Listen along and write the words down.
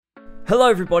Hello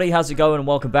everybody, how's it going? And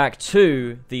welcome back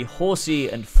to the Horsey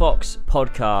and Fox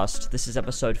podcast. This is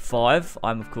episode 5.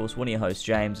 I'm of course one of your hosts,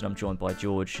 James, and I'm joined by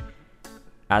George,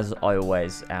 as I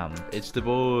always am. It's the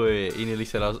boy. He nearly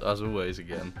said as always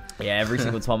again. Yeah, every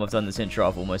single time I've done this intro,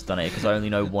 I've almost done it because I only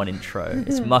know one intro.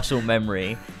 It's muscle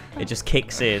memory. It just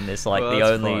kicks in. It's like the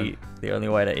only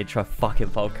way to intro a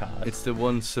fucking podcast. It's the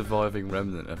one surviving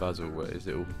remnant of as always.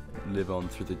 It will live on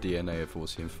through the DNA of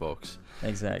Horsey and Fox.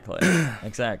 Exactly.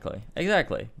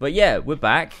 But yeah, we're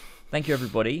back. Thank you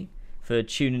everybody for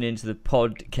tuning into the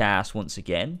podcast once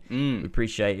again. We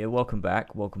appreciate it. Welcome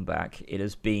back. It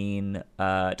has been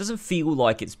it doesn't feel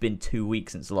like it's been 2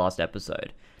 weeks since the last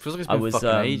episode. Feels like it's been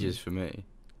fucking ages for me.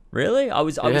 Really? I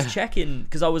was checking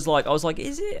because I was like, are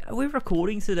we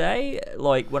recording today?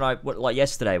 Like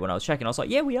yesterday when I was checking, I was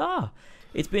like, yeah, we are.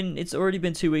 It's already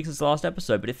been 2 weeks since the last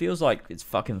episode, but it feels like it's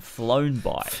fucking flown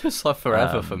by. It feels like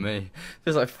forever for me. It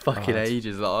feels like fucking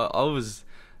ages. Like I also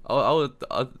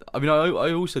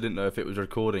didn't know if it was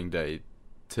recording day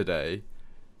today,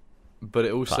 but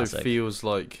it also feels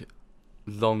like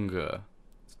longer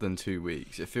than 2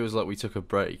 weeks. It feels like we took a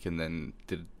break and then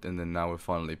now we're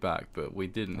finally back, but we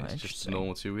didn't. It's just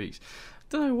normal 2 weeks.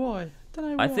 Don't know why.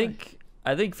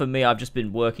 I think for me, I've just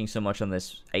been working so much on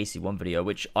this AC1 video,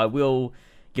 which I will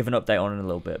give an update on in a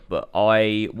little bit. But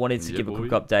I wanted to give a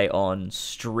quick update on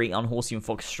Horsey and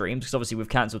Fox streams, because obviously we've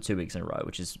cancelled 2 weeks in a row,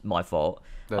 which is my fault.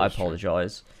 I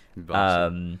apologise.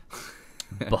 But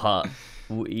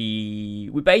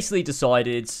we basically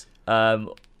decided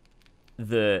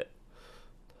that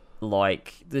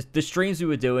like the streams we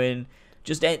were doing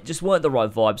just weren't the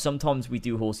right vibe. Sometimes we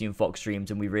do Horsey and Fox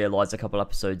streams and we realise a couple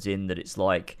episodes in that it's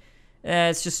like,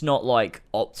 it's just not like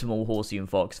optimal Horsey and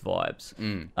Fox vibes.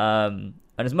 And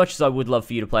as much as I would love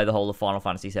for you to play the whole of Final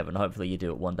Fantasy VII, hopefully you do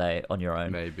it one day on your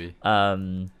own. Maybe.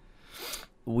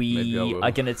 We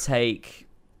are going to take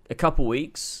a couple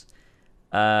weeks.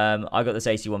 I got this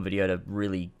AC1 video to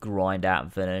really grind out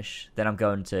and finish. Then I'm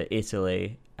going to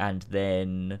Italy, and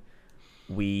then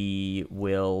we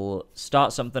will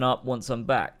start something up once I'm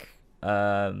back. We've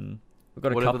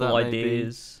got a couple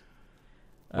ideas.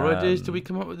 What ideas did we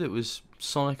come up with? It was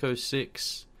Sonic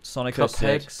 06,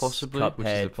 Cuphead, possibly, which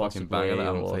is a fucking banger that I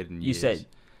haven't played in years.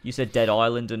 You said Dead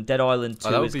Island, and Dead Island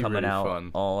 2 is coming really out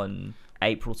fun. on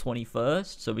April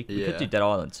 21st, so we could do Dead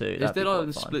Island 2. Is Dead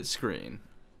Island split screen?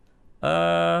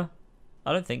 I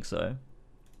don't think so.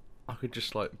 I could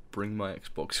just like bring my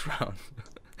Xbox round.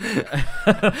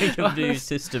 We can do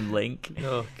System Link.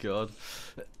 Oh god,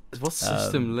 what's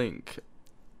System Link?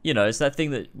 You know, it's that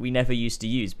thing that we never used to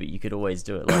use, but you could always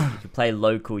do it. Like, you could play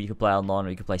local, you could play online,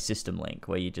 or you could play System Link,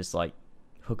 where you just like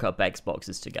hook up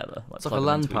Xboxes together, like, it's like a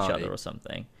LAN party each other or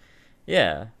something.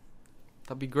 Yeah,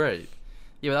 that'd be great.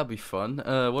 Yeah, that'd be fun.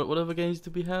 What other games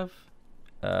did we have?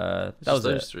 That was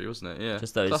those three, wasn't it? Yeah,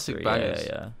 just those classic three. Bangers.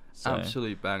 Yeah. So,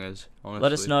 absolute bangers. Honestly.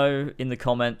 let us know in the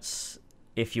comments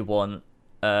if you want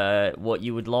what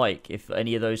you would like, if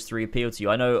any of those three appeal to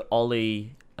you. I know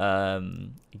Ollie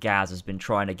Gaz has been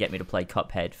trying to get me to play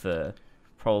Cuphead for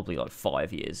probably like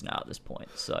 5 years now at this point.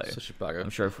 So such a bagger.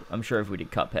 I'm sure if we did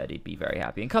Cuphead, he'd be very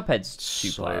happy. And Cuphead's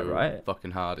 2-player, right?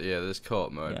 Fucking hard. Yeah, there's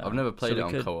co-op mode. Yeah. I've never played it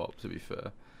on co-op, to be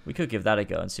fair. We could give that a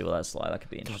go and see what that's like. That could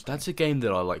be interesting. God, that's a game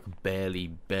that I like barely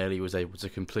was able to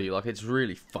complete. Like, it's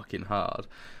really fucking hard.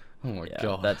 Oh my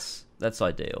god. That's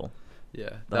ideal.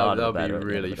 Yeah, that'd be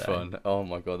really fun. Oh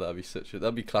my god, that'd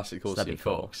be classic Horsey and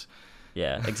Fox.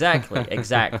 Yeah, exactly. I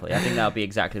think that would be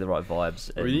exactly the right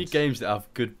vibes. We need games that have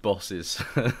good bosses.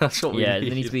 That's what we need. Yeah, they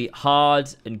need to be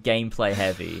hard and gameplay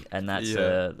heavy, and that's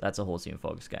a Horsey and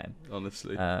Fox game.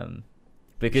 Honestly.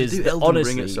 Because Elden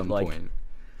Ring at some point.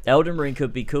 Elden Ring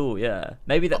could be cool. Yeah,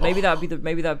 maybe that'd be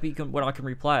when I can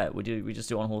replay it. We just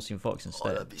do it on Horsey and Fox instead.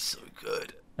 Oh, that'd be so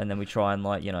good. And then we try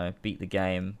and beat the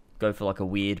game. Go for like a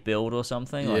weird build or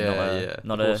something. Like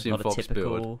not a typical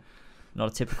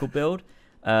build.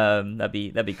 That'd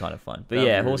be kind of fun. But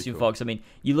that'd be Horsey and Fox. I mean,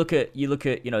 you look at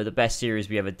the best series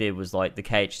we ever did was like the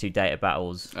KH2 Data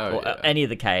Battles, any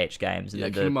of the KH games, and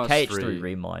then the KH3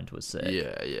 Remind was sick.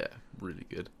 Yeah, really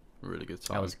good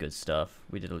time. That was good stuff.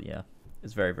 We did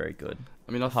it's very, very good.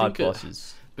 I mean, I hard think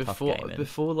bosses.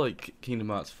 Before like Kingdom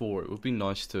Hearts 4, it would be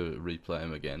nice to replay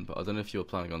them again. But I don't know if you're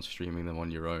planning on streaming them on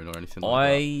your own or anything like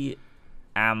that. I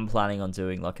am planning on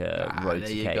doing like a Road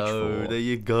to KH4. There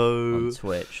you go. On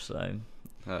Twitch, so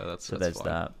that's there's fine.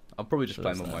 that. I'll probably just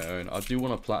play them on my own. I do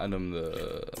want to platinum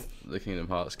the Kingdom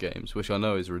Hearts games, which I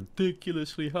know is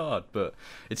ridiculously hard, but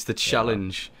it's the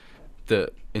challenge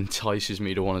that entices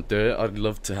me to want to do it. I'd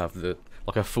love to have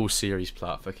a full series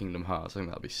plat for Kingdom Hearts. I think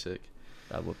that'd be sick.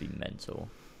 That would be mental.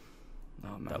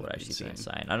 Oh, man, that would actually be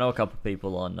insane. I know a couple of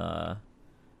people on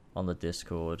the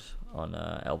Discord, on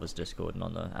Elva's Discord, and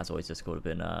on the As Always Discord have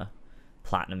been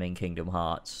platinuming Kingdom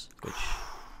Hearts, which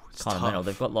is kind of mental.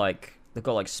 They've got like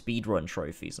speedrun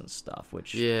trophies and stuff,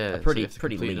 which are pretty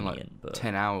lenient. Like but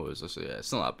 10 hours or so. Yeah,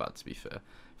 it's not that bad, to be fair.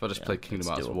 If I just played Kingdom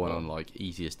Hearts 1 on like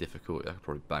easiest difficulty, I could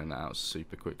probably bang that out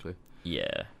super quickly.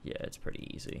 Yeah, it's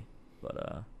pretty easy.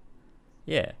 But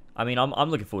yeah, I mean,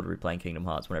 I'm looking forward to replaying Kingdom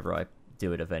Hearts whenever I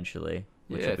do it eventually,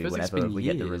 which will be whenever we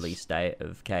get the release date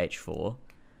of KH4.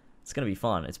 It's gonna be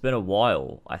fun. It's been a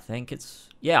while. I think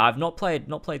I've not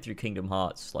played through Kingdom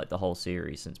Hearts like the whole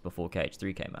series since before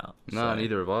KH3 came out. No,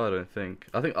 neither have I. I don't think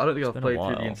I've played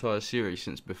through the entire series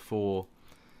since before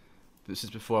I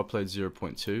played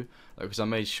 0.2. Because I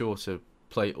made sure to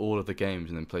play all of the games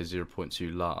and then play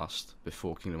 0.2 last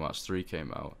before Kingdom Hearts 3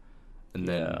 came out, and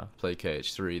then play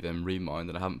KH3, then Remind,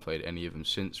 and I haven't played any of them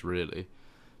since really,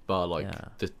 but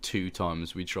the 2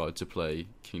 times we tried to play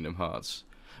Kingdom Hearts.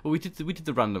 Well, we did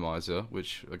the randomizer,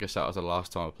 which I guess that was the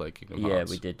last time I played Kingdom Hearts.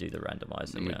 Yeah, we did do the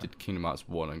randomizer. And we did Kingdom Hearts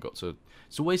 1 and got to.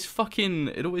 It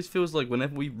always feels like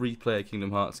whenever we replay a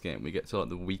Kingdom Hearts game, we get to like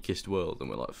the weakest world, and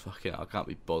we're like, fucking, I can't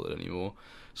be bothered anymore.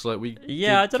 So like we.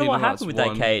 Yeah, I don't know what happened with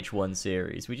that KH1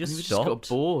 series. We just stopped. Got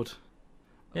bored.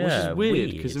 Yeah, which is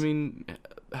weird because I mean,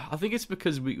 I think it's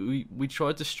because we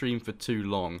tried to stream for too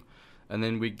long, and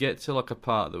then we get to like a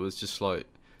part that was just like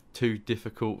too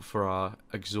difficult for our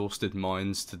exhausted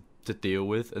minds to deal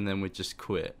with, and then we just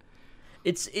quit.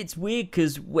 It's weird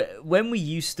because when we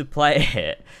used to play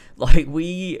it, like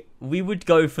we would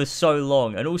go for so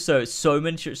long, and also so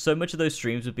much of those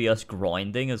streams would be us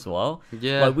grinding as well.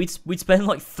 Yeah, like we'd spend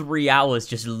like 3 hours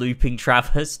just looping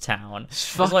Traverse Town. It's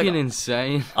fucking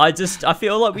insane. I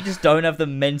feel like we just don't have the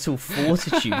mental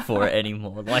fortitude for it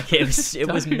anymore. Like it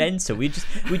was mental. We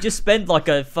just spent like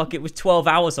it was 12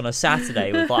 hours on a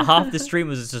Saturday with like half the stream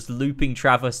was just looping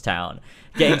Traverse Town,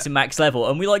 getting to max level,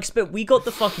 and we got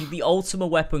the ultimate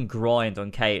weapon grind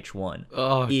on KH1.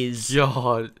 Oh,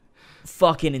 God.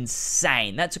 Fucking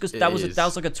insane. That took us. That was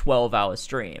like a 12-hour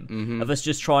stream of us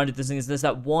just trying to do these things. There's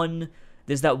that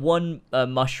one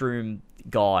mushroom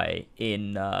guy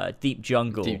in Deep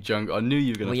Jungle. I knew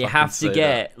you were gonna. Where you have to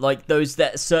get like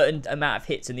that certain amount of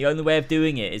hits, and the only way of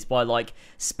doing it is by like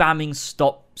spamming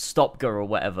Stopga or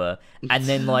whatever, and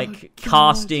then like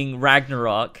casting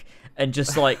Ragnarok. And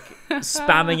just like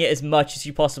spamming it as much as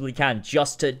you possibly can,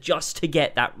 just to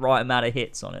get that right amount of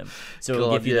hits on him, so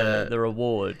it'll give you the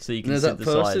reward, so you can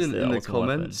synthesize that person in the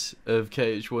comments of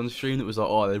KH1 stream that was like,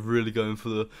 "Oh, they're really going for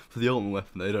the ultimate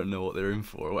weapon. They don't know what they're in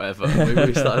for, or whatever."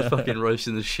 We started fucking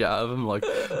roasting the shit out of them. Like,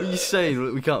 what are you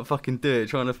saying? We can't fucking do it.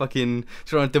 Trying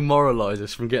to demoralize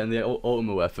us from getting the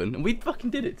ultimate weapon, and we fucking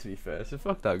did it. To be fair, so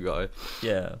fuck that guy.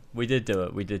 Yeah, we did do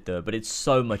it, but it's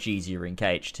so much easier in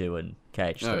KH2 and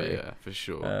KH3. Oh yeah, for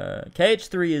sure.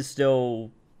 KH3 is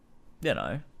still,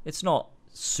 it's not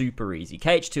super easy.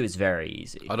 KH2 is very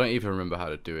easy. I don't even remember how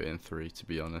to do it in 3, to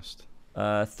be honest.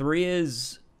 3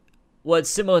 is, well, it's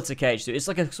similar to KH2. It's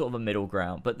like a sort of a middle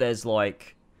ground, but there's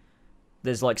like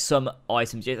some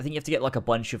items. I think you have to get like a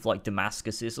bunch of like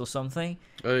Damascuses or something.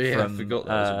 Oh yeah, I forgot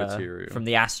that was a material. From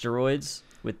the asteroids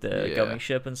with the going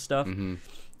ship and stuff. Mm-hmm.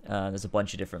 There's a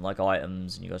bunch of different like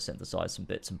items, and you got to synthesize some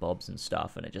bits and bobs and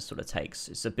stuff, and it just sort of takes.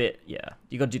 It's a bit, you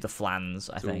got to do the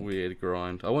flans. I think it's a weird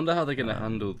grind. I wonder how they're going to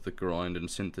handle the grind and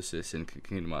synthesis in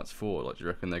Kingdom Hearts 4. Like, do you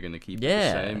reckon they're going to keep it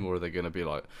the same, or are they going to be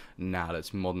like, nah,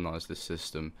 let's modernize this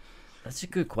system? That's a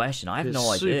good question. I have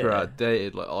no idea. It's super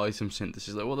outdated, like item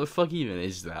synthesis. Like, what the fuck even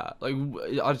is that? Like,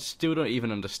 I still don't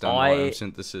even understand item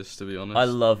synthesis, to be honest. I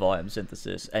love item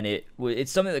synthesis, and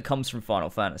it's something that comes from Final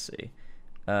Fantasy.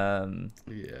 I mean,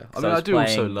 I do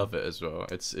also love it as well.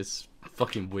 It's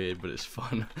fucking weird, but it's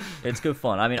fun. It's good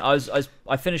fun. I mean,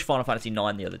 I finished Final Fantasy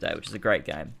 9 the other day, which is a great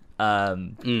game.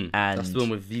 And that's the one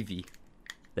with Vivi.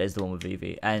 There's the one with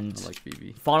Vivi, and I like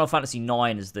Vivi. Final Fantasy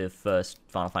 9 is the first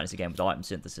Final Fantasy game with item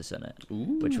synthesis in it,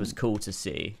 Ooh. which was cool to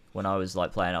see when I was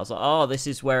like playing. I was like, oh, this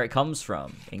is where it comes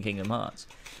from in Kingdom Hearts.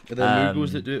 Are there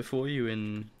Moogles that do it for you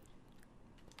in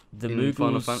Moogles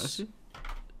Final Fantasy?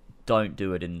 Don't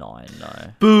do it in 9,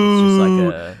 no. Boo!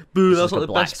 It's just Boo! That's not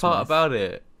the best part about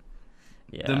it.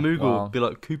 Yeah, the Moogle would be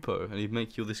like Koopo, and he'd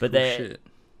make you all this cool shit.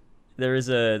 There is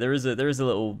a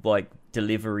little like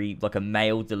delivery, like a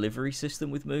mail delivery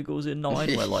system with Moogles in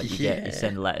 9, where like you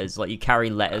send letters, like you carry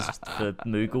letters for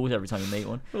Moogles every time you meet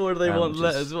one. What do they want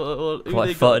letters? What,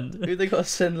 quite fun. Who they got to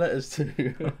send letters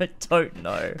to? I don't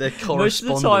know. Their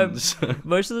correspondence.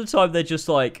 Most of the time they're just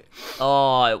like,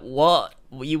 oh, what?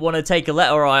 you want to take a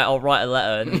letter? All right, I'll write a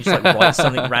letter, and you just like write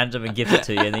something random and give it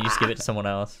to you, and then you just give it to someone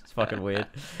else. It's fucking weird.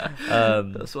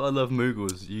 That's what I love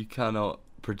Moogles. You cannot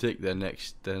predict their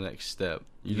next step.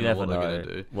 You never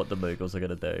know what the Moogles are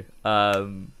gonna do.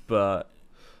 But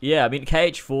yeah, I mean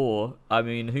KH4. I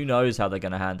mean, who knows how they're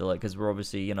gonna handle it? Because we're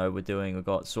obviously, we've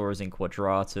got Sora's in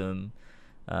Quadratum.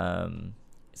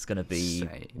 It's gonna be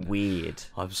weird.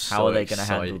 How are they gonna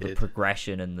handle the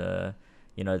progression and the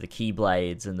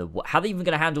Keyblades and how are they even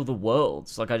gonna handle the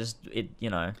worlds? Like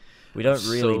we don't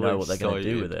really know what they're gonna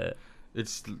do with it.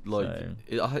 It's like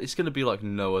it's gonna be like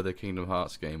no other Kingdom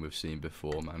Hearts game we've seen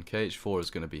before, man. KH4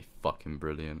 is gonna be fucking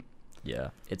brilliant. Yeah,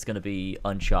 it's gonna be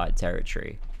Uncharted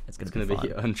territory. It's gonna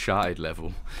be Uncharted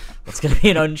level. It's gonna be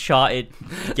an Uncharted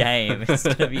game. It's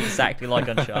gonna be exactly like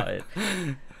Uncharted.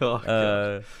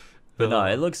 But no,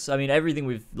 it looks. I mean, everything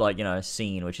we've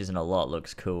seen, which isn't a lot,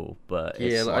 looks cool. But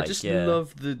it's I just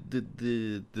love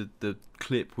the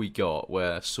clip we got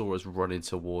where Sora's running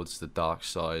towards the dark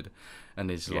side, and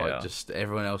is just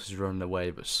everyone else is running away,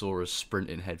 but Sora's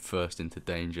sprinting head first into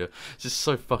danger. It's just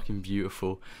so fucking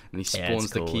beautiful, and he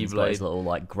spawns the Keyblade. He's got his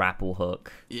little grapple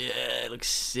hook. Yeah, it looks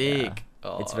sick. Yeah.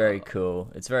 Oh. It's very cool.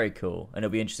 It's very cool, and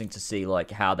it'll be interesting to see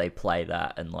how they play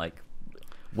that and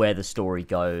where the story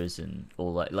goes and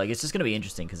all that. It's just gonna be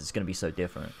interesting because it's gonna be so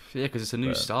different. Yeah, because it's a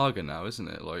new saga now, isn't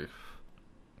it?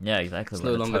 Yeah, exactly. It's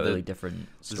no longer a totally different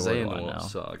storyline now.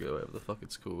 Saga, whatever the fuck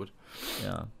it's called.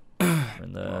 Yeah,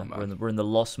 we're in the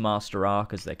Lost Master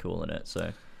arc, as they're calling it.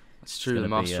 So that's true. The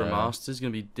Master of Masters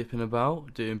gonna be dipping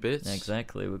about, doing bits.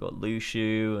 Exactly. We've got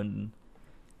Lucio and.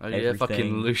 Oh yeah,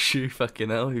 fucking Lucio, fucking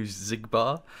hell, who's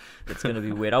Zigbar? It's gonna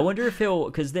be weird. I wonder if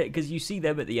because you see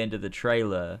them at the end of the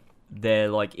trailer. They're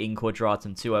in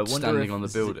Quadratum too. I wonder standing if on the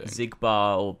building.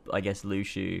 Zigbar or I guess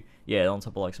Lucio, on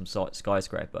top of some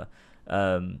skyscraper.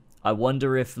 I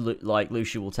wonder if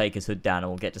Lucio will take his hood down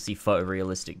and we'll get to see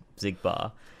photorealistic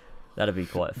Zigbar. That'd be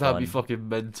quite fun. That'd be fucking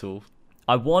mental.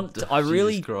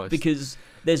 Because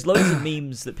there's loads of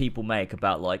memes that people make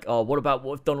about what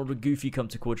if Donald and Goofy come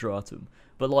to Quadratum?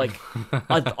 But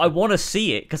I want to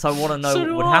see it because I want to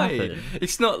know what would happen.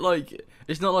 It's not like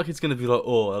it's gonna be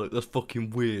that's fucking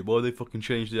weird. Why they fucking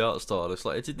change the art style? It's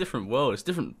it's a different world. It's a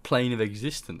different plane of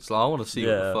existence. I want to see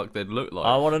what the fuck they'd look like.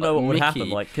 I want to know what Mickey, would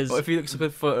happen. What if he looks like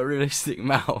a photorealistic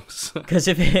mouse? Because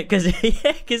if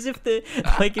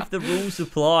the rules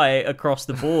apply across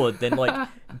the board, then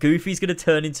Goofy's gonna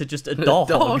turn into just a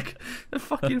dog. A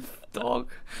fucking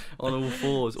dog on all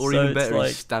fours, or even better,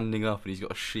 he's standing up and he's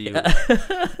got a shield.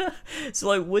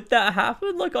 So would that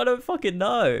happen? I don't fucking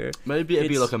know. Maybe it'd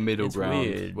be a middle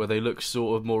ground where they look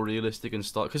sort of more realistic and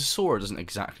style. Because Sora doesn't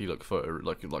exactly look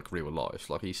like real life.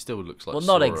 He still looks like. Well,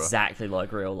 Sora. not exactly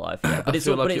like real life. Yeah, but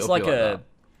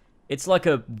it's like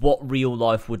a what real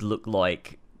life would look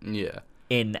like. Yeah.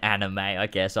 In anime, I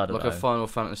guess. I don't know. Like a Final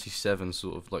Fantasy VII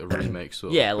sort of remake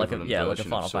sort of. Yeah, like a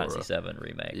Final Fantasy VII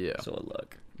remake sort of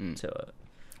look to it.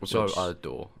 Which I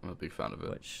adore. I'm a big fan of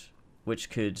it. Which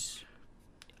could,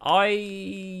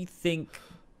 I think,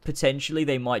 potentially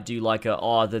they might do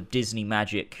the Disney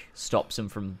magic stops them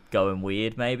from going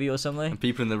weird, maybe, or something. And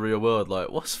people in the real world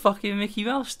what's fucking Mickey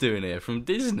Mouse doing here from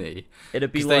Disney?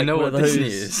 It'd be they know what Disney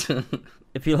is.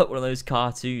 It'd be like one of those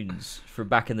cartoons from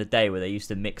back in the day where they used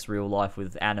to mix real life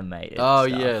with animated stuff.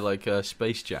 Yeah,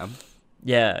 Space Jam.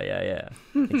 Yeah.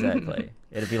 Exactly.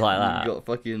 It'd be like that. You got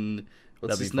fucking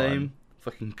what's his name?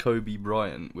 Fucking Kobe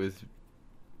Bryant with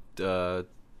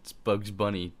Bugs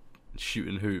Bunny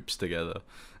shooting hoops together.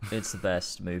 It's the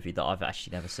best movie that I've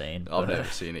actually never seen. I've never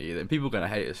seen it either. And people are gonna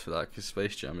hate us for that because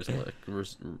Space Jam is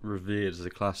revered as a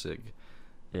classic.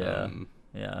 Yeah.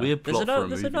 Yeah. Weird plot for a movie.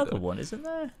 There's another one, isn't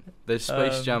there? There's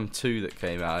Space Jam 2 that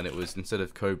came out, and it was, instead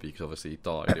of Kobe, because obviously he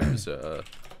died, it was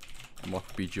Michael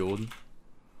B. Jordan.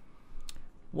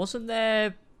 Wasn't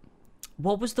there...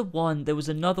 What was the one? There was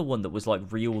another one that was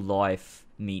real life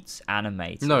meets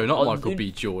animated. No, not Michael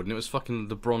B. Jordan. It was fucking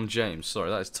LeBron James. Sorry,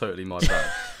 that is totally my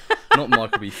bad. Not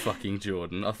Michael B. fucking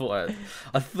Jordan. I thought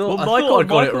I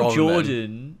got it wrong.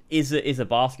 Jordan is a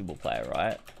basketball player,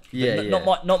 right? Yeah,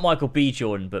 Not Michael B.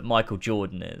 Jordan, but Michael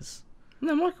Jordan is.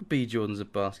 No, Michael B. Jordan's a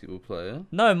basketball player.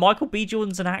 No, Michael B.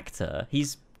 Jordan's an actor.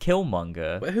 He's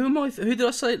Killmonger. Wait, who am I? Who did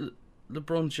I say?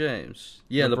 LeBron James.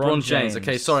 Yeah, LeBron James.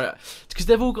 Okay, sorry. Because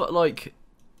they've all got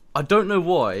I don't know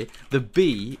why the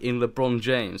B in LeBron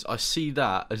James, I see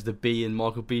that as the B in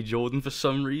Michael B. Jordan for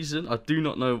some reason. I do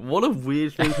not know. What a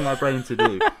weird thing for my brain to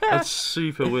do. That's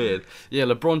super weird. Yeah,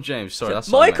 LeBron James. Sorry, that's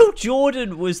Michael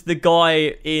Jordan was the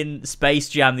guy in Space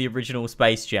Jam, the original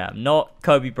Space Jam, not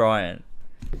Kobe Bryant.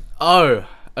 Oh,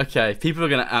 Okay, people are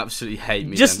gonna absolutely hate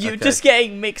me. Just then. Okay. just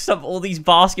getting mixed up all these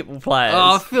basketball players.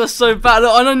 Oh, I feel so bad.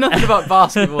 Look, I know nothing about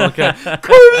basketball. Okay,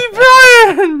 Kobe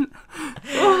Bryant.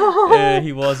 Yeah,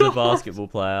 he was a basketball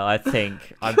player. I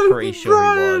think. I'm pretty sure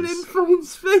Bryant he was. in fucking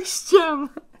Space Jam.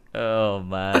 Oh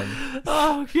man.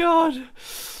 Oh god.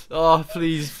 Oh,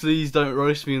 please don't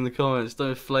roast me in the comments.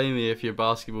 Don't flame me if you're a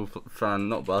basketball fan,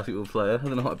 not basketball player. I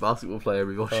don't know what a basketball player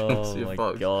we watching. Oh my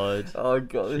god. Oh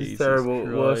god, this Jesus is terrible.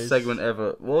 Christ. Worst segment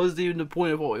ever. What was even the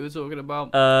point of what we were talking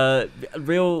about?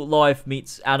 Real life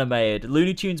meets animated.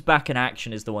 Looney Tunes Back in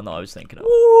Action is the one that I was thinking of.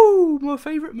 Ooh, my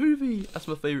favourite movie. That's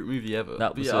my favourite movie ever.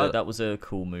 That was a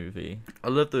cool movie. I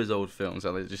love those old films,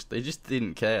 and they just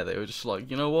didn't care. They were just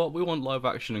like, you know what, we want live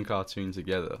action and cartoon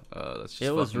together. Let's just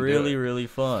It was really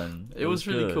fun. It was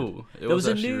really good. cool. There was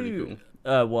a actually new really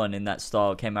cool. one in that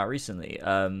style came out recently.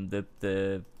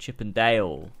 The Chip and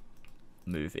Dale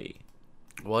movie.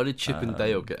 Why did Chip and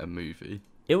Dale get a movie?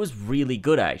 It was really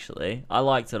good actually. I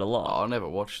liked it a lot. Oh, I never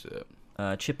watched it.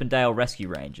 Chip and Dale Rescue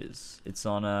Rangers. It's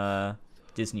on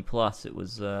Disney Plus. It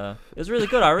was really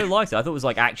good. I really liked it. I thought it was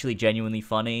like actually genuinely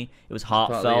funny. It was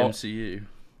heartfelt. Part of the MCU.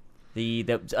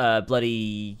 The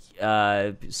bloody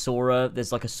Sora.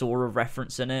 There's like a Sora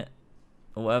reference in it,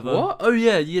 or whatever. What? Oh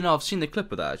yeah, I've seen the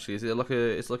clip of that actually. Is it like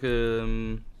it's like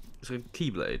a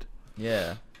Keyblade?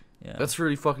 Yeah. That's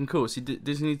really fucking cool. See,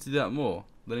 Disney needs to do that more.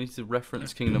 They need to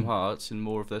reference Kingdom Hearts in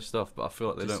more of their stuff, but I feel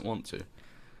like they don't want to.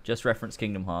 Just reference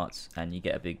Kingdom Hearts, and you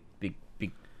get a big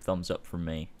thumbs up from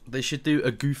me. They should do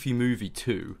a Goofy movie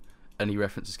too, and he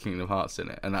references Kingdom Hearts in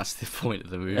it, and that's the point of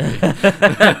the movie.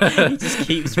 He just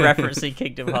keeps referencing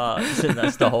Kingdom Hearts, and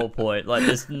that's the whole point. Like,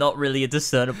 there's not really a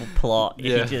discernible plot.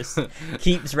 Yeah. He just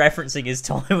keeps referencing his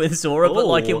time with Sora, but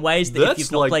like in ways that if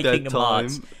you've not like played that Kingdom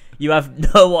Hearts, time. you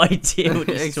have no idea what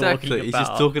he's Exactly. talking He's about.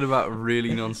 just talking about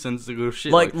really nonsensical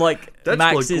shit. like that's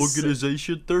Max like is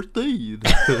Organization 13.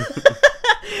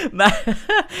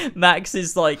 Max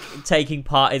is like taking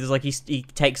part. It's like he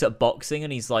takes up boxing,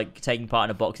 and he's like taking part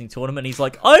in a boxing tournament. He's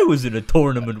like, I was in a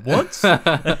tournament once. And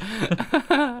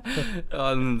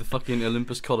then the fucking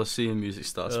Olympus Coliseum music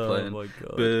starts playing. Oh my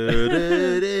god!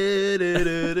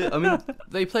 I mean,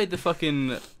 they played the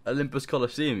fucking Olympus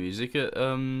Coliseum music at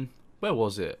where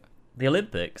was it? The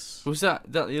Olympics. Was that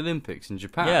the Olympics in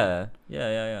Japan?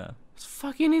 Yeah. It's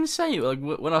fucking insane. Like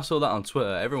when I saw that on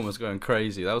Twitter, everyone was going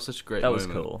crazy. That was such a great moment. That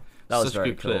was cool. That was such very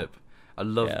a good cool. clip. I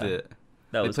loved it.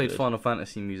 They played good. Final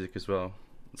Fantasy music as well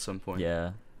at some point.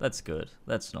 Yeah, that's good.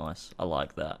 That's nice. I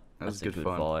like that. That's a good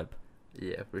fun. vibe.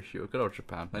 Yeah, for sure. Good old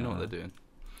Japan. They know what they're doing.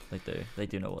 They do. They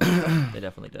do know what they're doing. They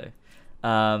definitely do.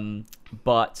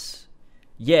 But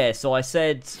yeah, so I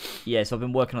said, so I've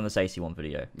been working on this AC1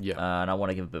 video. Yeah. And I want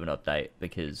to give a bit of an update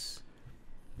because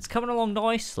it's coming along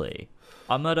nicely.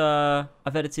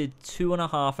 I've edited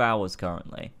 2.5 hours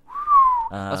currently.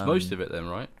 That's most of it then,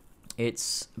 right?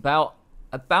 It's about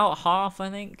half, I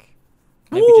think.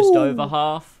 Maybe just over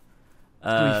half. It's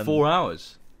gonna be 4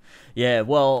 hours. Yeah,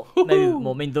 well, maybe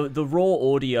more. I mean, the raw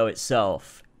audio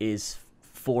itself is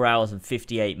 4 hours and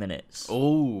 58 minutes.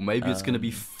 Oh, maybe it's gonna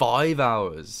be 5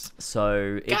 hours.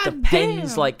 So it God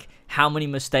depends, damn. like, how many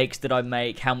mistakes did I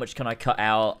make, how much can I cut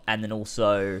out, and then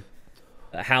also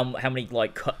how many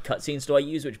like cutscenes do I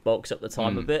use, which bulks up the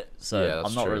time a bit. So Yeah, that's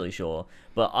I'm not true. really sure,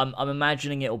 but I'm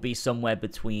imagining it'll be somewhere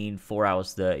between 4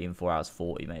 hours 30 and 4 hours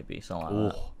 40, maybe something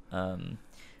like that.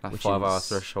 That Which 5 hour is-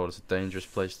 threshold is a dangerous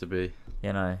place to be.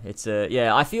 You know, it's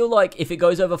I feel like if it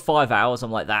goes over 5 hours,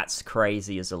 I'm like, that's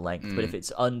crazy as a length. But if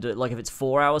it's under, like, if it's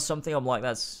 4 hours something, I'm like,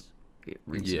 that's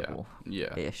reasonable.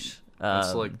 Yeah. Ish.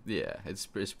 It's like,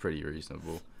 it's pretty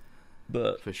reasonable.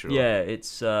 But for sure. yeah,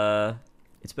 it's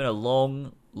been a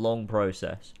long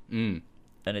process, Mm.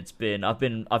 and I've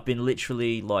been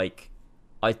literally like,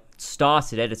 I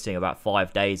started editing about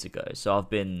 5 days ago, so I've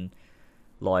been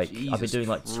Jesus doing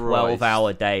like Christ.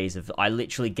 12-hour days of, I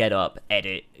literally get up,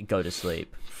 edit, go to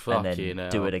sleep, and Fucking then hell.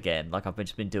 do it again. Like, I've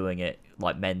just been doing it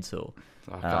like mental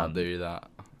I can't do that.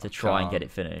 to try and get it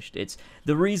finished. It's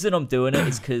the reason I'm doing it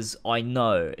is because I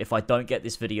know if I don't get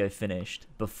this video finished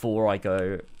before I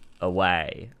go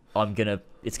away,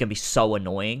 it's gonna be so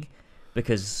annoying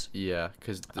because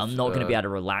because I'm not gonna be able to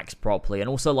relax properly, and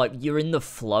also like you're in the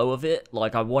flow of it.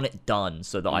 Like, I want it done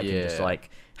so that I can just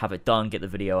like have it done, get the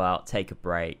video out, take a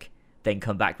break, then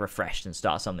come back refreshed and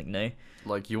start something new.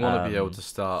 Like, you want to be able to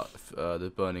start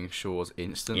the Burning Shores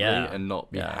instantly and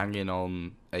not be hanging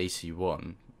on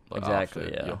AC1 like,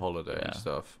 Exactly, after your holiday and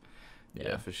stuff.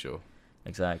 Yeah, for sure.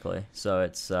 Exactly. So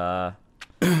it's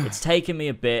taken me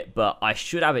a bit, but I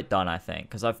should have it done, I think,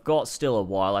 because I've got still a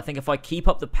while. I think if I keep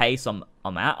up the pace I'm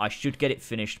at, I should get it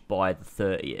finished by the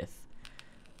 30th.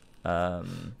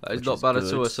 It's not bad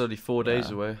at all. It's only 4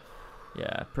 days away.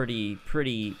 Yeah, pretty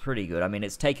good. I mean,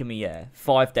 it's taken me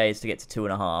 5 days to get to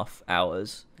 2.5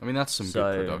 hours. I mean, that's some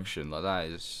good production. Like that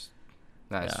is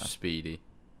speedy.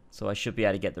 So I should be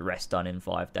able to get the rest done in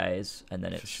 5 days, and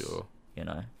then it's for sure. You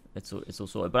know, it's all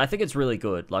sorted. But I think it's really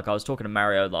good. Like I was talking to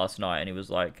Mario last night, and he was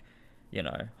like, you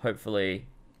know, hopefully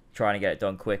trying to get it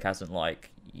done quick hasn't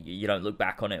like you don't look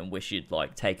back on it and wish you'd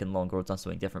like taken longer or done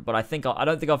something different. But I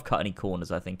don't think I've cut any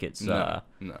corners. I think it's no.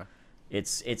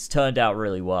 It's turned out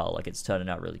really well. Like it's turning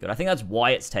out really good. I think that's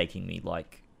why it's taking me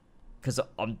like, because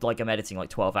I'm editing like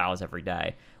 12 hours every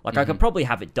day. Like I could probably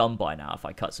have it done by now if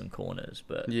I cut some corners.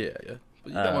 But yeah.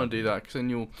 But you don't want to do that because then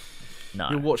you'll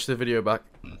watch the video back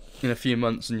in a few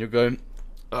months and you'll go,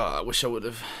 I wish I would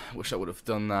have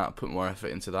done that, put more effort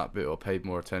into that bit, or paid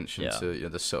more attention to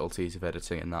the subtleties of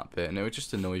editing in that bit, and it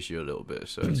just annoys you a little bit.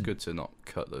 So it's good to not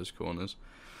cut those corners.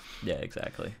 Yeah,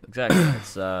 exactly.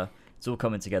 It's all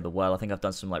coming together well. I think I've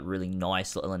done some like really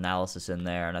nice little analysis in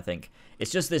there, and I think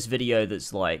it's just this video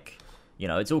that's like, you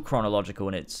know, it's all chronological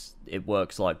and it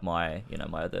works like my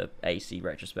other AC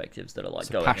retrospectives that are like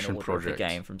going in order of the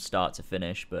game from start to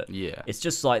finish. But it's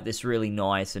just like this really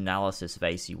nice analysis of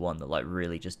AC1 that like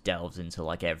really just delves into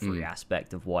like every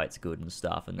aspect of why it's good and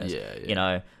stuff. And there's you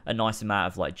know, a nice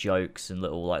amount of like jokes and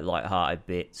little like lighthearted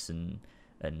bits and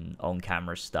on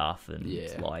camera stuff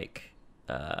and like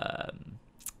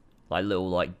little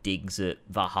like digs at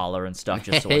Valhalla and stuff,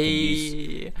 just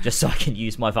so I can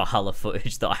use my Valhalla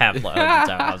footage that I have like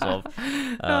hundreds of hours of.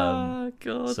 Oh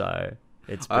god! So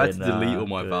I had to delete all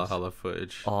my Valhalla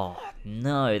footage. Oh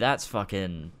no, that's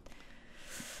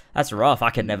rough. I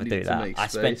could never do that. I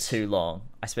spent too long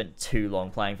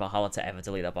playing Valhalla to ever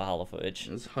delete that Valhalla footage.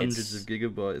 There's hundreds of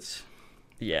gigabytes.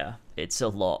 Yeah, it's a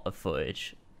lot of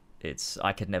footage.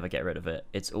 I could never get rid of it.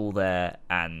 It's all there,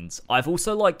 and I've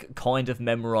also like kind of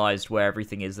memorized where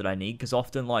everything is that I need, because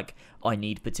often like I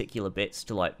need particular bits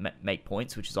to like make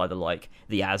points, which is either like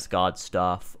the Asgard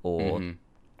stuff or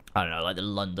I don't know, like the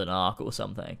London arc or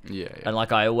something. Yeah. And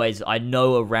like I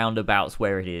know a roundabouts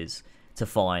where it is to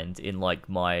find in like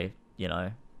my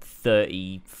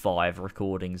 35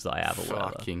 recordings that I have or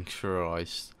whatever. Fucking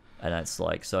Christ. And it's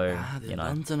like the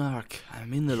London arc.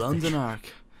 I'm in the London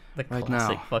arc. The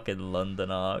classic fucking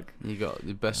London arc. You got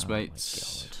the best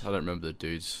mates. I don't remember the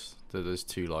dudes. There's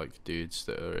two like dudes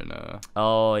that are in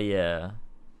oh yeah.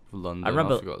 London. I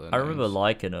remember names.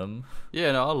 liking them.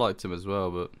 Yeah, no, I liked them as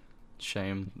well, but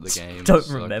shame the game. Don't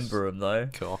remember them though.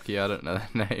 Cocky, I don't know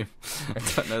their name. I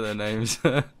don't know their names.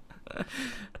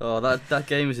 Oh, that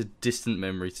game is a distant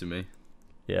memory to me.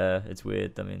 Yeah, it's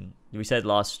weird. I mean, we said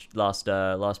last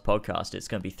podcast it's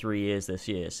going to be 3 years this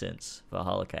year since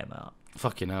Valhalla came out.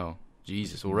 Fucking hell.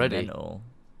 Jesus, already. Mental.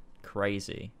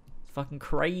 Crazy. Fucking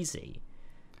crazy.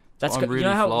 That's really you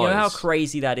know how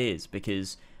crazy that is,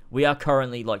 because we are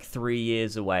currently like 3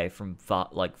 years away from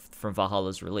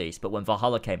Valhalla's release, but when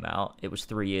Valhalla came out, it was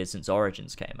 3 years since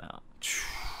Origins came out.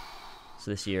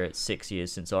 So this year it's 6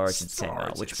 years since Origins came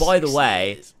out, which, by the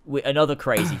way, another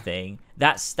crazy thing,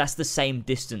 that's the same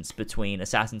distance between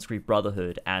Assassin's Creed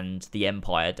Brotherhood and the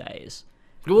Empire days.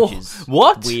 Which is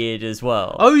weird as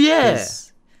well. Oh yeah,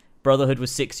 Brotherhood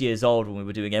was 6 years old when we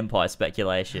were doing Empire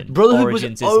speculation.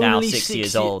 Origins is now 6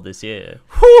 years old this year.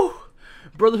 Whew!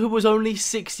 Brotherhood was only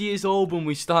 6 years old when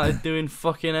we started doing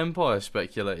fucking Empire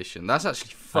speculation. That's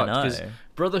actually fucked, because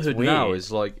Brotherhood now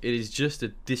is like, it is just a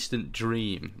distant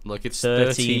dream. Like it's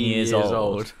 13 years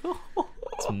old.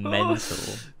 It's mental.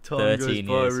 13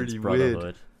 years since Brotherhood.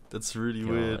 Weird. That's really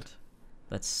weird.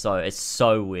 It's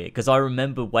so weird, because I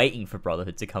remember waiting for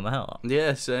Brotherhood to come out.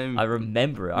 Yeah, same. I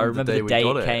remember it. I remember the day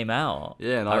it came out.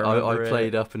 Yeah, and I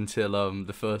played up until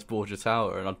the first Borgia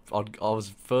Tower, and I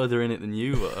was further in it than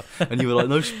you were, and you were like,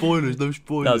 no spoilers.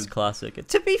 That was classic.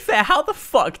 To be fair, how the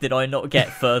fuck did I not get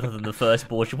further than the first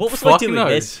Borgia? What was I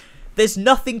doing? There's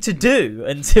nothing to do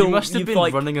until you must have been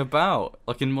running about,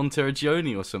 like in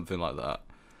Monteriggioni or something like that.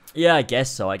 Yeah, I guess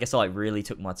so. I guess I really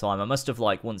took my time. I must have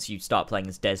once you start playing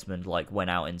as Desmond, went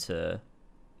out into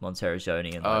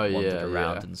Monteriggioni and wandered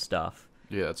around and stuff.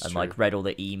 Yeah, that's true. And read all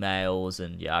the emails,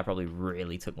 and I probably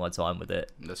really took my time with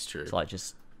it. That's true. It's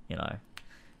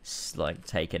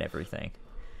taking everything.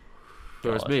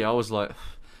 Whereas me, I was like,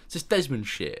 it's just Desmond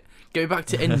shit. Go back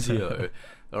to Enzio.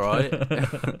 All right.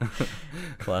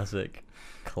 Classic.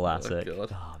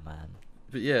 Oh, man.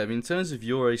 But yeah, I mean, in terms of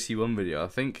your AC1 video, I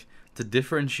think, to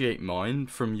differentiate mine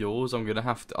from yours, I'm gonna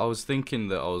have to. I was thinking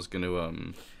that I was gonna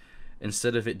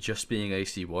instead of it just being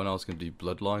AC1, I was gonna do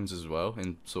Bloodlines as well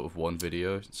in sort of one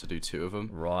video, so do two of them.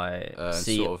 Right.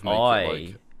 See, sort of make it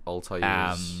like Altair's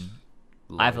I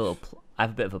have a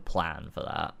bit of a plan for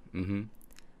that. Mm-hmm.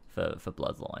 for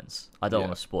Bloodlines. I don't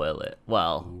want to spoil it.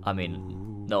 Well, I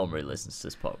mean, no one really listens to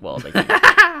this podcast. Well, they do.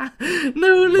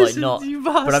 No one listens, not, you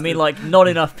bastard. but I mean, like, not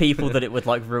enough people that it would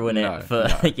like ruin it for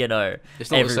you know.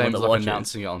 It's not the same as like watches.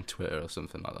 announcing it on Twitter or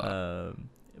something like that.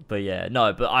 But yeah,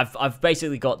 no. But I've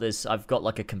basically got this. I've got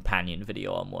like a companion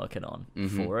video I'm working on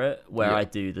for it, where I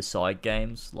do the side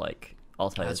games like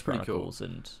Altair's Chronicles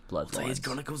and Bloodlines. Altair's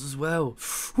Chronicles as well.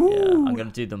 Yeah, I'm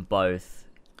gonna do them both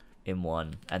in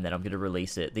one, and then I'm gonna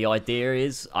release it. The idea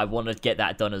is I want to get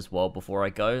that done as well before I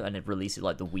go, and then release it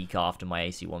like the week after my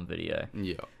AC1 video.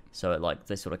 Yeah. So it like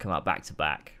they sort of come out back to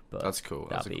back. But that's cool.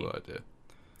 That's a cool idea.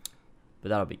 But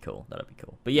that'll be cool.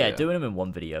 But yeah, doing them in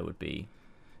one video would be.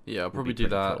 Yeah, I'll probably do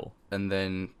that, and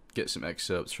then get some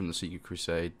excerpts from the Secret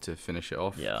Crusade to finish it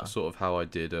off. Yeah. Sort of how I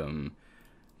did the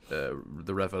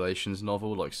Revelations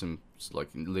novel, like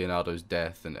Leonardo's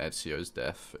death and Ezio's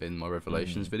death in my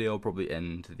Revelations video. I'll probably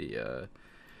end the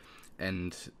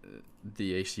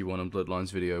AC1 and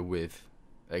Bloodlines video with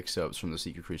excerpts from the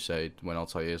Secret Crusade when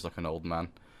Altair is like an old man.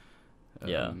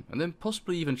 And then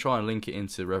possibly even try and link it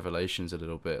into Revelations a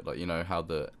little bit, like, you know, how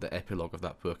the epilogue of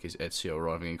that book is Ezio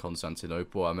arriving in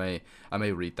Constantinople. I may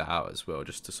read that out as well,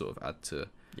 just to sort of add to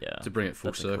bring it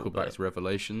full circle back to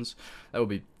Revelations.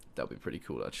 That'd be pretty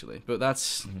cool, actually. But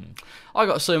that's I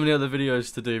got so many other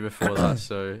videos to do before that,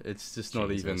 so it's just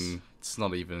not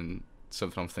even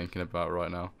something I'm thinking about right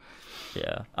now.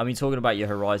 Yeah, I mean, talking about your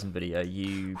Horizon video,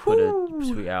 you put a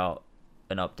tweet out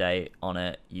an update on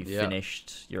it. You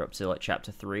finished. You're up to like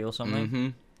chapter 3 or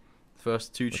something.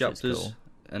 First 2 chapters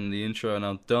and the intro are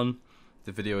now done.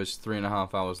 The video is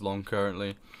 3.5 hours long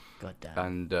currently. God damn.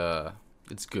 And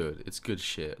it's good. It's good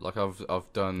shit. Like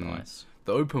I've done.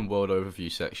 The open world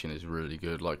overview section is really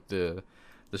good. Like the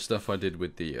stuff I did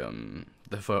with the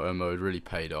photo mode really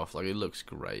paid off. Like it looks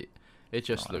great. It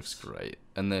just looks great.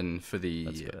 And then for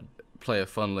the player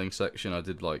funneling section,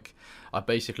 I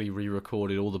basically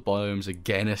re-recorded all the biomes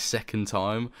again a second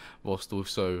time, whilst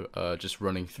also just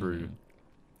running through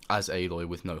as Aloy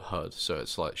with no HUD. So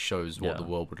it's like shows what the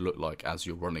world would look like as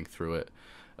you're running through it,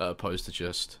 opposed to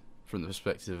just from the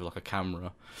perspective of like a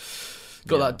camera.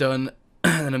 Got that done.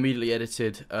 And then immediately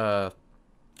edited,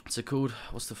 what's it called?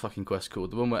 What's the fucking quest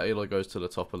called? The one where Aloy goes to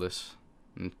Letopolis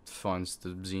and finds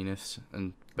the Zenith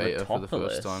and Beta for the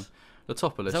first time.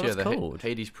 Letopolis, the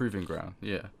Hades Proving Ground,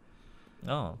 yeah.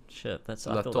 Oh, shit, I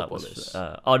thought that was...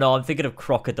 oh, no, I'm thinking of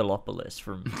Crocodilopolis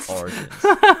from Origins.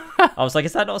 I was like,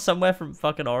 is that not somewhere from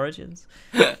fucking Origins?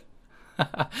 Well,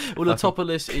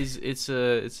 Letopolis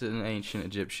it's an ancient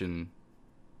Egyptian...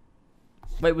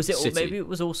 Wait, was it? City. Maybe it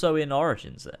was also in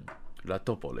Origins then.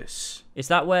 Letopolis. Is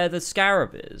that where the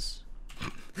scarab is?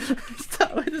 Is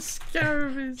that where the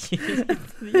scarab is?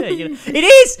 Yeah, you know.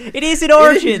 It is in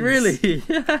Origins. It is, really?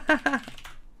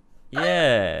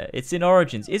 Yeah, it's in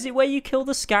Origins. Is it where you kill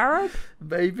the scarab?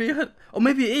 Maybe. Or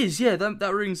maybe it is. Yeah,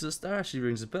 that actually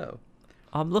rings a bell.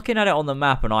 I'm looking at it on the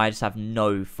map and I just have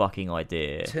no fucking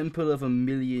idea. Temple of a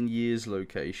Million Years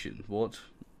location. What?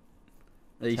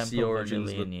 AC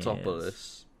Origins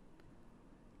Letopolis.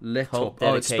 Oh,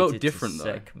 it's spelled different though.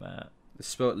 Sekhmet. It's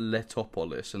spelled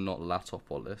Letopolis and not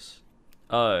Latopolis.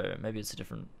 Oh, maybe it's a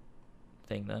different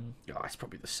thing then. Oh, it's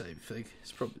probably the same thing.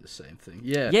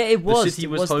 Yeah. Yeah, it was. The city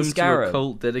was home to a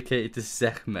cult dedicated to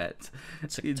Sekhmet,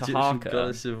 to Egyptian Haka.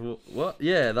 goddess of what?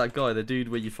 Yeah, that guy, the dude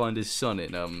where you find his son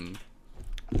in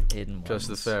Hidden Curse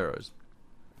of the Pharaohs.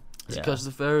 Is it Curse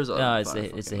of the Pharaohs? No, it's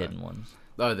the hidden ones.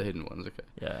 Oh, the hidden ones, okay.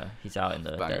 Yeah, he's out in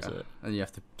the desert. And you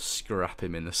have to scrap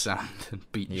him in the sand and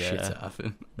beat the shit out of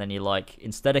him. Then you're like,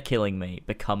 instead of killing me,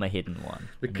 become a hidden one.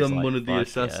 Become one of the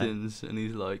assassins. Yeah. And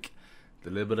he's like,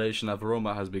 the liberation of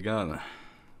Roma has begun,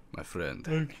 my friend.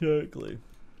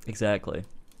 Exactly.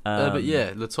 But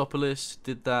yeah, Letopolis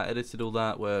did that, edited all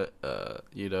that, where,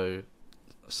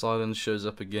 Silence shows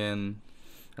up again.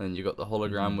 And then you got the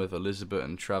hologram with Elizabeth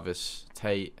and Travis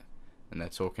Tate. And they're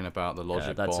talking about the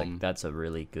logic bomb. That's a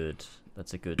really good.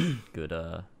 That's a good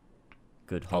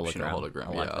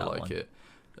hologram. I like it.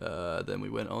 Then we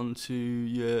went on to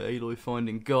Aloy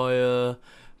finding Gaia,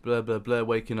 blah blah blah,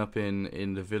 waking up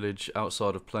in the village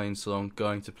outside of Plainsong,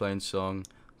 going to Plainsong,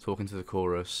 talking to the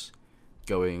chorus,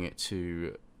 going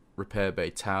to Repair Bay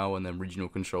Tau, and then Regional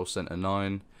Control Center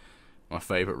 9. My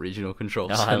favourite regional control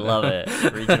center. I love it.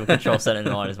 Regional Control Center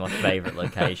 9 is my favourite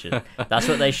location. That's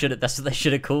what they should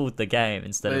have called the game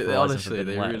instead of Horizon honestly,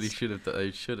 Forbidden they West. really should have.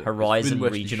 They should have. Horizon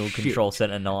Regional Control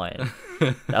Center 9.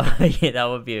 that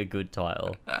would be a good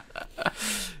title.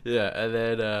 Yeah, and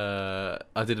then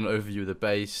I did an overview of the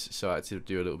base, so I had to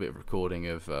do a little bit of recording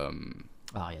of the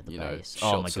bass.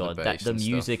 Oh my god, the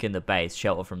music in the bass,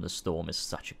 Shelter from the Storm, is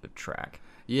such a good track.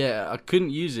 Yeah, I couldn't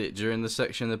use it during the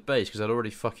section of the bass because I'd already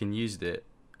fucking used it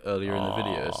earlier in the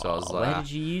video. So I was like, where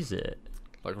did you use it?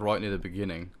 Like right near the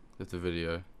beginning of the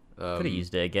video. Could have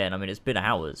used it again. I mean, it's been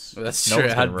hours. That's true.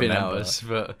 It had been hours,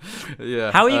 but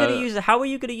yeah. How are you gonna use it? How are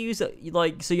you gonna use it?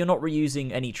 Like, so you're not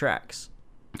reusing any tracks?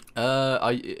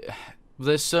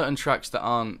 There's certain tracks that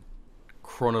aren't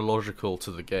chronological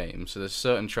to the game. So there's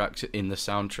certain tracks in the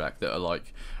soundtrack that are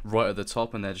like right at the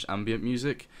top, and they're just ambient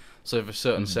music. So for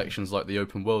certain sections, like the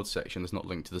open world section, that's not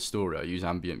linked to the story, I use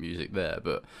ambient music there.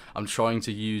 But I'm trying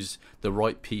to use the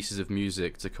right pieces of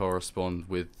music to correspond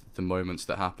with the moments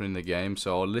that happen in the game.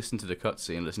 So I'll listen to the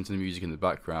cutscene, listen to the music in the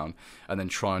background, and then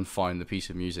try and find the piece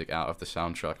of music out of the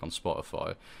soundtrack on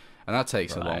Spotify. And that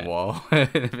takes a long while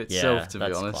in itself, to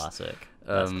be honest. Classic.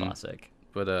 That's classic.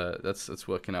 But that's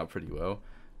working out pretty well.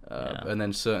 And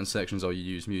then certain sections I'll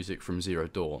use music from Zero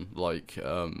Dawn, like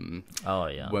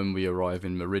when we arrive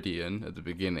in Meridian at the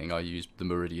beginning, I used the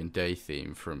Meridian Day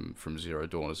theme from Zero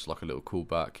Dawn as like a little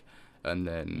callback, and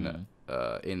then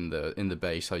in the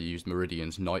base I used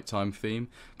Meridian's nighttime theme,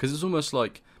 because it's almost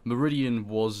like Meridian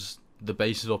was the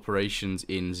base of operations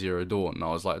in Zero Dawn, and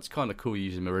I was like, it's kind of cool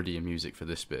using Meridian music for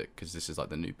this bit because this is like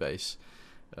the new base.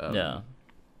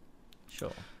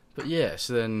 Sure. But yeah,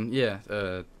 so then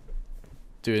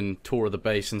doing tour of the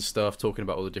base and stuff, talking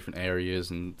about all the different areas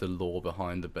and the lore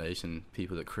behind the base and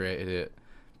people that created it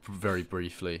very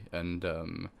briefly,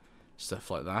 and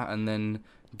stuff like that. And then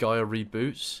Gaia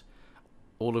reboots.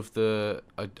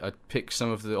 I picked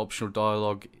some of the optional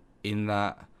dialogue in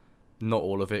that, not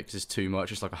all of it because it's too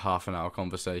much. It's like a half an hour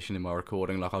conversation in my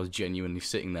recording. Like I was genuinely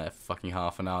sitting there for fucking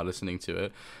half an hour listening to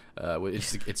it.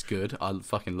 It's good. I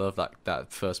fucking love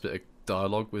that first bit of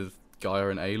dialogue with Gaia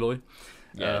and Aloy.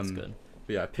 Yeah, it's good.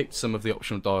 But yeah, I picked some of the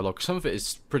optional dialogue. Some of it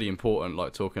is pretty important,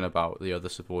 like talking about the other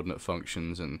subordinate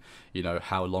functions and, you know,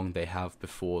 how long they have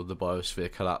before the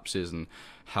biosphere collapses and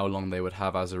how long they would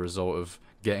have as a result of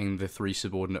getting the 3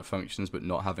 subordinate functions but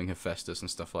not having Hephaestus and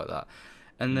stuff like that.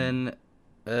 And then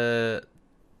that's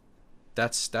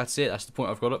it. That's the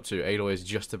point I've got up to. Aloy is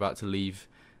just about to leave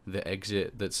the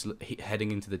exit that's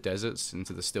heading into the deserts,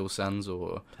 into the Still Sands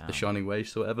or the Shining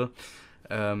Wastes or whatever.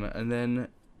 And then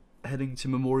heading to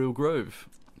Memorial Grove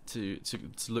to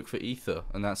look for Ether,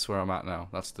 and that's where I'm at now.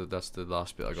 That's the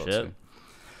last bit I got to.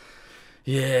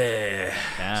 Yeah.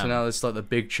 Damn. So now it's like the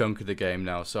big chunk of the game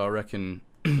now. So I reckon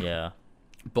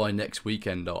by next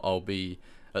weekend I'll be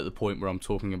at the point where I'm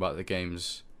talking about the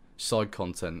game's side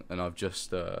content, and I've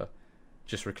just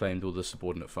reclaimed all the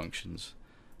subordinate functions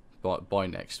by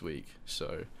next week.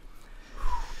 So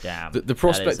damn. The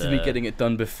prospect of me getting it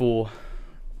done before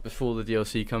the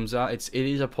DLC comes out, it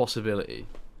is a possibility.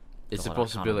 It's a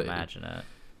possibility. I can't imagine it.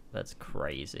 That's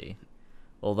crazy.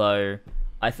 Although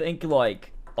I think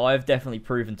like I've definitely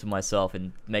proven to myself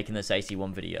in making this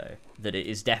AC1 video that it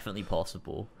is definitely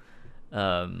possible.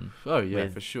 For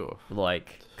sure.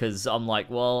 Like, because I'm like,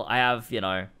 well, I have,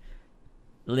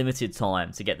 limited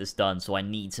time to get this done, so I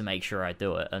need to make sure I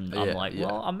do it. And I'm like,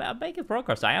 well, I'm making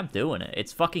progress. I am doing it.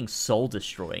 It's fucking soul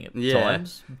destroying at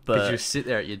times, but you sit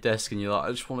there at your desk and you're like,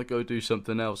 I just want to go do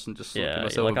something else and just give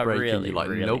myself a break. I really, and you're like,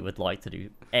 really nope. would like to do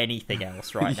anything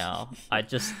else right now. I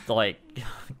just like,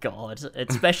 God,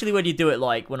 especially when you do it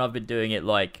like when I've been doing it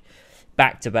like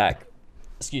back to back.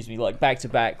 Excuse me, like back to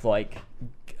back, like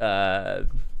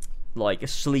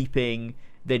sleeping,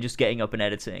 then just getting up and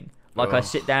editing. Like, I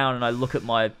sit down and I look at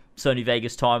my Sony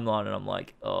Vegas timeline and I'm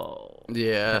like, oh,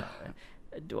 yeah,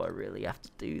 do I really have to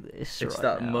do this? It's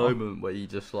that moment where you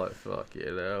just like, fuck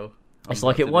it now. It's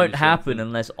like it won't happen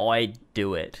unless I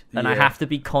do it, and I have to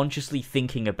be consciously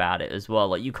thinking about it as well.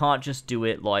 Like, you can't just do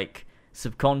it like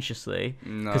subconsciously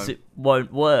because it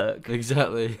won't work.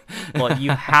 Exactly. Like,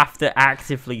 you have to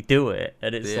actively do it,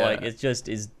 and it's like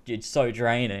it's so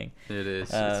draining. It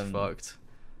is. It's fucked.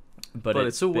 But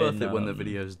it's all worth it when the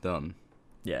video's done.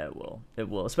 Yeah, it will. It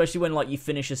will. Especially when like you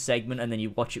finish a segment and then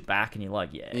you watch it back and you're like,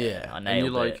 I nailed it. And you're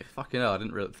like, fucking hell, I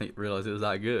didn't realize it was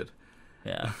that good.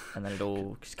 Yeah, and then it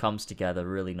all just comes together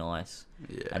really nice.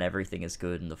 Yeah. And everything is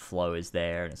good and the flow is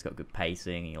there and it's got good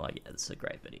pacing and you're like, yeah, this is a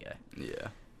great video. Yeah.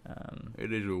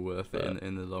 It is all worth it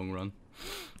in the long run.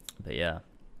 But yeah,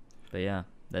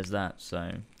 there's that.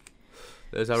 So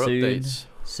there's our updates.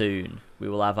 Soon we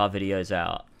will have our videos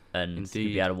out. And Indeed.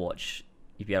 you'll be able to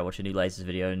watch a new Lasers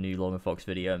video, a new Long and Fox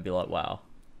video, and be like, "Wow,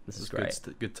 this is great."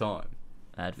 Good time.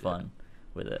 I had fun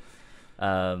with it.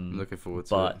 Looking forward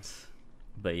to it.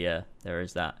 But yeah, there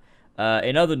is that.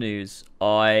 In other news,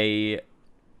 the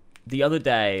other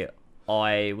day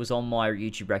I was on my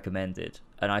YouTube recommended,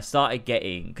 and I started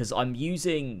getting, because I'm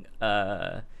using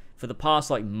for the past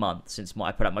like month since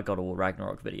I put out my God of War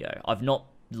Ragnarok video, I've not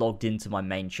logged into my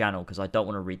main channel because I don't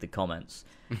want to read the comments.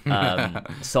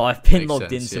 So I've been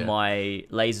logged into my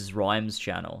Lasers Rhymes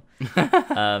channel.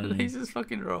 Lasers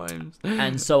fucking Rhymes.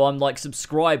 And so I'm like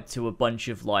subscribed to a bunch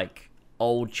of like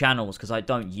old channels because I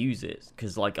don't use it,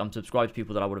 because like I'm subscribed to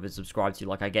people that I would have been subscribed to.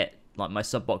 Like I get like my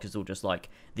sub box is all just like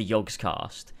the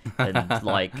Yogscast and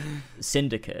like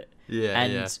Syndicate.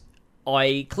 And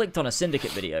I clicked on a Syndicate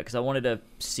video because I wanted to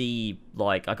see,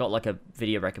 like, I got like a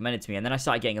video recommended to me, and then I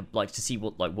started getting to see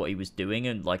what he was doing,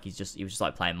 and like he was just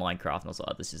like playing Minecraft, and I was like,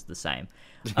 oh, this is the same.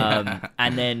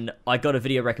 And then I got a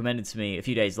video recommended to me a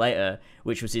few days later,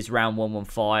 which was his round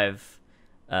 115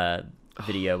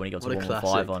 video when he got to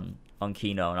 115 on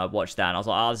Kino, and I watched that and I was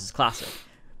like, oh, this is classic.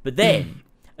 But then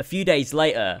a few days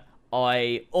later, not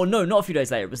a few days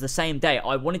later, it was the same day,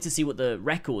 I wanted to see what the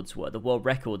records were, the world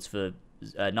records for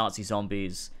Nazi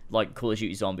zombies, like Call of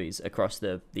Duty zombies across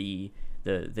the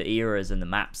eras and the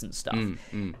maps and stuff.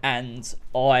 And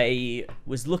I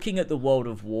was looking at the World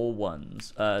at War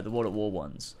ones,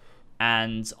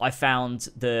 and I found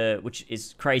which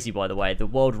is crazy by the way, the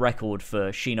world record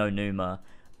for Shino Numa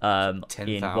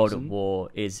in World at War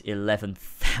is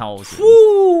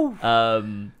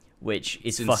 11,000. Which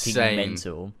is fucking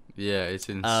mental. Yeah, it's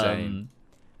insane.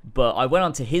 But I went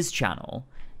onto his channel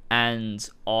and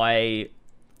I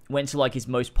went to like his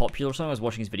most popular song. I was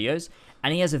watching his videos,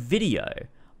 and he has a video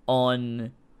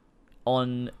on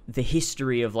the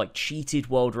history of like cheated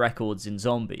world records in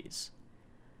zombies.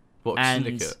 What, and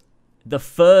Syndicate? The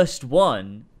first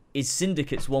one is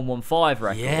Syndicate's 115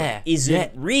 record. Yeah,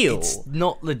 isn't real. It's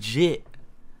not legit.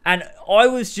 And I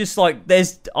was just like,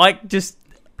 I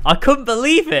couldn't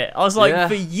believe it. I was like,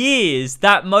 for years,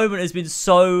 that moment has been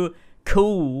so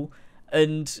cool,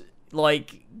 and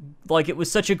like it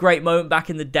was such a great moment back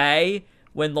in the day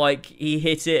when like he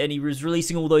hit it and he was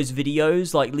releasing all those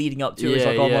videos like leading up to it. It's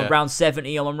like, I'm on round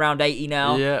 70, I'm on round 80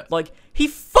 now. Yeah. Like, he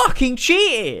fucking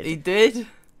cheated. He did.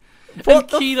 What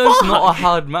the Kino's fuck? not a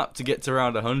hard map to get to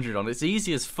round 100 on. It's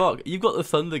easy as fuck. You've got the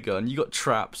Thunder Gun, you got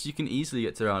traps, you can easily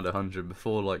get to round 100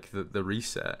 before like the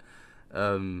reset.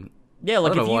 Yeah, I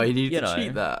like don't know why you need to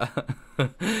cheat that.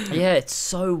 Yeah, it's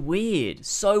so weird.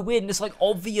 And it's like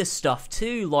obvious stuff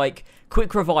too. Like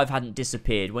Quick Revive hadn't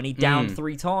disappeared when he downed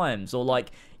 3 times, or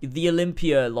like the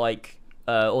Olympia, like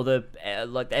or the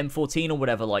like the M14 or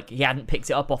whatever. Like he hadn't picked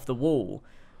it up off the wall,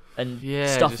 and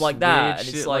stuff like that. And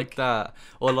it's like that,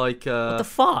 or like what the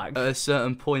fuck? At a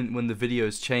certain point when the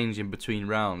videos change in between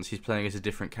rounds, he's playing as a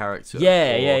different character.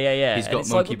 Yeah. He's got and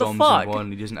monkey bombs in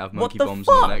one, he doesn't have monkey bombs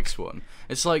in the next one.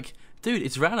 It's like, dude,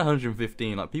 it's round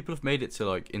 115. Like, people have made it to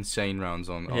like insane rounds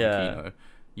on Kino.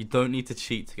 You don't need to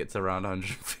cheat to get to round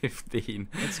 115.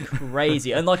 It's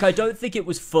crazy. And like, I don't think it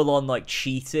was full on like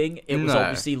cheating. It was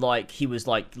obviously like he was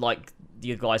like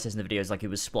the guy says in the videos, like he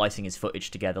was splicing his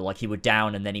footage together. Like he would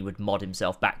down and then he would mod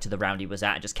himself back to the round he was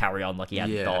at and just carry on like he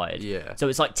hadn't died. Yeah. So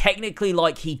it's like technically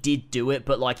like he did do it,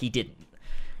 but like he didn't,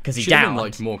 because he should have downed. been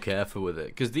like more careful with it,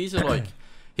 because these are like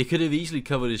he could have easily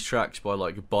covered his tracks by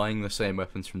like buying the same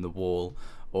weapons from the wall,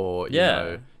 or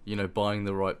you know, buying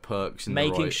the right perks and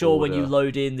making the right sure order. when you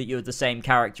load in that you're the same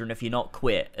character, and if you're not,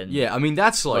 quit. And I mean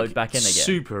that's like load back in again.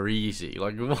 Super easy.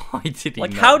 Like, why did he?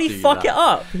 Like, not how did he do fuck that? it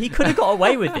up? He could have got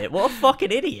away with it. What a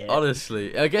fucking idiot!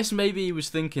 Honestly, I guess maybe he was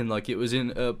thinking like it was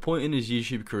in a point in his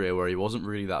YouTube career where he wasn't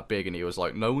really that big, and he was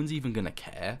like, no one's even gonna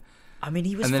care. I mean,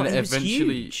 he was. And then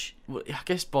eventually, huge. Well, I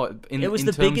guess, in it was in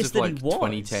the terms biggest of that like he was.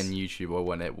 2010 YouTube, or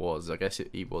when it was, I guess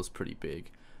he was pretty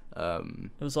big. It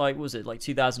was like, was it like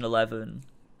 2011?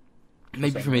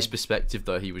 Maybe from his perspective,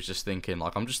 though, he was just thinking,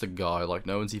 like, I'm just a guy, like,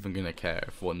 no one's even gonna care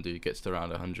if one dude gets to around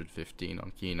 115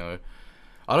 on Kino.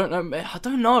 I don't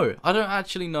know. I don't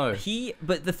actually know.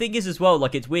 But the thing is as well,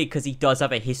 like, it's weird because he does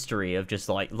have a history of just,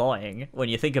 like, lying when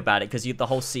you think about it, because the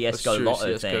whole CSGO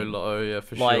Lotto thing. CSGO Lotto, yeah,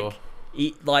 for like, sure.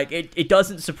 It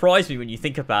doesn't surprise me when you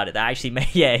think about it. That actually,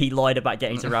 he lied about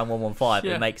getting to round 115.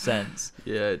 Yeah. It makes sense.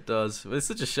 Yeah, it does. But it's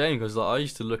such a shame because like I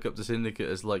used to look up to Syndicate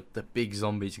as like the big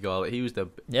zombies guy. Like he was the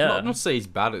not to say he's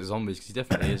bad at zombies, because he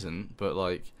definitely isn't. But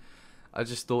like, I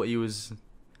just thought he was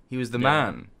the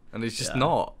man, and he's just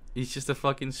not. He's just a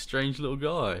fucking strange little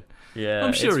guy. Yeah,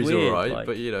 I'm sure he's weird, alright, like,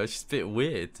 but you know, it's just a bit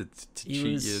weird to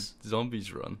cheat your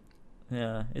zombies run.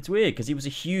 Yeah, it's weird because he was a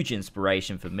huge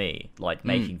inspiration for me, like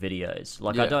making videos.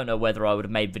 Like, I don't know whether I would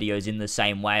have made videos in the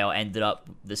same way or ended up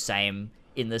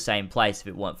in the same place if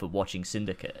it weren't for watching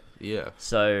Syndicate. Yeah.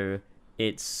 So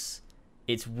it's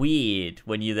weird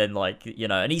when you then, like, you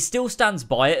know, and he still stands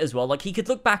by it as well. Like, he could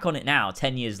look back on it now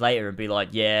 10 years later and be like,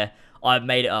 yeah, I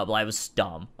made it up. Like, I was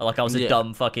dumb. Like, I was a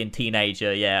dumb fucking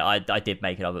teenager. Yeah, I did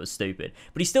make it up. It was stupid.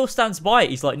 But he still stands by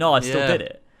it. He's like, no, I still did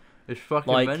it. It's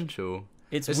fucking mental.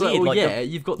 It's like, weird. well, like, yeah,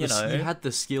 you've got you this. know, You had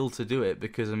the skill to do it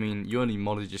because I mean, you only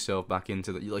modded yourself back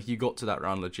into the. Like, you got to that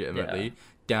round legitimately,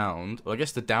 downed. Well, I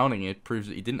guess the downing it proves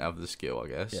that you didn't have the skill. I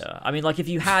guess. yeah. I mean, like, if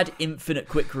you had infinite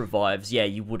quick revives, yeah,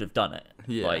 you would have done it.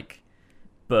 Yeah. Like,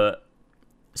 but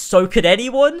so could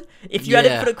anyone if you had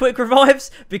infinite quick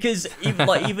revives, because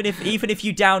even if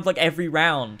you downed like every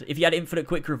round, if you had infinite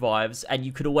quick revives and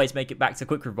you could always make it back to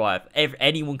quick revive,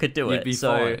 anyone could do it. You'd be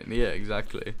fine. Yeah,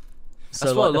 exactly. So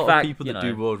that's why like, a lot of people you that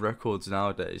do world records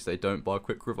nowadays, they don't buy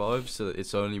quick revives, so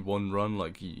it's only one run.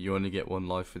 Like, you only get one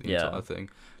life for the entire thing,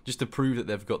 just to prove that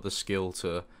they've got the skill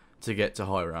to get to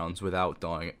high rounds without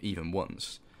dying even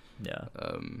once. Yeah.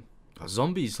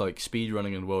 Zombies, like,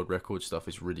 speedrunning and world record stuff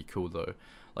is really cool though.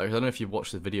 Like, I don't know if you've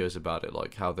watched the videos about it,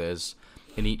 like how there's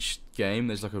in each game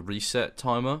there's like a reset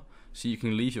timer, so you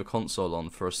can leave your console on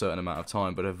for a certain amount of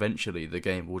time, but eventually the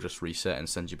game will just reset and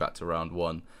send you back to round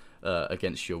one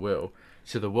against your will.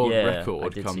 So the world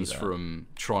record comes from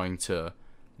trying to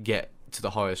get to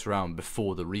the highest round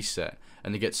before the reset,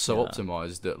 and it gets so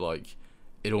optimized that like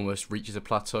it almost reaches a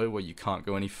plateau where you can't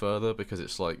go any further because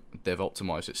it's like they've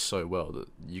optimized it so well that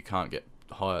you can't get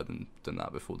higher than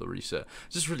that before the reset.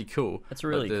 It's just really cool. That's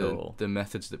really cool. The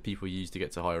methods that people use to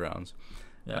get to high rounds.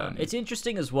 Yeah. It's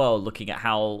interesting as well looking at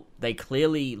how they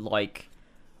clearly, like,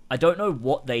 I don't know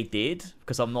what they did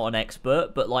because I'm not an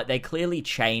expert, but like they clearly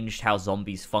changed how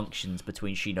zombies functions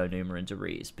between Shino Numa and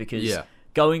Deriz, because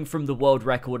going from the world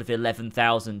record of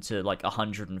 11,000 to like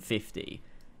 150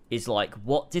 is like,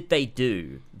 what did they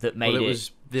do that made it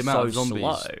was the amount of zombies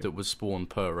slow? That was spawned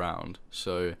per round.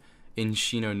 So in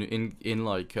Shino, in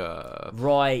like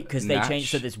right, because they changed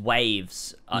so there's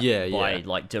waves by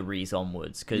like Deriz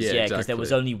onwards, because because there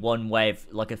was only one wave,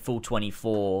 like a full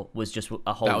 24 was just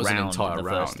a whole round, an entire in the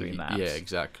first 3 maps. Yeah,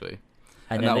 exactly.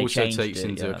 And that also takes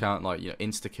into account like, you know,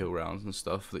 insta kill rounds and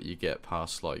stuff that you get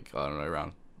past, like, I don't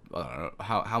know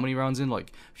how many rounds in,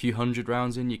 like a few hundred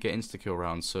rounds in, you get insta kill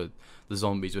rounds, so the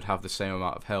zombies would have the same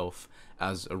amount of health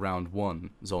as a round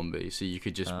one zombie, so you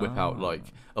could just whip out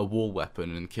like a wall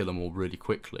weapon and kill them all really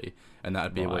quickly, and that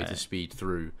would be a way to speed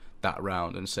through that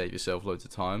round and save yourself loads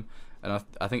of time. And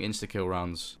I think insta kill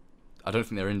rounds, I don't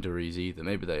think they're in Deriz either.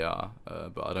 Maybe they are,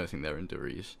 but I don't think they're in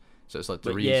Deriz. So it's like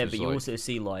Deriz. But you like, also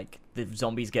see like the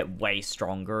zombies get way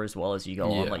stronger as well as you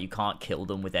go on. Like, you can't kill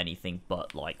them with anything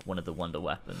but like one of the wonder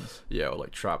weapons. Yeah, or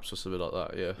like traps or something like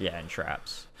that. Yeah. Yeah, and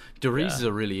traps. Deriz is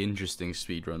a really interesting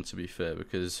speedrun, to be fair,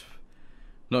 because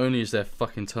not only is there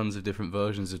fucking tons of different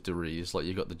versions of Deriz, like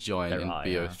you got the Giant in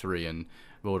BO3 and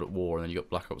World at War, and then you got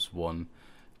Black Ops 1,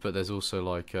 but there's also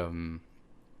like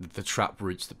the trap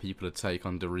routes that people would take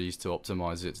on Deriz to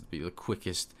optimize it to be the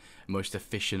quickest, most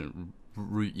efficient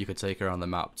route you could take around the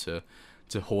map to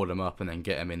hoard them up and then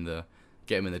get them in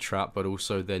the trap, but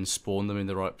also then spawn them in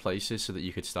the right places so that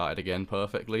you could start it again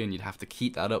perfectly, and you'd have to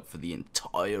keep that up for the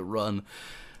entire run.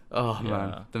 Oh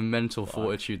man, the mental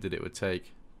fortitude that it would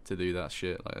take to do that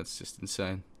shit, like, that's just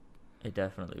insane. It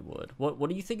definitely would. What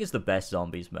do you think is the best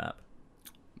zombies map?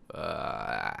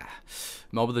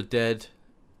 Mob of the Dead,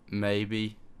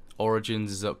 maybe.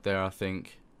 Origins is up there, I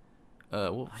think.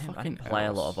 I didn't play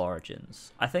a lot of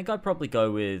Origins. I think I'd probably go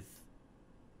with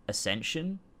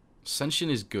Ascension. Ascension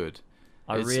is good.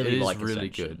 It really really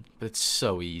good, but it's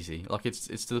so easy. Like,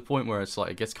 it's to the point where it's like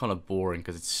it gets kind of boring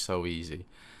because it's so easy.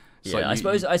 It's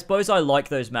I suppose I like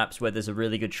those maps where there's a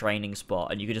really good training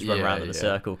spot and you can just run around in a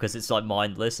circle because it's like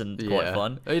mindless and quite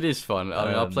fun. It is fun. I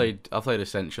mean, I played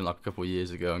Ascension like a couple of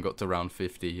years ago and got to round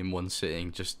 50 in one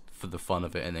sitting just for the fun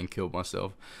of it, and then killed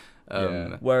myself.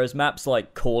 Whereas maps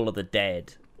like Call of the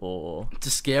Dead or it's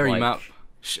a scary map.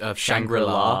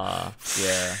 Shangri-La.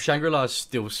 Yeah, Shangri-La is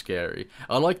still scary.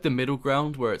 I like the middle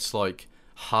ground where it's like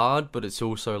hard, but it's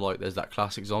also like there's that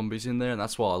classic zombies in there, and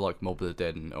that's why I like Mob of the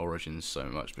Dead and Origins so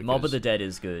much. Mob of the Dead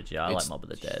is good. Yeah, I like Mob of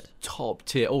the Dead. Top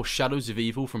tier. Oh, Shadows of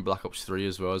Evil from Black Ops 3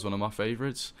 as well is one of my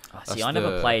favorites. I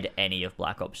never played any of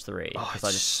Black Ops 3 because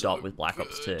I just stopped with Black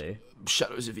Ops 2.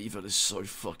 Shadows of Evil is so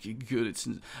fucking good. It's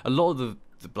a lot of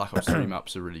the Black Ops 3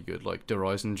 maps are really good, like Der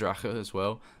Eisendrache as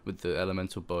well, with the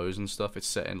elemental bows and stuff. It's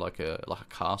set in like a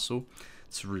castle.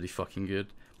 It's really fucking good.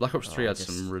 Black Ops 3 had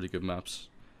some really good maps.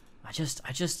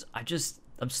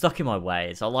 I'm stuck in my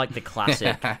ways. I like the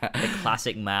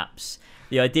classic maps.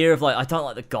 The idea of like, I don't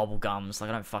like the gobblegums.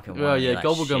 Like, I don't fucking want any of that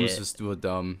gobblegums were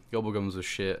dumb. Gobblegums were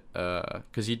shit.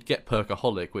 Because you'd get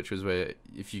Perkaholic, which was where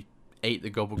if you ate the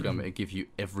gobblegum, it'd give you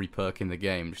every perk in the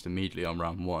game just immediately on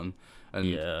round 1.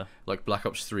 And like Black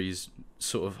Ops 3's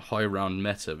sort of high round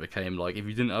meta became like, if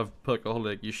you didn't have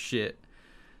Perkaholic, you're shit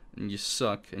and you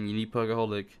suck and you need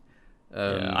Perkaholic.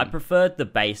 Yeah, I preferred the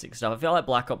basic stuff. I feel like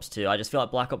Black Ops 2, I just feel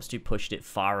like Black Ops 2 pushed it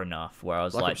far enough where I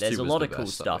was like, there's a lot of cool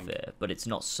stuff here, but it's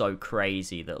not so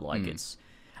crazy that like it's...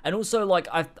 And also, like,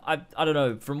 I don't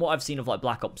know, from what I've seen of like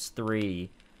Black Ops 3,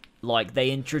 like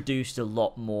they introduced a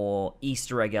lot more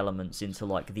Easter egg elements into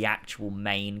like the actual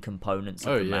main components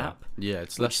of the map. Yeah,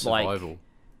 it's less survival.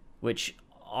 Which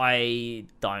I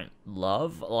don't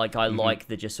love. Like, I like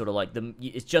the just sort of like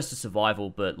it's just a survival,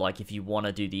 but like if you want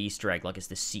to do the Easter egg, like it's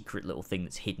the secret little thing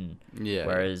that's hidden. Yeah.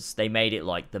 Whereas they made it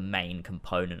like the main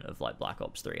component of like Black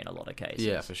Ops 3 in a lot of cases.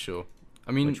 Yeah, for sure.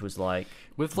 I mean, which was like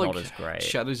with not like as great.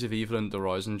 Shadows of Evil and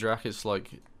Horizon Drac, it's like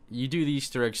you do the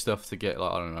Easter egg stuff to get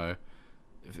like, I don't know.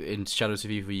 In Shadows of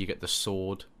Evil, you get the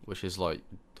sword, which is like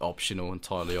optional,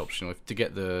 entirely optional. To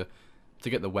get the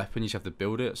weapon, you just have to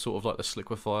build it, sort of like the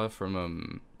Sliquifier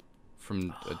from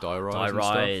Die Rise. Die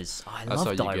Rise. I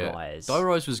love Die Rise. Die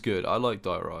Rise was good. I like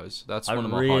Die Rise. That's one of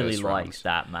my really highest rounds. liked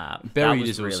that map. Buried that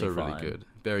is really also fun. really good.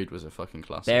 Buried was a fucking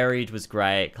classic. Buried was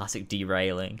great. Classic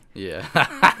derailing. Yeah.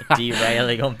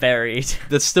 Derailing on Buried.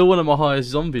 That's still one of my highest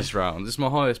zombies rounds. It's my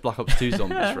highest Black Ops 2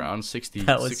 zombies round.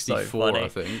 64, so I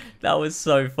think. That was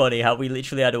so funny how we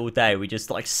literally had all day. We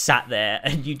just like sat there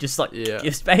and you just like... Yeah.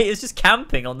 It was just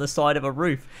camping on the side of a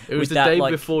roof. It was the day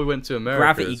before we went to America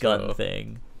gravity gun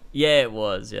thing. Yeah, it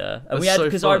was, yeah. And we had,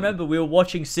 because I remember we were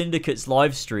watching Syndicate's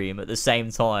live stream at the same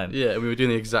time. Yeah, we were doing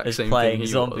the exact same playing thing.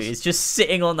 Zombies, just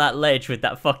sitting on that ledge with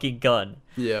that fucking gun.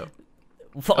 Yeah.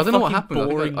 What I don't know what happened.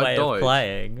 Boring way of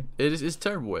playing. It's a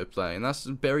terrible way of playing.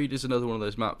 Buried is another one of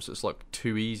those maps that's like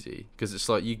too easy, because it's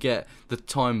like you get the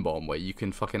time bomb where you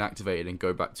can fucking activate it and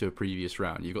go back to a previous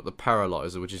round. You've got the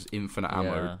paralyzer, which is infinite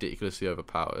ammo, ridiculously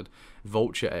overpowered.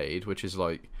 Vulture aid, which is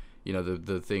like, you know,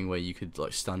 the thing where you could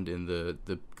like stand in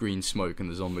the green smoke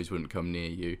and the zombies wouldn't come near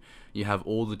you. You have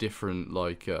all the different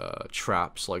like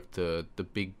traps, like the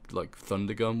big like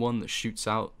thundergun one that shoots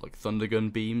out like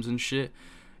thundergun beams and shit.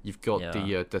 You've got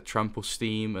the trample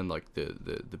steam and like the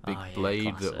big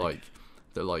blade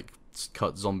that like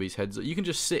cut zombies' heads. You can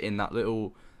just sit in that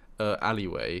little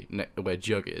alleyway where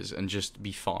Jug is and just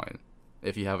be fine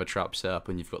if you have a trap set up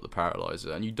and you've got the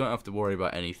paralyzer, and you don't have to worry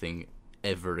about anything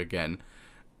ever again.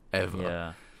 Ever.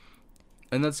 Yeah.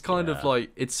 And that's kind of like,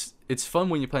 it's fun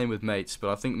when you're playing with mates, but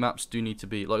I think maps do need to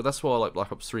be like, that's why I like Black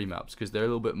Ops 3 maps, because they're a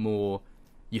little bit more,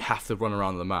 you have to run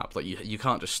around the map. Like you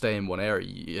can't just stay in one area.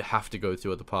 You have to go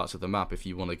through other parts of the map if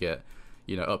you want to get,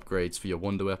 you know, upgrades for your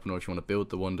wonder weapon, or if you want to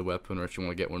build the wonder weapon, or if you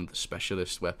want to get one of the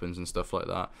specialist weapons and stuff like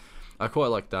that. I quite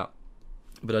like that.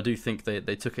 But I do think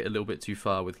they took it a little bit too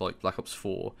far with like Black Ops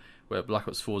 4, where Black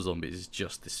Ops 4 Zombies is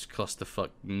just this clusterfuck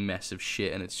mess of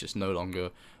shit, and it's just no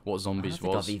longer what Zombies was.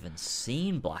 I don't think I've even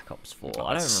seen Black Ops 4.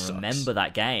 I don't remember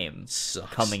that game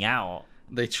coming out.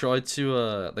 They tried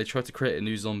to create a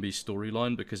new zombie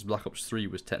storyline, because Black Ops 3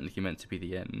 was technically meant to be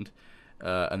the end.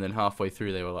 And then halfway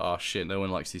through they were like, oh shit, no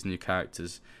one likes these new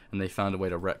characters, and they found a way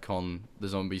to retcon the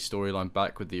zombie storyline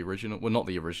back with the original, well not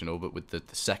the original, but with the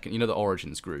second, you know, the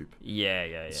Origins group. Yeah.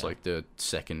 It's like the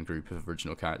second group of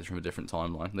original characters from a different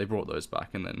timeline. They brought those back,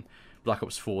 and then Black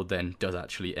Ops 4 then does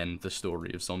actually end the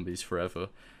story of zombies forever.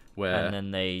 And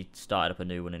then they started up a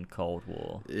new one in Cold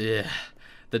War. Yeah.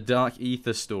 The Dark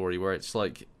Ether story, where it's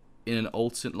like in an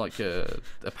alternate, like a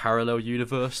parallel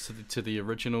universe to the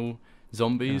original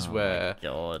Zombies, where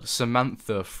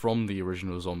Samantha from the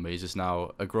original Zombies is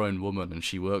now a grown woman, and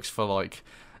she works for like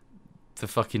the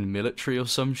fucking military or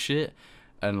some shit,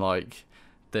 and like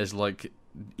there's like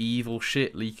evil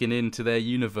shit leaking into their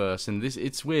universe, and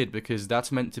it's weird because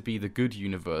that's meant to be the good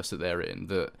universe that they're in,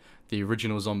 that the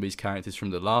original Zombies characters from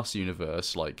the last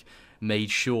universe like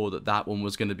made sure that one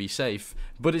was going to be safe,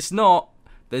 but it's not.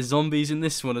 There's zombies in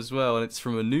this one as well, and it's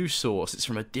from a new source. It's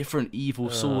from a different evil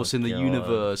source in the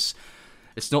universe.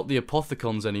 It's not the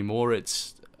Apothicons anymore.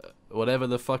 It's whatever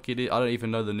the fuck it is. I don't even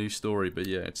know the new story, but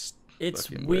yeah, it's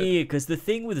weird because the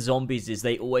thing with zombies is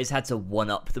they always had to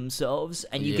one-up themselves,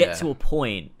 and you get to a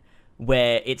point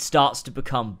where it starts to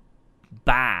become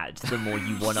bad the more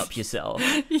you one-up yourself.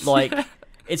 Like,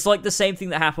 it's like the same thing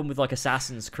that happened with like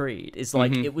Assassin's Creed. It's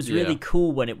like it was really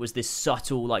cool when it was this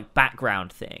subtle like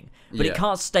background thing, but it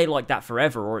can't stay like that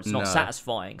forever, or it's not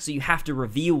satisfying. So you have to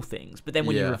reveal things, but then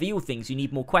when you reveal things, you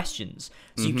need more questions.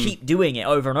 So you keep doing it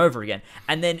over and over again,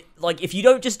 and then like if you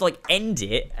don't just like end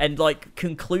it and like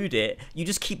conclude it, you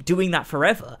just keep doing that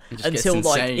forever until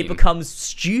like it becomes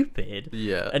stupid.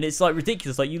 Yeah, and it's like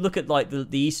ridiculous. Like you look at like the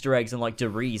Easter eggs and like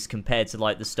Deriz compared to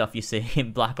like the stuff you see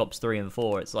in Black Ops 3 and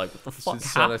 4. It's like, what the fuck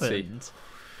happened?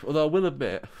 Although I will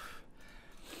admit,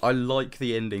 I like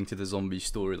the ending to the zombie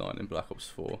storyline in Black Ops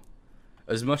 4.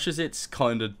 As much as it's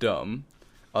kind of dumb,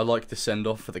 I like the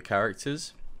send-off for the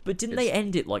characters, But didn't they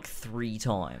end it like 3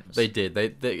 times? They did.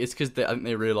 It's because I think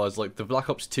they realized like the Black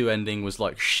Ops 2 ending was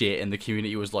like shit, and the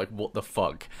community was like, "What the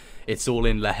fuck? It's all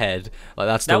in the head." Like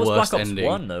that's the worst ending. That was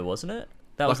Black Ops 1 though, wasn't it?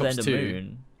 That was the end of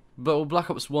Moon. But well, Black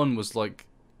Ops 1 was like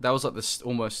that was like this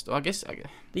almost. I guess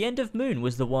the end of Moon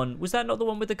was the one. Was that not the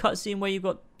one with the cutscene where you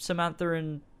got Samantha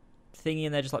and Thingy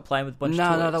and they're just like playing with a bunch of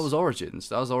toys? No, that was Origins.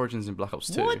 That was Origins in Black Ops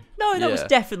 2. What? No, that was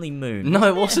definitely Moon. No,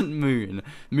 it wasn't Moon.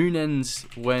 Moon ends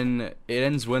when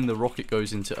the rocket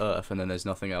goes into Earth, and then there's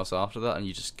nothing else after that, and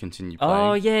you just continue playing.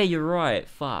 Oh yeah, you're right.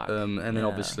 Fuck. And then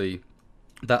obviously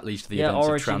that leads to the events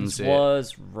Origins of Transit.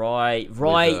 Was right.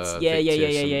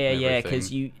 Yeah.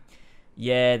 Because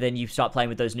then you start playing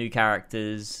with those new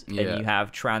characters, and you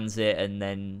have Transit, and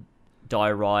then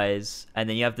Die Rise, and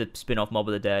then you have the spin-off Mob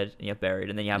of the Dead, and you have Buried,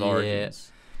 and then you have Origins.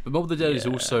 But Mob of the Dead is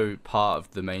also part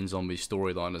of the main zombie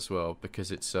storyline as well, because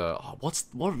it's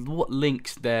what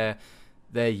links their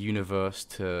universe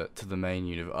to the main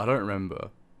universe? I don't remember.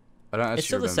 It's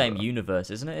still the same universe,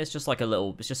 isn't it? It's just like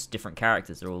it's just different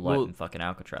characters. They're all like in fucking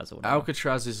Alcatraz or whatever.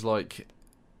 Alcatraz is like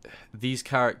these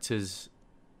characters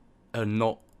are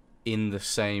not in the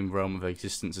same realm of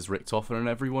existence as Richtofen and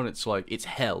everyone. It's like it's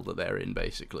hell that they're in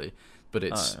basically. But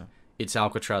it's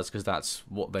Alcatraz because that's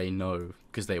what they know,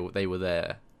 because they were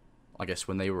there, I guess,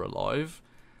 when they were alive.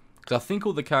 Because I think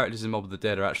all the characters in Mob of the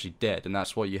Dead are actually dead, and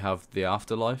that's why you have the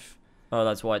afterlife. Oh,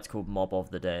 that's why it's called Mob of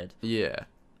the Dead. Yeah.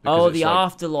 Oh, the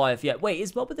afterlife. Yeah. Wait,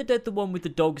 is Mob of the Dead the one with the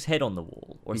dog's head on the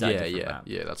wall, or is that a different map?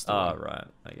 Yeah, that's the one. Oh, right.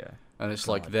 Okay. And it's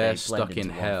like they're stuck in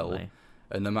hell.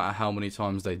 And no matter how many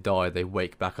times they die, they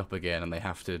wake back up again, and they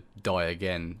have to die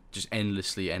again, just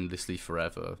endlessly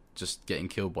forever, just getting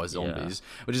killed by zombies,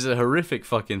 which is a horrific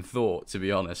fucking thought, to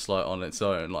be honest. Like on its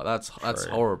own, like that's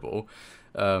horrible.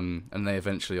 And they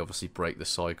eventually, obviously, break the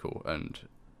cycle, and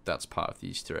that's part of the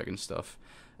Easter egg and stuff.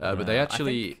 But they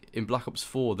actually, in Black Ops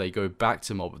 4, they go back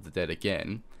to Mob of the Dead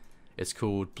again. It's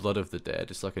called Blood of the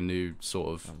Dead. It's like a new sort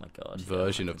of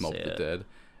version of Mob of the Dead,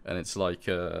 and it's like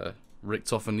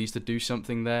Richtofen needs to do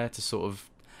something there to sort of...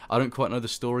 I don't quite know the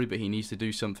story, but he needs to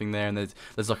do something there, and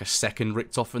there's like a second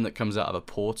Richtofen that comes out of a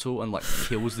portal and like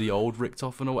kills the old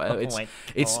Richtofen or whatever.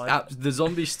 It's the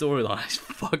zombie storyline is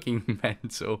fucking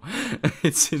mental.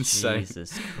 It's insane.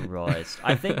 Jesus Christ.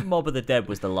 I think Mob of the Dead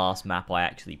was the last map I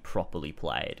actually properly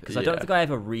played, because I don't think I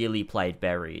ever really played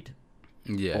Buried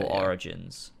or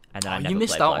Origins. And then you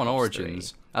missed out on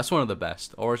Origins. 3. That's one of the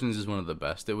best. Origins is one of the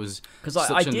best. It was because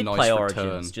I did play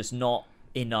Origins, just not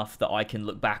enough that I can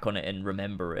look back on it and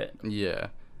remember it. Yeah,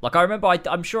 like I remember,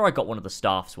 I'm sure I got one of the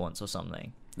staffs once or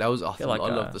something. That was I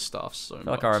love the staffs so much.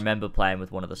 Like I remember playing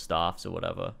with one of the staffs or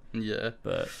whatever. Yeah,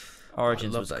 but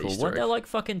Origins was cool. Weren't there like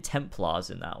fucking Templars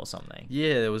in that or something?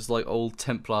 Yeah, there was like old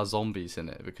Templar zombies in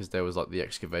it, because there was like the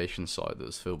excavation site that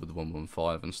was filled with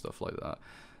 115 and stuff like that.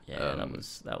 Yeah, that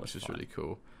was which was really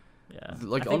cool. Yeah,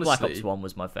 like I think honestly, Black Ops 1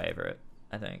 was my favorite.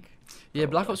 I think. Yeah,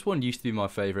 Black Ops 1 used to be my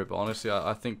favorite, but honestly,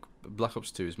 I think Black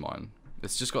Ops 2 is mine.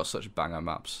 It's just got such banger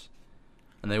maps,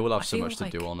 and they all have so much to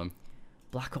do on them.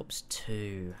 Black Ops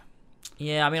 2.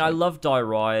 Yeah, I mean, I love Die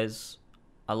Rise.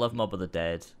 I love Mob of the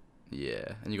Dead.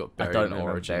 Yeah, and you got Buried and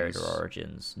Origins. Buried or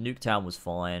Origins. Nuketown was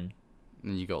fine.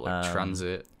 And you got like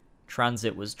Transit.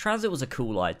 Transit was a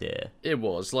cool idea. It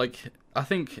was like, I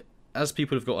think as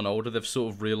people have gotten older, they've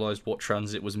sort of realised what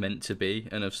Transit was meant to be,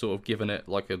 and have sort of given it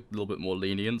like a little bit more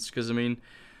lenience. Because I mean,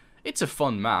 it's a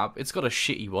fun map. It's got a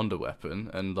shitty wonder weapon,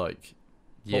 and like,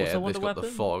 it's got the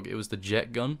fog. It was the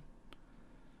jet gun.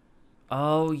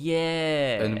 Oh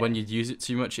yeah. And when you'd use it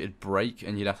too much, it'd break,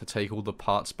 and you'd have to take all the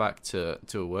parts back to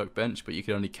a workbench. But you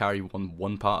could only carry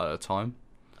one part at a time.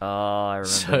 Oh, I remember.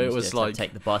 So it was like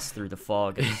take the bus through the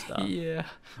fog and stuff. Yeah,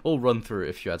 or run through it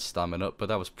if you had stamina. But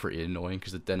that was pretty annoying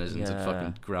because the denizens would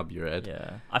fucking grab your head.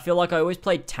 Yeah, I feel like I always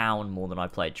played Town more than I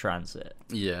played Transit.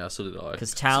 Yeah, so did I.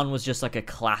 Because Town was just like a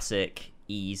classic,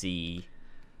 easy,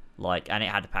 like, and it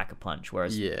had to pack a punch.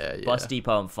 Whereas Bus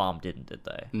Depot and Farm didn't, did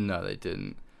they? No, they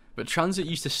didn't. But Transit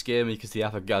used to scare me because the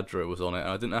Avogadro was on it, and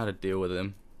I didn't know how to deal with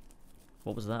him.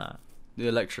 What was that? The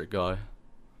electric guy.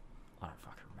 I don't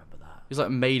fucking remember that. He's like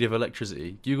made of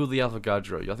electricity. Google the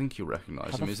Avogadro. I think you'll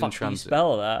recognise him. He's in Transit.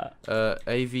 How the fuck do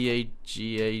you spell that?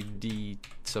 Avagad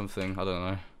something. I don't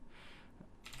know.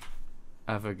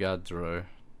 Avogadro.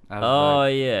 Oh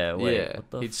yeah, wait.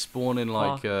 Yeah, he'd spawn in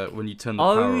like when you turn the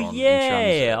power on. Oh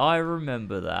yeah, I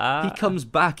remember that. He comes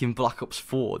back in Black Ops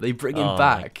 4. They bring him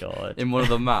back in one of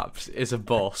the maps. It's a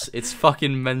boss. It's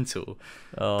fucking mental.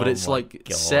 But it's like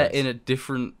set in a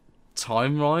different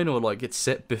timeline, or like it's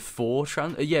set before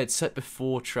Transit. Yeah, it's set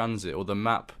before Transit, or the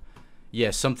map.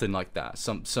 Yeah, something like that.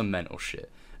 Some mental shit.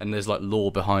 and there's like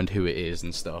lore behind who it is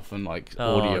and stuff, and like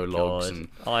audio logs. And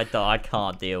I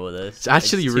can't deal with this. It's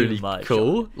actually really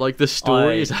cool. Like the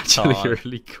story is actually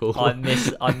really cool. I miss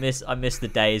the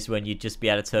days when you'd just be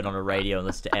able to turn on a radio and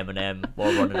listen to Eminem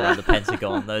while running around the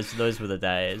Pentagon. Those were the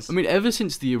days. I mean, ever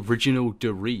since the original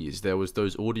DeRees, there was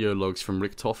those audio logs from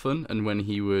Rick Toffen, and when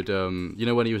he would,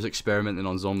 when he was experimenting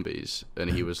on zombies, and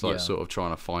he was like sort of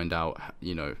trying to find out,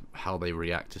 how they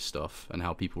react to stuff and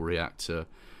how people react to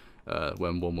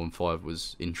when 115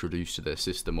 was introduced to their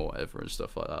system or whatever and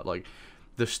stuff like that. Like,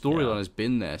 the storyline has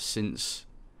been there since.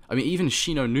 I mean, even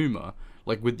Shino Numa,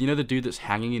 like with the dude that's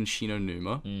hanging in Shino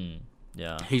Numa.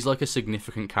 Yeah, he's like a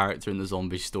significant character in the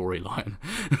zombie storyline.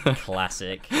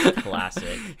 Classic.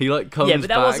 He like comes back. Yeah, but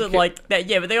that wasn't like that.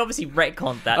 Yeah, but they obviously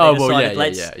retconned that. Oh well,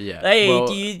 yeah. Hey, well,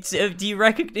 do you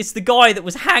reckon it's the guy that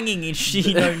was hanging in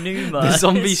Shino Numa? The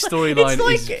zombie storyline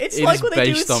it's like what they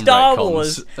do with Star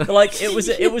Wars. Like it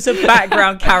was a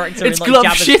background character in like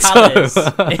Jabba's palace.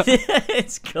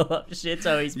 It's Glub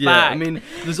Shitto. He's back. Yeah, I mean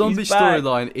the zombie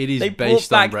storyline. It is they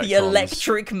based on retcons. They brought back the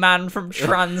Electric Man from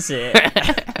Transit.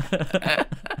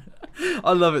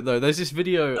 I love it though. There's this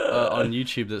video on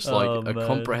YouTube that's like a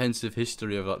comprehensive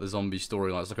history of like the zombie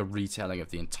storyline. It's like a retelling of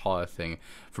the entire thing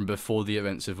from before the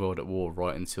events of World at War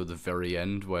right until the very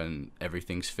end when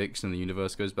everything's fixed and the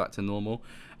universe goes back to normal.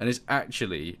 And it's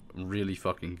actually really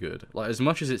fucking good. Like, as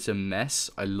much as it's a mess,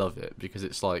 I love it because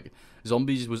it's like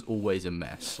zombies was always a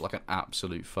mess, like an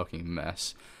absolute fucking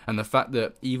mess. And the fact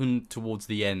that even towards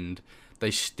the end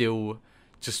they still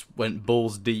just went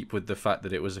balls deep with the fact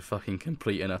that it was a fucking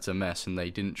complete and utter mess, and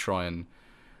they didn't try and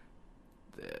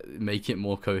make it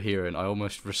more coherent. I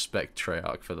almost respect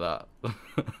Treyarch for that.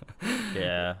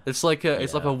 Yeah, it's like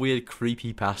a weird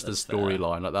creepypasta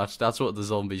storyline. Like that's what the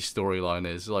zombie storyline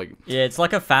is. Like, yeah, it's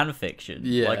like a fan fiction.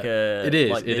 Yeah, it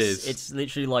is. It's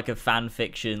literally like a fan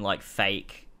fiction, like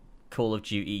fake Call of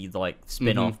Duty like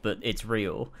spin-off, but it's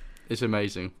real. It's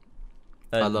amazing.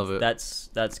 And I love it.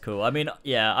 That's cool. I mean,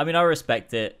 I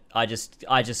respect it. I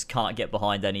just can't get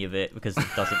behind any of it because it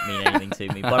doesn't mean anything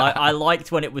to me. But I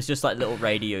liked when it was just like little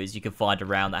radios you could find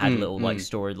around that had little like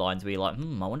storylines where you're like,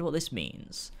 I wonder what this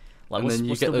means. Like, and then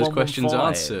you get those questions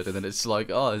answered, and then it's like,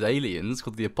 there's aliens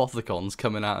called the Apothicons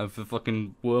coming out of the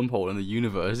fucking wormhole in the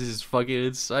universe. This is fucking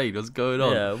insane. What's going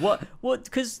on? Yeah, what?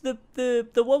 Because the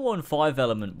 115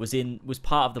 element was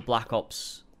part of the Black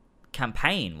Ops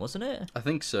campaign, wasn't it? I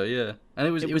think so, yeah. And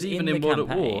it was even in World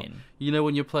at War. You know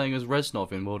when you're playing as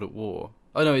Reznov in World at War.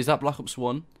 Oh no, is that Black Ops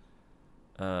 1?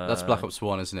 That's Black Ops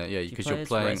 1, isn't it? Yeah, because you're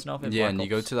playing. Yeah, and you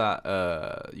go to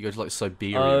that. You go to like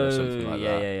Siberia or something like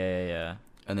that. Yeah.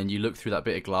 And then you look through that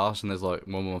bit of glass, and there's like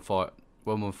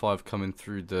 115 coming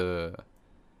through the.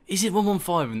 Is it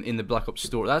 115 in the Black Ops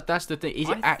story? That's the thing. Is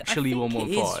it actually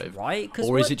 115? It is, right?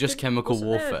 Or is it just chemical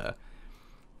warfare?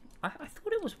 I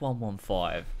thought it was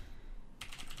 115.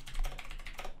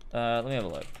 Let me have a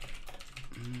look.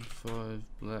 5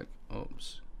 Black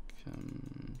Ops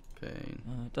campaign.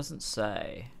 It doesn't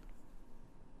say.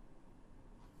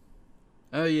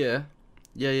 Oh yeah.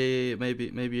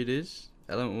 Maybe it is.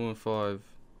 Element 115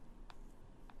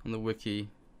 on the wiki.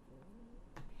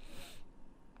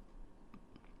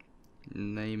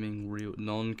 Naming real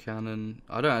non-canon.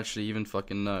 I don't actually even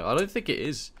fucking know. I don't think it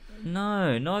is.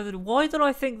 No, neither. Why did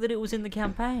I think that it was in the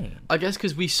campaign? I guess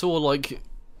because we saw like.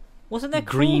 Wasn't there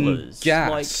green crawlers?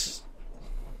 Gas?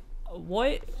 Like,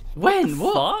 what? When?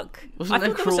 What? Fuck? Wasn't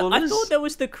there crawlers? I thought there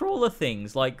was the crawler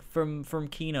things, like from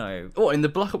Kino. What, in the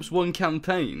Black Ops 1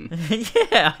 campaign?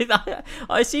 Yeah,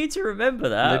 I seem to remember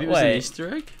that. Maybe it was an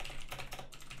Easter egg.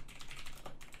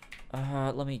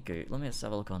 Let me just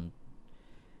have a look on.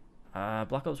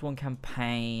 Black Ops 1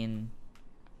 campaign.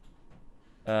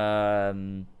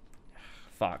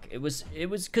 Fuck. It was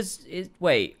because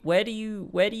wait, where do you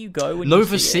go when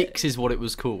Nova you see 6 is what it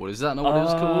was called. Is that not what it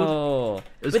was called?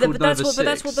 It was called Nova 6. But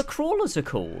that's what the crawlers are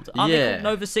called. Aren't they called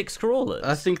Nova 6 crawlers?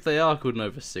 I think they are called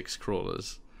Nova 6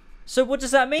 crawlers. So what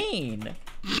does that mean?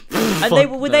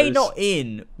 And were they not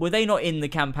in the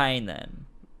campaign then?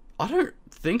 I don't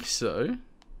think so.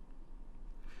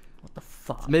 What the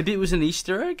fuck? Maybe it was an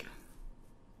Easter egg?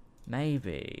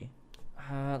 Maybe.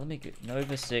 Let me get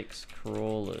Nova 6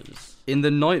 crawlers. In the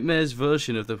Nightmares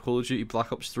version of the Call of Duty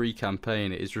Black Ops 3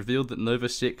 campaign, it is revealed that Nova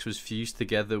 6 was fused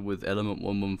together with Element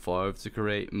 115 to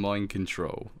create mind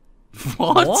control.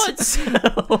 What?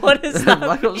 What does that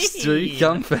Black Ops 3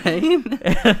 campaign?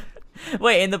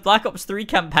 Wait, in the Black Ops 3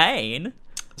 campaign?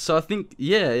 So I think,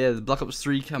 the Black Ops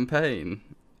 3 campaign.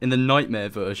 In the Nightmare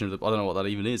version of the... I don't know what that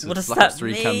even is. What does Black that Ops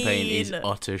 3 mean? campaign is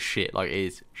utter shit. Like, it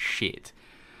is shit.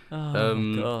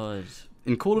 Oh, God.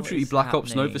 In Call of What Duty is Black Ops,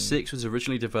 happening? Nova 6 was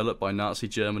originally developed by Nazi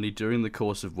Germany during the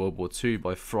course of World War II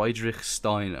by Friedrich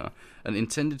Steiner and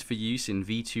intended for use in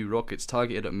V-2 rockets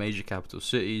targeted at major capital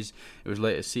cities. It was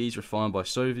later seized, refined by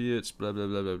Soviets, blah blah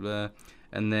blah blah blah.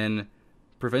 And then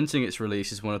preventing its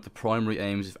release is one of the primary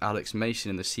aims of Alex Mason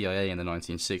in the CIA in the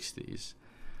 1960s.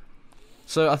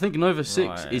 So I think Nova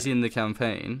 6 is in the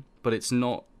campaign, but it's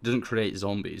not, doesn't create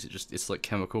zombies, it's like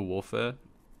chemical warfare.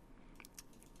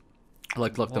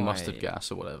 Like the mustard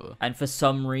gas or whatever. And for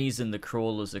some reason, the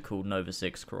crawlers are called Nova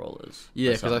 6 crawlers.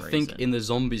 Yeah, because I think in the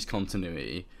zombies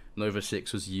continuity, Nova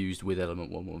 6 was used with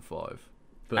Element 115.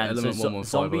 But and Element so 115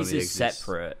 zombies only is exists.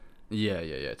 separate. Yeah.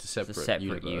 It's a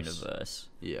separate, universe.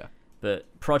 Yeah. But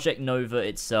Project Nova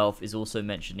itself is also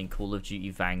mentioned in Call of Duty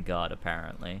Vanguard,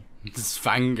 apparently. It's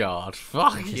Vanguard.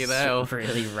 Fuck you know.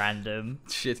 Really random.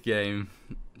 Shit game.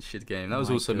 That was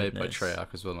also made by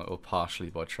Treyarch as well, or partially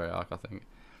by Treyarch, I think.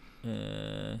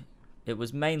 It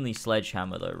was mainly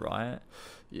Sledgehammer though, right?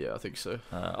 Yeah, I think so.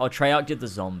 Treyarch did the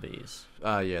zombies.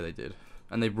 Yeah, they did.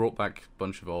 And they brought back a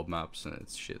bunch of old maps, and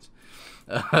it's shit.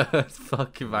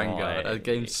 Fucking Vanguard. That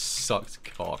game sucked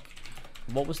cock.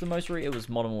 What was the most it was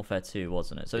Modern Warfare 2,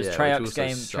 wasn't it? So is Yeah, Treyarch's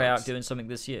game Treyarch doing something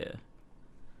this year?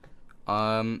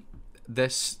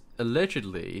 This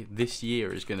allegedly this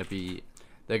year is going to be,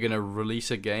 they're going to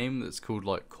release a game that's called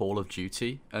like Call of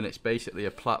Duty, and it's basically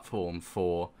a platform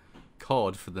for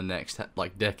CoD for the next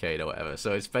like decade or whatever.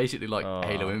 So it's basically like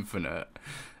Halo Infinite.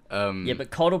 Yeah,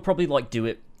 but CoD will probably like do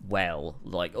it well,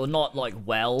 like, or not like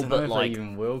well, I don't but know if like they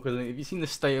even will, because have you seen the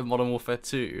state of Modern Warfare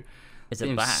 2? Is it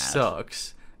game bad?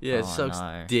 Sucks. Yeah, it sucks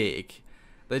dick.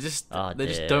 They just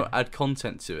don't add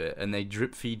content to it, and they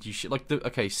drip feed you shit. Like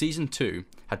Season 2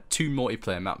 had 2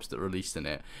 multiplayer maps that released in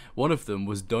it. One of them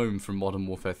was Dome from Modern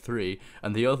Warfare 3,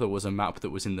 and the other was a map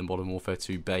that was in the Modern Warfare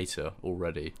 2 beta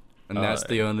already. And that's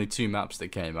the only 2 maps that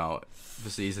came out for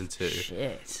Season 2.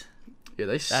 Shit. Yeah,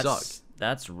 they suck.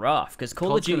 That's rough, because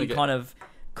Call of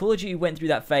Duty went through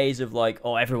that phase of like,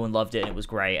 oh, everyone loved it and it was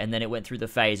great, and then it went through the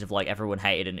phase of like everyone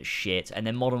hated it and it's shit, and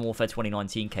then Modern Warfare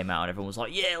 2019 came out and everyone was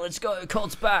like, yeah, let's go,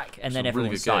 COD's back, and then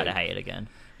everyone started to hate it again.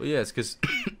 Well, yeah, it's because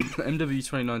MW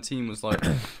 2019 was like,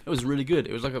 it was really good.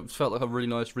 It was like, it felt like a really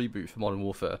nice reboot for Modern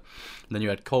Warfare. And then you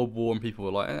had Cold War, and people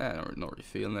were like, I'm not really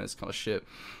feeling it, it's kind of shit.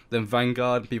 Then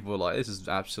Vanguard, and people were like, this is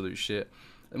absolute shit.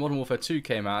 And Modern Warfare 2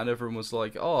 came out, and everyone was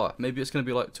like, oh, maybe it's going to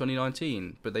be like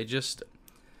 2019. But they just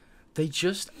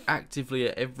actively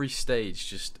at every stage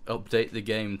just update the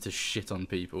game to shit on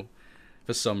people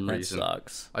for some reason. That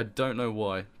sucks. I don't know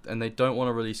why. And they don't want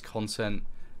to release content,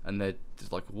 and they're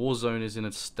like, Warzone is in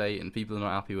a state, and people are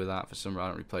not happy with that for some reason. I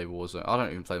don't really play Warzone. I don't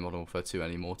even play Modern Warfare 2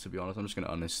 anymore, to be honest. I'm just going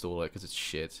to uninstall it because it's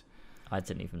shit. I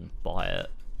didn't even buy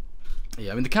it.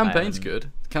 Yeah, I mean, the campaign's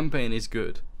good. The campaign is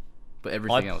good. But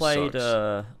everything else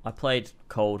sucks. I played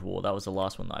Cold War. That was the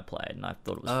last one that I played, and I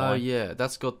thought it was fine. Oh yeah,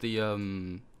 that's got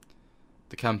the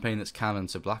campaign that's canon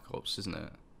to Black Ops, isn't it?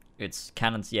 It's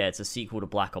canon. Yeah, it's a sequel to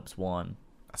Black Ops 1.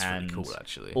 That's really cool,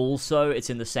 actually. Also,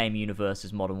 it's in the same universe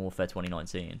as Modern Warfare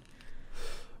 2019.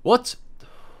 What?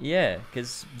 Yeah,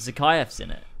 because Zakayev's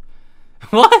in it.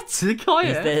 What?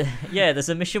 Zakayev? There's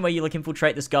a mission where you like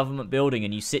infiltrate this government building,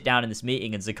 and you sit down in this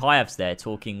meeting, and Zakayev's there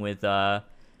talking with the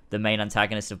main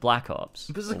antagonist of Black Ops.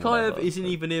 But Zakayev isn't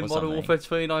even in Modern Warfare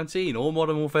 2019 or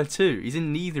Modern Warfare 2. He's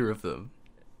in neither of them.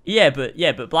 Yeah,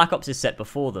 but Black Ops is set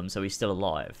before them, so he's still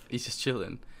alive. He's just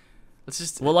chilling. That's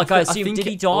just. Well, like I assume, did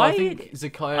he die? I think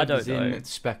Zakayev is in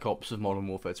Spec Ops of Modern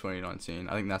Warfare 2019.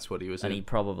 I think that's what he was in. And he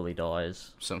probably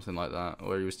dies. Something like that,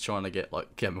 or he was trying to get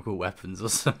like chemical weapons or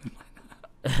something like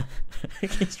that.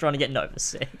 He's trying to get Nova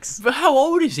 6. But how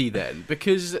old is he then?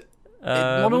 Because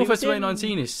Modern Warfare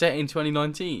 2019 is set in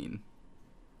 2019.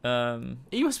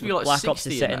 He must be like Black 60 Ops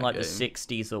is set in like game. the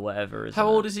 60s or whatever. How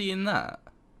old is he in that?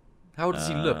 How old does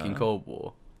he look in Cold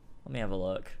War? Let me have a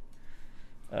look.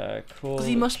 Because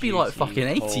he must be like fucking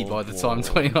 80 by the time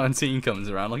 2019 comes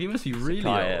around. Like, he must be really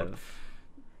old.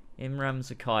 Imram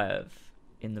Zakayev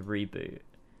in the reboot.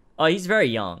 Oh, he's very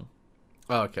young.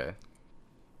 Oh, okay.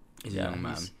 He's a young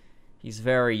man. He's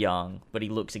very young, but he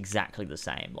looks exactly the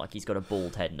same. Like, he's got a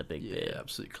bald head and a big beard. Yeah,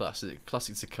 absolutely classic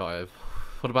Zakayev.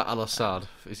 What about Al-Assad?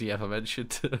 Is he ever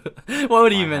mentioned? Why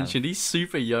would he mentioned? He's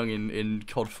super young in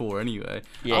COD 4 anyway.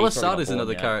 Yeah, Al-Assad is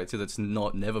another character that's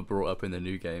never brought up in the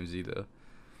new games either.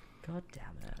 God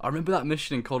damn it. I remember that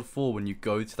mission in COD 4 when you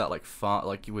go to that like farm,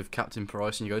 like with Captain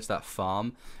Price, and you go to that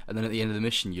farm, and then at the end of the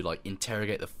mission you like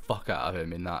interrogate the fuck out of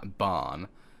him in that barn,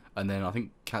 and then I think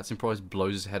Captain Price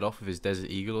blows his head off with his Desert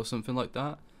Eagle or something like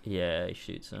that. Yeah, he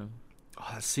shoots him.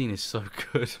 Oh, that scene is so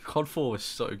good. COD 4 was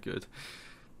so good.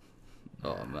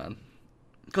 Oh man,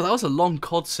 God, that was a long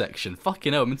COD section.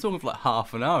 Fucking hell, I've been talking for like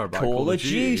half an hour about Call of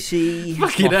Duty. It's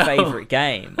Fucking my hell. favourite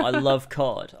game. I love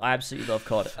COD. I absolutely love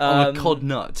COD. I'm a COD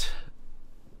nut.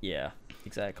 Yeah,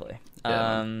 exactly.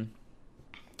 Yeah,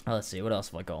 Let's see, what else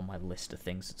have I got on my list of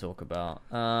things to talk about?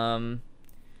 I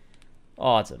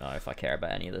don't know if I care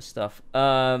about any of this stuff.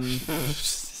 I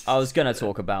was gonna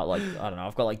talk about, like, I don't know,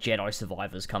 I've got like Jedi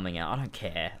Survivors coming out. I don't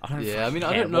care. I don't I mean, care.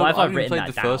 I don't know. Why have I haven't written played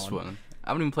that the first down? one. I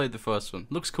haven't even played the first one.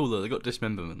 Looks cool though. They got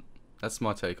dismemberment. That's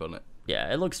my take on it.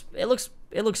 Yeah, it looks fine.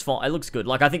 It looks good.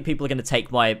 Like, I think people are going to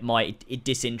take my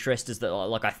disinterest as that,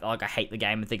 like I hate the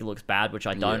game and think it looks bad, which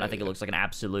I don't. Yeah, I think it looks like an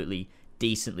absolutely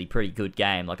decently pretty good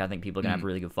game. Like, I think people are going to have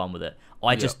really good fun with it.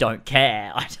 I just don't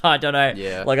care. I don't know.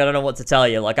 Yeah. Like, I don't know what to tell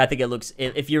you. Like, I think it looks,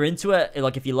 if you're into it,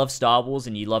 like if you love Star Wars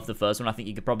and you love the first one, I think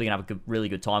you're probably going to have a really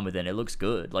good time with it. And it looks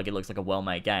good. Like, it looks like a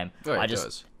well-made game. It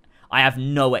does. I have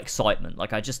no excitement.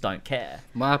 Like, I just don't care.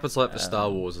 My appetite for Star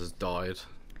Wars has died.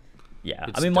 Yeah,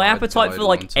 It's I mean, my appetite for, a long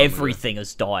like, time everything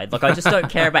has died. Like, I just don't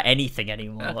care about anything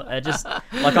anymore. I just,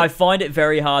 like, I find it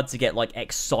very hard to get, like,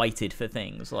 excited for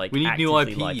things. Like, We need new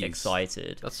actively, IPs. like,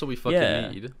 excited. That's what we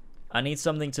fucking need. I need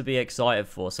something to be excited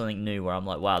for, something new where I'm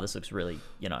like, wow, this looks really,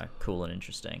 cool and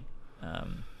interesting.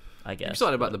 I guess. You're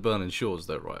excited about the Burning Shores,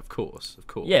 though, right? Of course.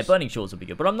 Yeah, Burning Shores would be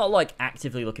good, but I'm not, like,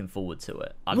 actively looking forward to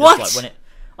it. I'm What? just, like, when it...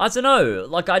 I don't know.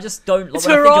 Like, I just don't... Like, It's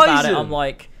when I think about it, Horizon! I'm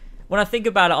like... When I think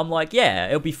about it, I'm like, yeah,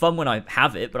 it'll be fun when I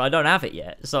have it, but I don't have it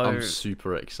yet. So I'm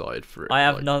super excited for it. I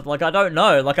have I don't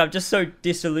know. Like, I'm just so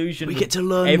disillusioned. We with get to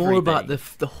learn everything. more about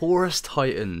the Horus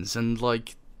Titans and,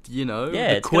 like, yeah,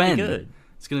 the it's Quen. gonna be good.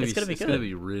 It's gonna be good. It's gonna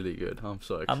be really good. I'm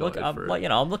so excited for it. Like,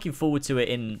 I'm looking forward to it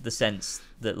in the sense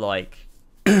that, like,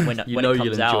 when it you'll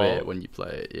comes enjoy out, it when you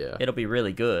play it. Yeah, it'll be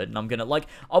really good, and I'm gonna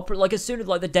as soon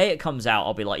as the day it comes out,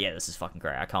 I'll be like, yeah, this is fucking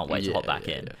great. I can't wait to hop back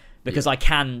in. Yeah. Because I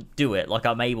can do it, like,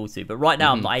 I'm able to. But right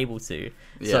now, I'm not able to. So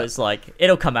Yeah. it's like,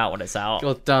 it'll come out when it's out.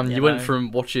 God damn, you went know? from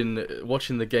watching the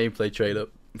gameplay trailer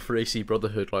for AC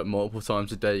Brotherhood like multiple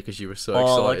times a day because you were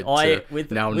so excited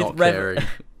to now not caring.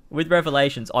 With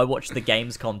Revelations, I watched the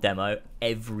Gamescom demo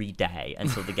every day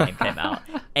until the game came out.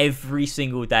 Every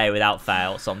single day without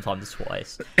fail, sometimes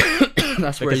twice.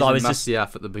 That's where he's in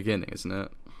Masyaf at the beginning, isn't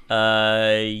it?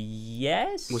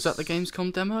 Yes. Was that the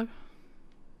Gamescom demo?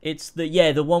 It's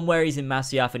the one where he's in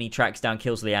Masyaf and he tracks down,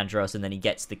 kills Leandros, and then he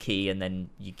gets the key, and then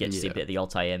you get to see a bit of the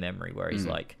Altair memory where he's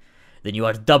like, then you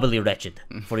are doubly wretched,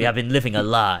 for you have been living a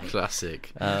lie.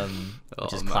 Classic.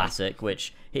 Which is classic,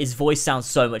 which his voice sounds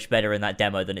so much better in that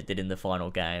demo than it did in the final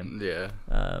game. Yeah.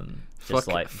 Just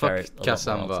fuck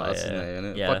Kassamba, that's his name,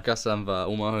 innit? Yeah. Fuck Kassamba,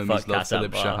 all my homies love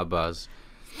Philip Shahbaz.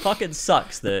 Fucking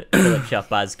sucks that Philip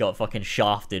Shahbaz got fucking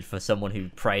shafted for someone who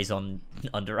preys on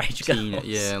underage girls.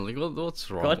 Yeah, like,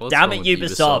 what's wrong? God What's damn wrong it,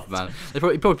 with Ubisoft. man. He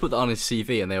probably put that on his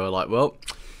CV and they were like, well,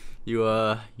 you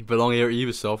belong here at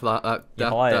Ubisoft.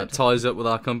 That ties up with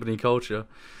our company culture.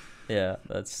 Yeah,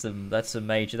 that's some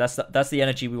major. That's the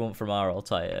energy we want from our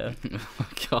Altair. Oh my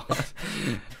god.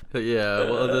 But yeah,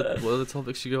 what other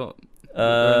topics you got?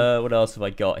 What else have I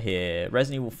got here?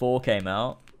 Resident Evil 4 came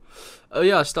out. Oh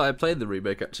yeah, I started playing the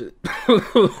remake actually. How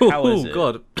is it? Oh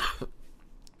god.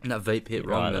 That vape hit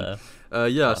wrong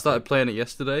then. Yeah, I started playing it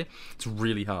yesterday. It's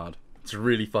really hard. It's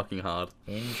really fucking hard.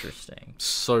 Interesting.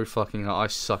 So fucking hard. I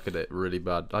suck at it really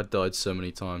bad. I died so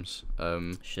many times.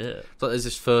 Shit. So there's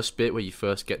this first bit where you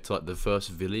first get to like the first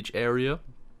village area,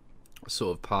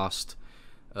 sort of past,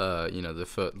 the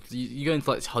first. You go into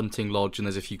like this hunting lodge and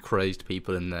there's a few crazed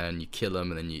people in there and you kill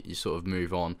them and then you sort of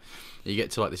move on. You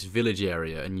get to like this village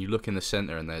area and you look in the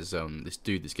center and there's this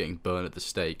dude that's getting burned at the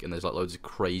stake and there's like loads of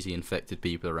crazy infected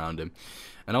people around him,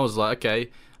 and I was like, okay,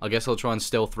 I guess I'll try and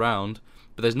stealth round.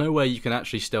 But there's no way you can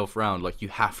actually stealth round. Like, you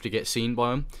have to get seen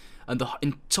by them. And the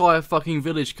entire fucking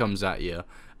village comes at you.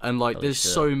 And, like, Holy there's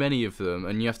shit. so many of them.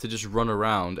 And you have to just run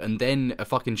around. And then a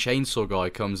fucking chainsaw guy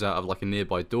comes out of, like, a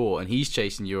nearby door. And he's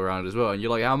chasing you around as well. And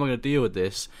you're like, how am I going to deal with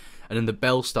this? And then the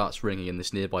bell starts ringing in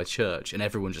this nearby church. And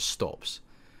everyone just stops.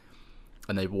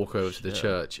 And they walk over to the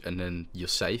church, and then you're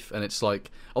safe. And it's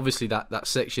like, obviously that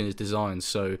section is designed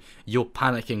so you're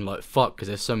panicking like fuck because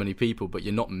there's so many people, but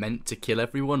you're not meant to kill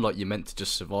everyone. Like, you're meant to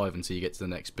just survive until you get to the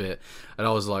next bit. And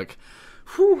I was like,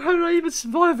 whew, how did I even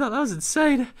survive that? That was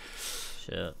insane.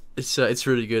 Shit. It's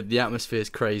really good. The atmosphere is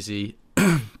crazy.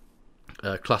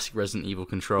 Classic Resident Evil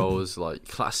controls, like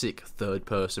classic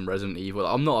third-person Resident Evil.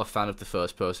 I'm not a fan of the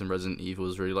first-person Resident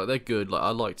Evils. Really, like, they're good. Like,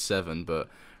 I liked 7, but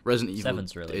Resident Evil,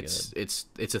 7's really good.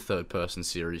 It's a third person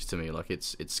series to me. Like,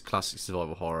 it's classic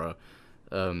survival horror.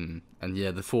 And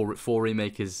yeah, the 4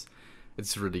 remake it's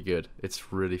really good.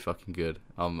 It's really fucking good.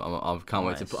 I can't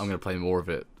wait to. I'm gonna play more of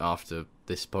it after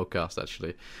this podcast.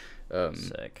 Actually,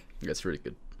 Sick. it's really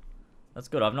good. That's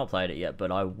good. I've not played it yet,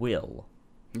 but I will.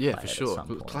 Yeah, for sure.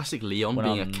 Classic Leon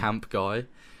being a camp guy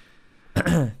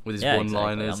with his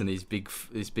one-liners and his big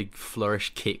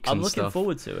flourish kicks. I'm and looking stuff.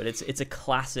 forward to it. It's a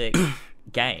classic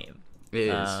game. It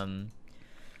is.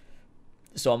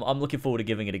 So I'm looking forward to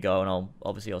giving it a go, and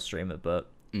I'll stream it, but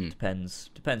depends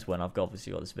when I've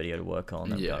obviously got this video to work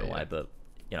on and go away. But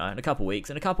in a couple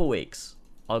weeks,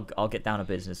 I'll get down to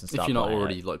business and start. If you're not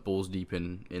already like balls deep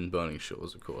in Burning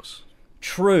Shores, of course.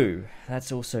 True,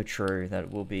 that's also true.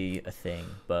 That will be a thing,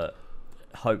 but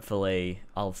hopefully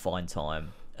I'll find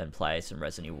time and play some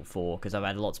Resident Evil 4 because I've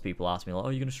had lots of people ask me like, "Oh,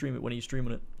 you're gonna stream it? When are you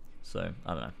streaming it?" So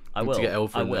I don't know. I will. To get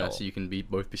Alpha in there so you can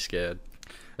both be scared.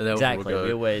 And exactly. Go,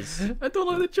 we always. I don't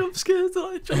like the jump scares.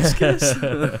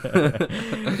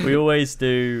 we always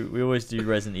do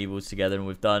Resident Evils together, and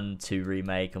we've done 2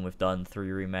 remake, and we've done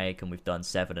 3 remake, and we've done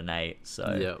 7 and 8.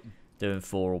 So doing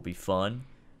 4 will be fun.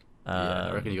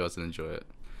 I reckon you guys will enjoy it.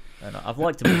 And I've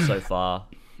liked them all so far.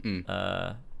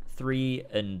 3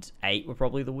 and 8 were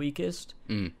probably the weakest.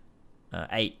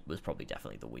 8 was probably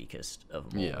definitely the weakest of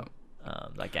them all. Yeah.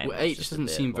 That game. Well, 8 just doesn't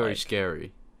seem very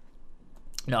scary.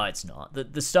 No, it's not.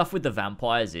 The stuff with the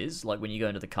vampires is like when you go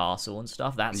into the castle and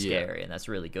stuff. That's scary and that's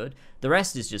really good. The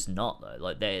rest is just not though.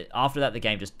 Like after that, the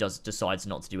game just decides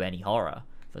not to do any horror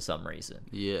for some reason.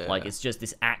 Yeah. Like it's just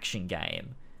this action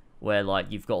game where like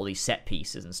you've got all these set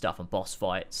pieces and stuff and boss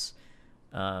fights.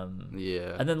 And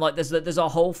then like there's a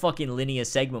whole fucking linear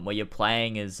segment where you're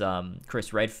playing as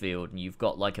Chris Redfield and you've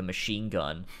got like a machine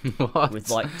gun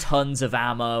with like tons of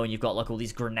ammo and you've got like all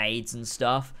these grenades and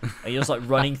stuff and you're just like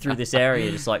running through this area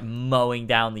just like mowing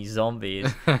down these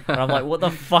zombies and I'm like, what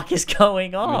the fuck is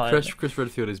going on? I mean, Chris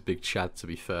Redfield is big Chad, to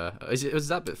be fair. Was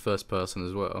that bit first person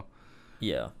as well?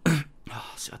 Yeah.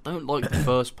 See, I don't like the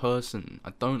first person.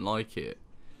 I don't like it.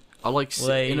 I like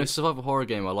in a survival horror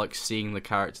game. I like seeing the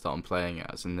character that I'm playing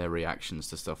as and their reactions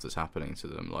to stuff that's happening to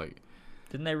them. Like,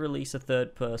 didn't they release a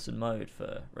third-person mode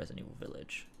for Resident Evil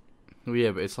Village? Well, yeah,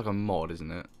 but it's like a mod,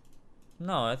 isn't it?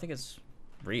 No, I think it's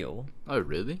real. Oh,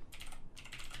 really?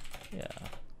 Yeah.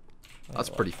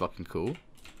 That's pretty fucking cool.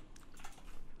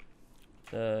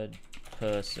 Third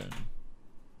person.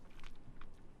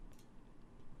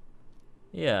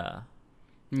 Yeah.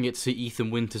 You can get to see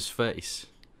Ethan Winter's face.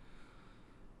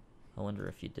 I wonder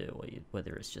if you do, or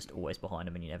whether it's just always behind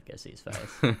him and you never get to see his face.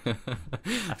 I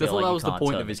thought that was the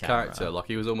point of his character. Like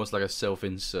he was almost like a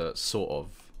self-insert, sort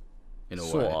of, in a way.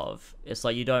 Sort of. It's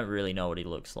like you don't really know what he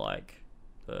looks like,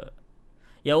 but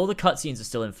yeah, all the cutscenes are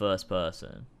still in first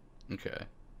person. Okay.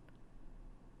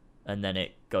 And then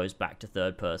it goes back to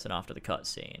third person after the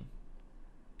cutscene.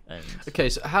 Okay,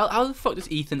 so how the fuck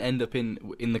does Ethan end up in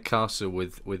the castle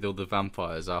with all the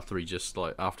vampires after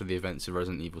after the events of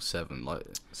Resident Evil 7? Like,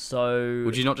 so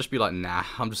would you not just be like, nah,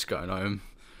 I'm just going home?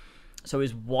 So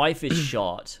his wife is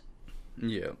shot.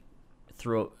 Yeah.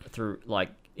 Through like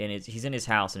he's in his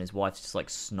house and his wife's just like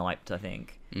sniped, I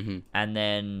think. Mm-hmm. And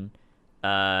then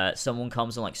someone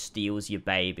comes and like steals your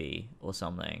baby or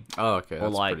something. Oh, okay.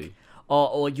 That's like, pretty.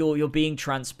 Or you're being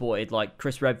transported, like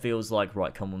Chris Redfield's like,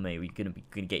 right, come with me, we're gonna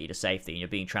get you to safety, and you're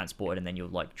being transported, and then your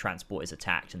like transport is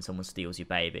attacked, and someone steals your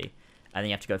baby, and then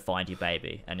you have to go find your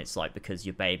baby, and it's like because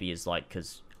your baby is like,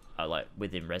 because like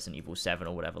within Resident Evil 7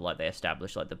 or whatever, like they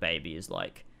established like the baby is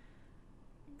like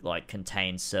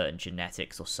contains certain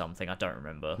genetics or something. I don't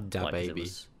remember. Baby.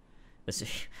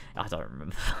 I don't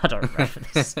remember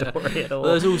this story at all.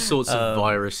 Well, there's all sorts of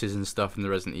viruses and stuff in the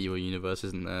Resident Evil universe,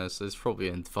 isn't there? So there's probably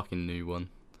a fucking new one.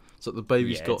 It's like the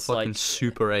baby's got fucking like,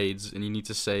 super AIDS and you need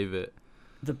to save it.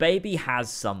 The baby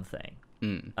has something.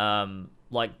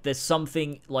 Like there's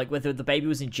something, like whether the baby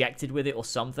was injected with it or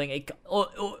something,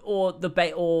 or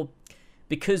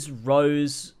because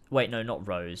Rose. Wait, no, not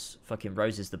Rose. Fucking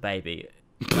Rose is the baby.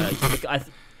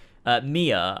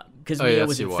 Mia, because Mia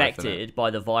was infected by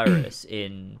the virus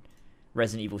in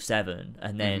Resident Evil 7,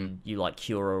 and then you like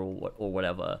cure her or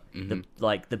whatever.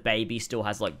 The baby still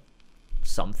has like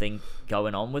something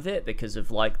going on with it because of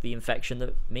like the infection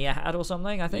that Mia had or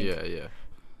something, I think. Yeah.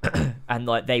 And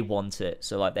like they want it,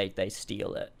 so like they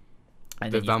steal it,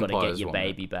 and then you've got to get your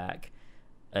baby back.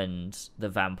 And the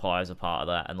vampires are part of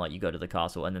that, and like you go to the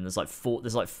castle, and then there's like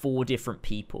four different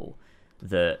people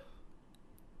that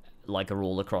like are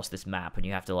all across this map, and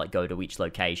you have to like go to each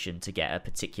location to get a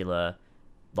particular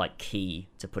like key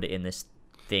to put it in this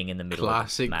thing in the middle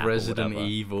Classic of the map. Resident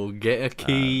Evil, get a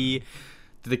key.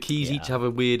 Do the keys each have a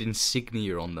weird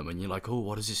insignia on them, and you're like, oh,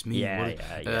 what does this mean?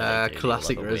 Yeah.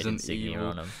 Classic like Resident Evil.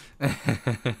 On them.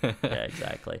 Yeah,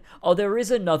 exactly. Oh, there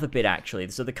is another bit actually.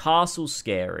 So the castle's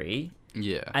scary.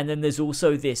 Yeah. And then there's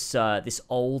also this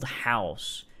old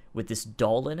house with this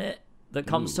doll in it. that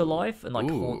comes to life and like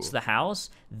haunts the house.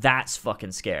 That's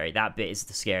fucking scary. That bit is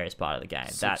the scariest part of the game.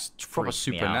 That's proper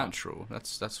supernatural.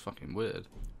 That's fucking weird.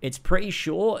 It's pretty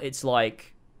short. It's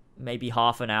like maybe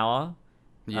half an hour.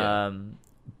 Yeah.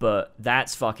 But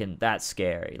that's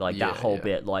scary. Like that whole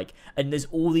bit, like, and there's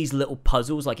all these little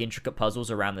puzzles, like intricate puzzles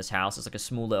around this house. It's like a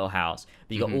small little house,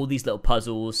 but you got all these little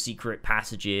puzzles, secret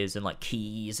passages, and like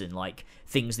keys and like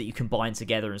things that you combine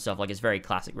together and stuff. Like, it's very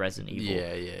classic Resident Evil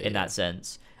in that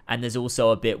sense. And there's also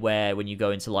a bit where when you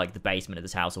go into like the basement of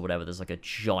this house or whatever, there's like a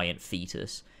giant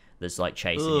fetus that's like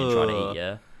chasing you and trying to eat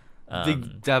you.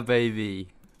 Big da baby.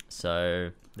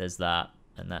 So there's that.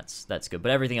 And that's good, but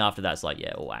everything after that's like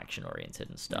all action oriented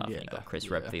and stuff. And you got Chris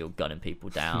Redfield gunning people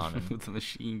down and with the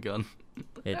machine gun.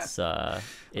 It's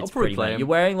pretty much you're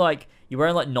wearing like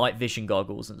night vision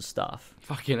goggles and stuff.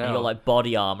 Fucking hell. You got like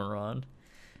body armor on.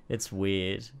 It's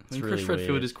weird. It's really Chris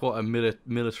Redfield is quite a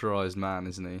militarized man,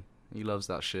 isn't he? He loves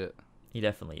that shit. He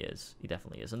definitely is.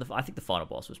 And I think the final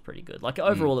boss was pretty good. Like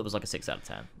overall, it was like a 6 out of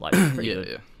 10. Like pretty good.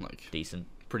 Yeah, like decent,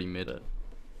 pretty mid.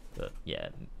 But yeah.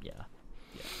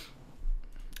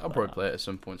 I'll probably play it at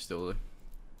some point still, though.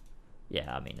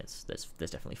 Yeah, I mean, there's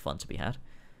definitely fun to be had.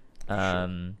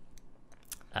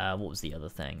 What was the other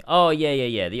thing? Oh,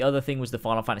 yeah. The other thing was the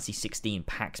Final Fantasy 16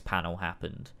 PAX panel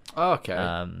happened. Oh,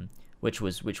 okay. Which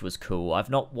was cool.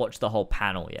 I've not watched the whole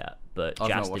panel yet, but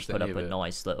Jazz did put up a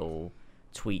nice little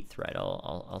tweet thread.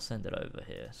 I'll send it over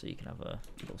here so you can have a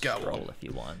little scroll if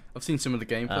you want. I've seen some of the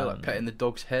gameplay, like petting the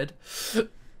dog's head.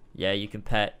 Yeah, you can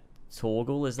pet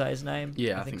Torgal. Is that his name?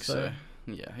 Yeah, I think so.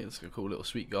 Yeah, he looks like a cool little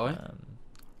sweet guy.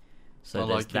 So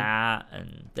there's that,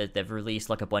 and they've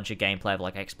released like a bunch of gameplay of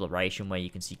like exploration where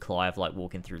you can see Clive like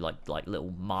walking through like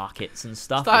little markets and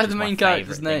stuff. Is that the main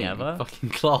character's name? Ever. Fucking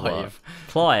Clive. What?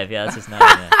 Clive, yeah, that's his name.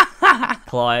 Yeah.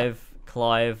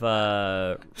 Clive,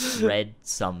 Red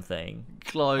something.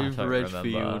 Clive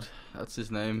Redfield. That's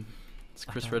his name. It's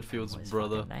Chris Redfield's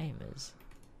brother. Name is.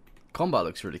 Combat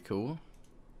looks really cool.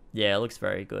 Yeah, it looks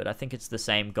very good. I think it's the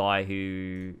same guy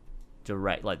who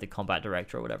the combat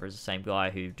director or whatever is the same guy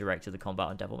who directed the combat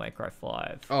on Devil May Cry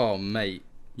 5. Oh, mate.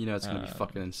 You know it's going to be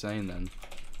fucking insane then.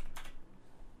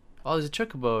 Oh, there's a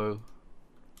chocobo.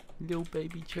 Little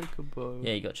baby chocobo.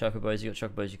 Yeah, you got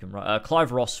chocobos you can ride.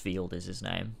 Clive Rossfield is his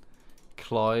name.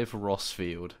 Clive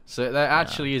Rossfield. So there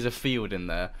actually is a field in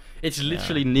there. It's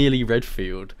literally nearly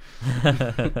Redfield.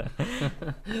 The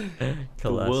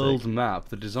world map.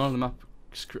 The design of the map.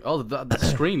 Oh, the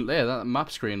screen. Yeah, that map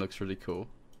screen looks really cool.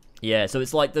 Yeah, so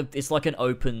it's like an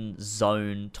open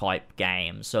zone type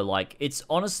game. So like it's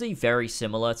honestly very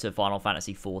similar to Final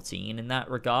Fantasy 14 in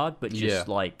that regard, but just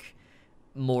like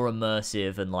more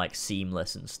immersive and like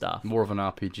seamless and stuff. More of an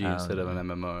RPG instead of an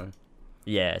MMO.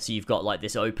 Yeah, so you've got like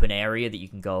this open area that you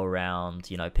can go around,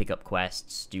 pick up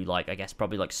quests, do like I guess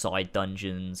probably like side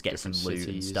dungeons, get some loot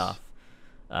and stuff.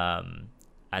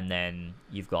 And then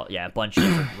you've got a bunch of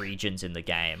different regions in the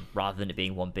game rather than it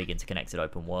being one big interconnected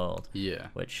open world. Yeah,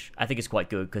 which I think is quite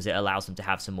good because it allows them to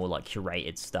have some more like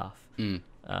curated stuff. This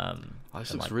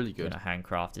looks really good.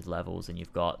 Handcrafted levels, and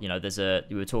you've got we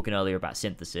were talking earlier about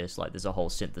synthesis. Like there's a whole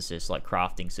synthesis like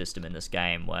crafting system in this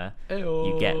game where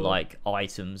you get like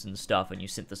items and stuff, and you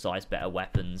synthesize better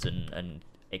weapons and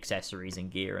accessories and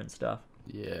gear and stuff.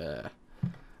 Yeah,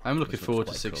 I'm looking forward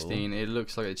to 16. Cool. It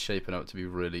looks like it's shaping up to be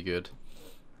really good.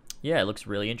 Yeah, it looks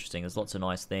really interesting. There's lots of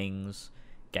nice things.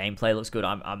 Gameplay looks good.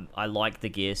 I like the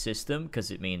gear system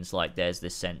because it means like there's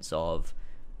this sense of,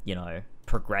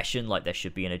 progression. Like there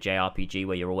should be in a JRPG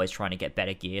where you're always trying to get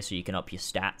better gear so you can up your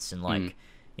stats and like,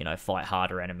 fight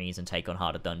harder enemies and take on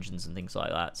harder dungeons and things like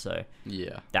that. So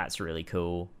yeah, that's really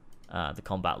cool. The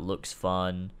combat looks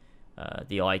fun.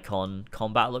 The icon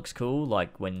combat looks cool.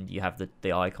 Like when you have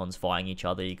the icons fighting each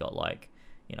other, you got like,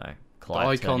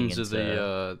 Clive the icons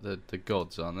are the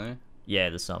gods, aren't they? Yeah,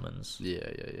 the summons. Yeah.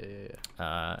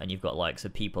 And you've got like, so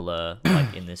people are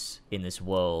like in this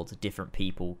world, different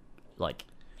people like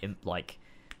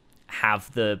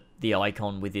have the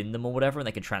icon within them or whatever, and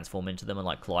they can transform into them, and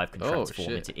like Clive can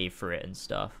transform into Ifrit and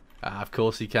stuff. Of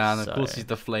course he can. Of course he's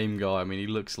the flame guy. I mean, he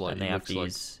looks like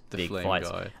the big flame fights.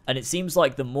 Guy. And it seems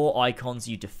like the more icons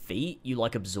you defeat, you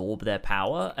like absorb their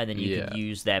power, and then you can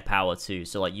use their power too.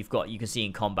 So like you can see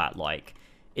in combat, like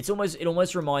it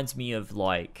almost reminds me of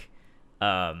like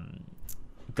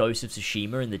Ghost of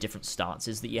Tsushima and the different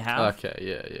stances that you have. Okay,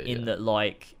 yeah. In that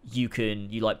like you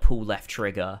pull left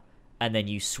trigger, and then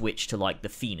you switch to like the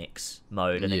Phoenix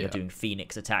mode, and then you're doing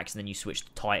Phoenix attacks, and then you switch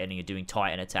to Titan, and you're doing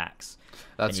Titan attacks.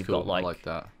 That's and you've cool. got like, I like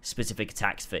that. Specific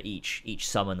attacks for each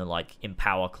summon, and like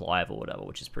empower Clive or whatever,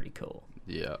 which is pretty cool.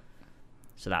 Yeah.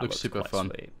 So that looks super quite fun.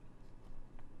 Sweet.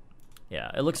 Yeah,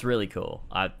 it looks really cool.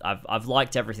 I've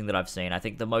liked everything that I've seen. I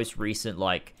think the most recent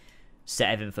like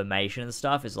set of information and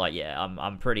stuff is like, yeah,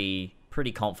 I'm pretty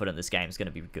confident this game's going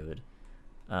to be good.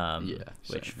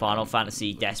 Which Final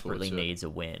Fantasy desperately needs a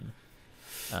win.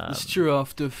 It's true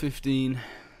after 15.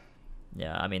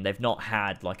 Yeah, I mean they've not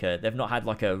had like a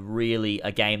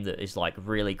game that is like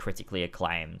really critically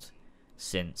acclaimed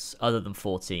since, other than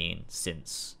 14,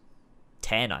 since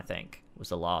 10 I think was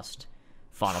the last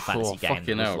Final Fantasy game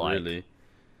that was like, really?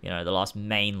 You know, the last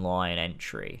mainline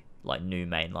entry, like new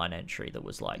mainline entry that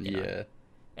was like, you know,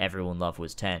 everyone loved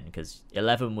was 10, because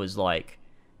 11 was like,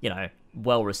 you know,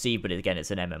 well received, but again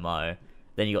it's an MMO.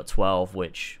 Then you got 12,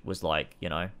 which was like, you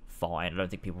know, fine. I don't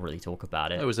think people really talk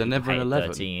about it. It was a never an 11.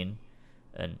 13.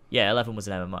 And yeah, 11 was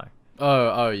an MMO.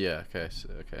 Oh yeah, okay.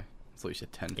 I thought you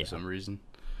said 10 for some reason.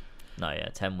 No, yeah,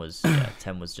 10 was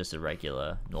 10 was just a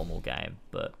regular normal game,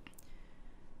 but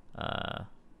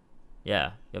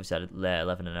yeah, you obviously had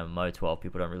 11 an MMO, 12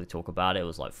 people don't really talk about it. It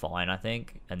was like fine, I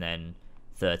think, and then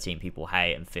 13 people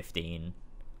hate, and 15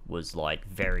 was like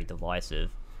very divisive.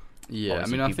 Yeah,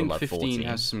 obviously, I mean, I think 15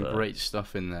 has some great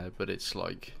stuff in there, but it's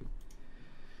like,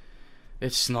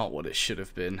 it's not what it should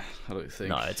have been, I don't think.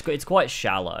 No, it's quite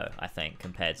shallow, I think,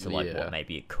 compared to like what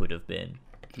maybe it could have been.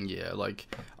 Yeah,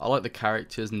 like, I like the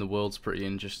characters and the world's pretty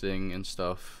interesting and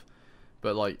stuff,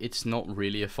 but like, it's not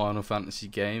really a Final Fantasy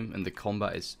game, and the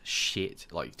combat is shit,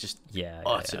 like, just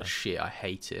utter shit. I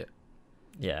hate it.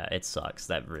 Yeah, it sucks.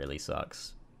 That really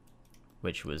sucks.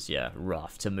 Which was,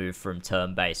 rough to move from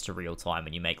turn-based to real-time,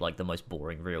 and you make like the most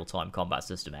boring real-time combat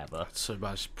system ever. It's so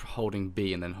bad, just holding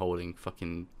B and then holding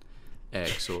fucking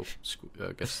X or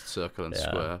I guess circle and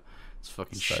square. It's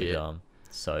fucking shit.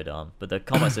 So dumb. But the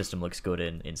combat system looks good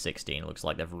in 16. It looks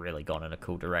like they've really gone in a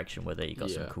cool direction with it. You got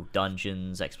some cool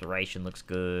dungeons. Exploration looks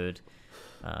good.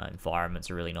 Environments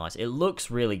are really nice. It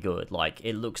looks really good. Like,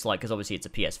 it looks like, because obviously it's a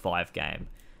PS5 game.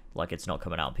 Like, it's not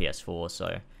coming out on PS4,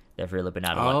 so they've really been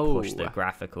able to like push the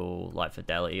graphical like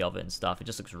fidelity of it and stuff. It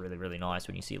just looks really, really nice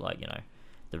when you see like, you know,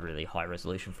 the really high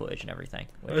resolution footage and everything.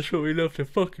 That's what we love to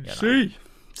fucking see.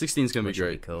 16's gonna be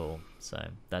great. Cool. So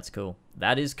that's cool.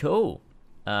 That is cool.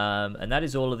 And that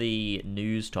is all of the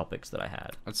news topics that I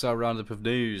had. That's our roundup of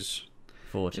news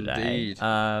for today.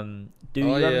 Indeed. Do you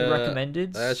have any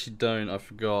recommended? I actually don't. I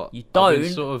forgot. You don't? I've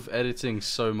been sort of editing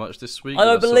so much this week. I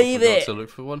don't believe it. To look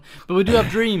for one, but we do have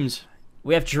dreams.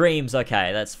 We have dreams.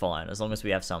 Okay, that's fine. As long as we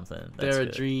have something. There are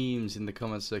dreams in the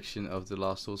comment section of the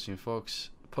Last Aussie and Fox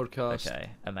podcast.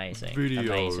 Okay, amazing. Video.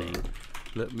 Amazing.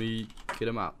 Let me get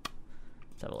them up.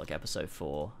 Let's have a look. Episode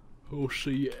 4.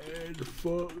 Aussie and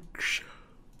Fox.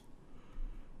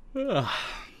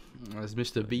 As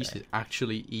Mr. Beast is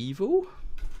actually evil?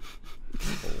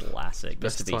 Classic.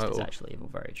 Mr. Beast is actually evil.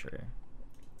 Very true.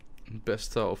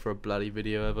 Best title for a bloody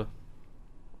video ever.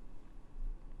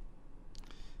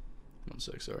 1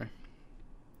 sec, sorry.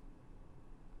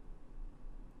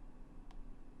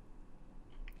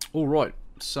 Alright,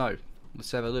 so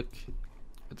let's have a look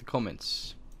at the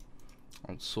comments.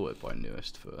 I'll sort it by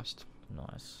newest first.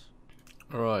 Nice.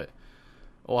 Alright.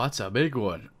 Oh, that's a big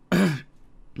one.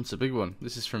 It's a big one.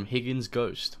 This is from Higgins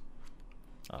Ghost.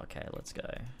 Okay, let's go.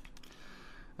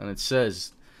 And it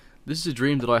says, "This is a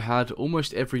dream that I had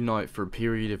almost every night for a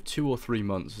period of 2 or 3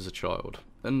 months as a child,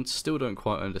 and still don't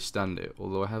quite understand it,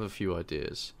 although I have a few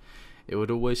ideas. It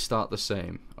would always start the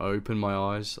same. I open my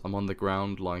eyes, I'm on the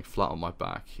ground lying flat on my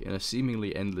back, in a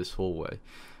seemingly endless hallway,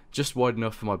 just wide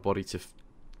enough for my body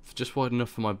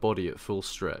at full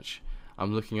stretch.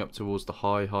 I'm looking up towards the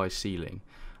high ceiling,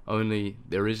 only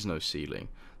there is no ceiling.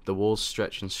 The walls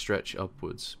stretch and stretch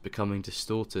upwards, becoming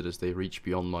distorted as they reach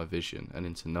beyond my vision and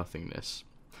into nothingness.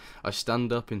 I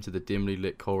stand up into the dimly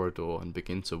lit corridor and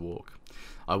begin to walk.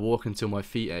 I walk until my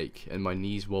feet ache and my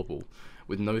knees wobble,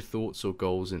 with no thoughts or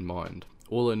goals in mind.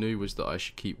 All I knew was that I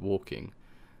should keep walking.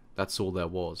 That's all there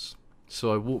was.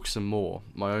 So I walk some more,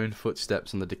 my own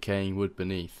footsteps on the decaying wood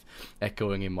beneath,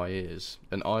 echoing in my ears,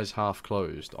 and eyes half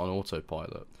closed, on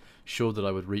autopilot, sure that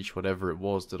I would reach wherever it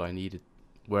was that I needed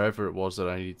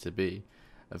to be,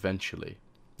 eventually.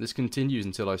 This continues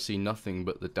until I see nothing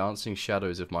but the dancing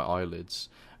shadows of my eyelids,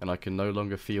 and I can no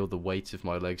longer feel the weight of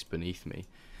my legs beneath me.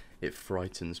 It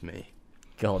frightens me."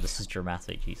 God, this is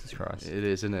dramatic, Jesus Christ. It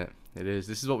is, isn't it? It is.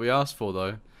 This is what we asked for,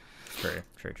 though. True.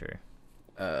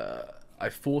 I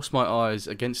force my eyes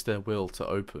against their will to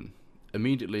open.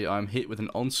 Immediately, I am hit with an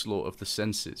onslaught of the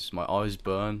senses. My eyes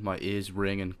burn, my ears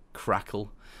ring and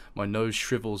crackle, my nose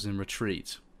shrivels in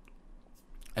retreat,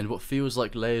 and what feels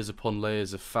like layers upon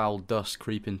layers of foul dust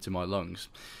creep into my lungs.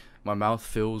 My mouth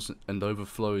fills and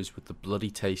overflows with the bloody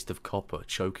taste of copper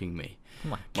choking me.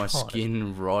 Oh my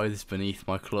skin writhes beneath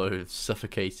my clothes,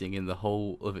 suffocating in the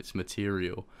whole of its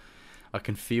material. I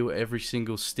can feel every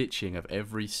single stitching of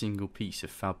every single piece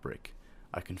of fabric.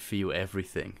 I can feel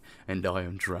everything, and I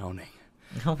am drowning.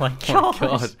 Oh my Oh god! my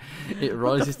god! It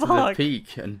rises to the fuck?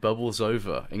 peak and bubbles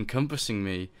over, encompassing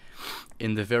me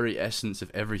in the very essence of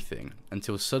everything,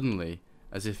 until suddenly,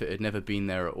 as if it had never been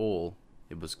there at all,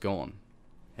 it was gone.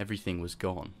 Everything was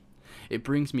gone. It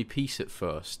brings me peace at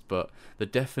first, but the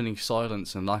deafening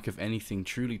silence and lack of anything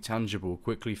truly tangible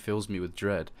quickly fills me with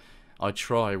dread. I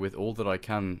try with all that I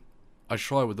can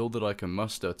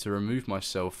muster to remove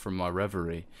myself from my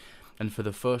reverie, and for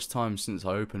the first time since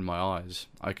I opened my eyes,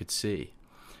 I could see.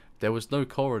 There was no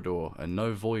corridor and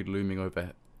no void looming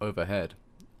overhead.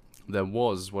 There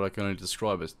was what I can only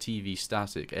describe as TV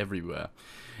static everywhere.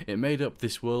 It made up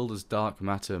this world as dark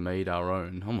matter made our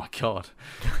own. Oh my god.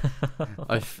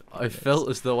 I felt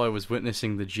as though I was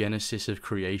witnessing the genesis of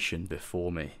creation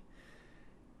before me.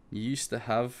 You used to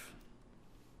have...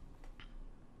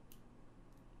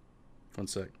 One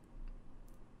sec.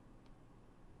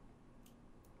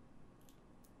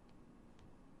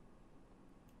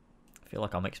 I feel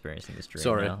like I'm experiencing this dream.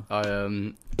 Sorry, now. I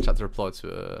had to reply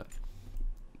to a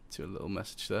little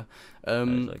message there.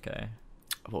 It's okay.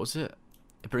 What was it?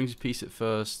 It brings peace at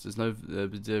first. There's no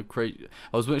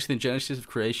I was witnessing the genesis of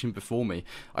creation before me.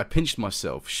 I pinched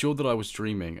myself, sure that I was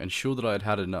dreaming, and sure that I had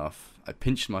had enough. I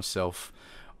pinched myself,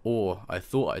 or I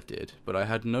thought I did, but I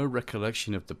had no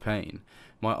recollection of the pain.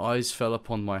 My eyes fell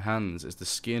upon my hands as the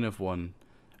skin of one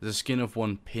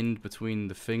pinned between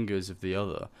the fingers of the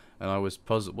other, and I was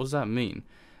puzzled. What does that mean?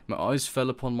 My eyes fell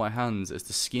upon my hands as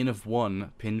the skin of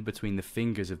one pinned between the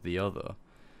fingers of the other.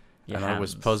 I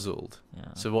was puzzled.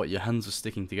 Yeah. So what, your hands were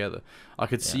sticking together? I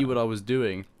could see what I was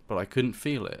doing, but I couldn't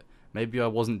feel it. Maybe I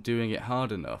wasn't doing it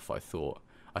hard enough, I thought.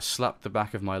 I slapped the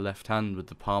back of my left hand with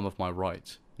the palm of my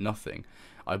right. Nothing.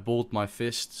 I balled my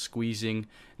fist, squeezing,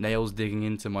 nails digging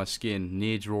into my skin,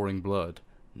 near drawing blood.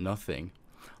 Nothing.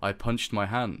 I punched my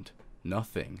hand.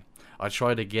 Nothing. I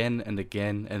tried again and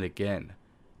again and again.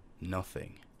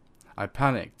 Nothing. I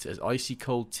panicked as icy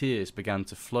cold tears began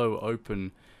to flow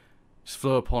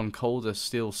upon colder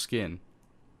steel skin,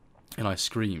 and I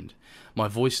screamed. My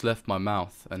voice left my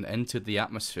mouth and entered the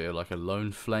atmosphere like a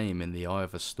lone flame in the eye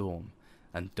of a storm,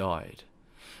 and died.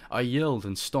 I yelled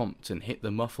and stomped and hit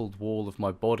the muffled wall of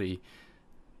my body,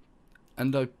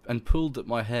 and pulled at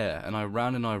my hair, and I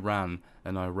ran and I ran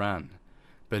and I ran.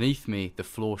 Beneath me the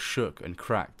floor shook and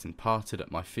cracked and parted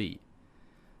at my feet.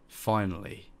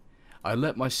 Finally, I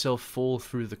let myself fall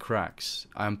through the cracks.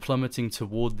 I am plummeting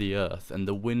toward the earth, and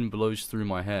the wind blows through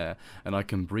my hair, and I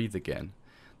can breathe again.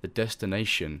 The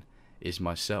destination is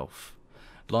myself.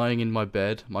 Lying in my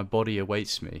bed, my body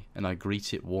awaits me, and I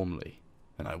greet it warmly,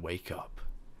 and I wake up.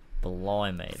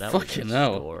 Blimey, that Fucking was a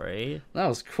hell. story. That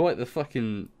was quite the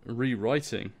fucking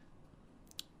rewriting.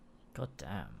 God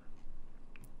damn.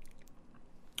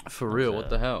 For real,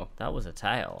 what the hell? That was a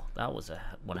tale. That was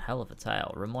one hell of a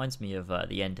tale. Reminds me of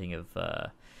the ending of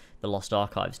the Lost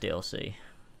Archives DLC.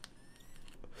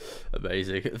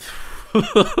 Amazing.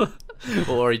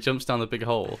 Or he jumps down the big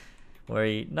hole.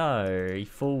 Where he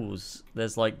falls.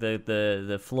 There's like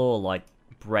the floor like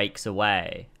breaks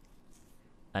away,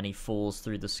 and he falls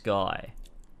through the sky.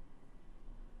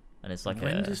 And it's like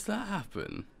when does that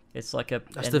happen? It's like a...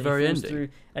 That's the very ending.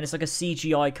 And it's like a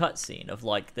CGI cutscene of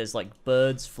like... There's like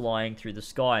birds flying through the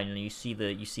sky, and you see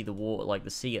the water, like the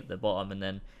sea at the bottom, and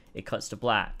then it cuts to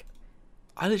black.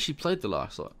 I literally played the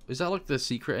last one. Is that like the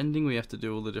secret ending where you have to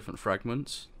do all the different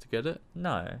fragments to get it?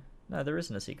 No, there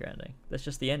isn't a secret ending. That's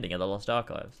just the ending of the Lost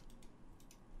Archives.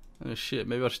 Oh shit,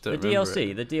 maybe I just don't the remember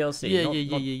DLC, it. The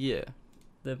DLC. Yeah.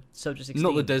 The Subject 16.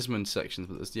 Not the Desmond sections,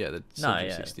 but the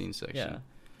Subject 16 section. Yeah.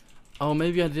 Oh,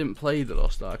 maybe I didn't play the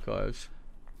Lost Archives.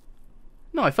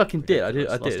 No, I fucking did. I did.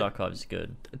 Lost Archives is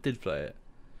good. I did play it.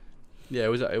 Yeah,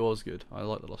 it was good. I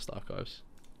like the Lost Archives.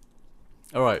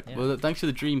 All right. Yeah. Well, thanks for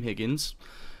the Dream, Higgins.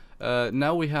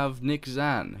 Now we have Nick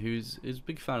Zan, who's a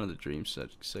big fan of the Dream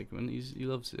segment. He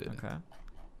loves it. Okay.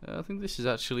 I think this is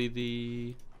actually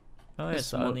the... Oh, yeah, it's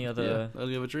the only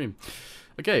other Dream.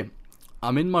 Okay.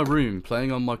 I'm in my room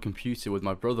playing on my computer with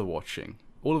my brother watching.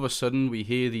 All of a sudden, we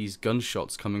hear these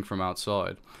gunshots coming from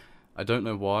outside. I don't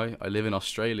know why. I live in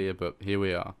Australia, but here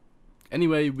we are.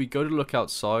 Anyway, we go to look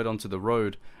outside onto the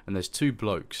road, and there's two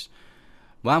blokes.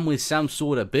 One with some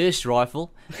sort of burst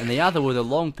rifle, and the other with a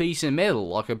long piece of metal,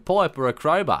 like a pipe or a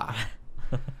crowbar.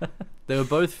 They were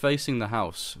both facing the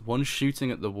house, one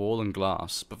shooting at the wall and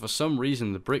glass, but for some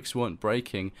reason the bricks weren't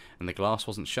breaking and the glass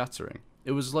wasn't shattering.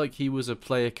 It was like he was a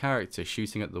player character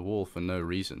shooting at the wall for no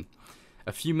reason.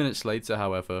 A few minutes later,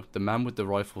 however, the man with the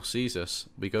rifle sees us.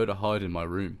 We go to hide in my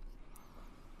room.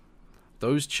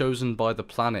 Those Chosen by the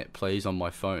Planet plays on my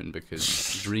phone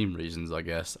because dream reasons, I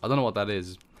guess. I don't know what that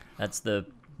is. That's the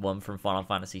one from Final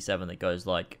Fantasy VII that goes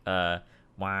like, wah,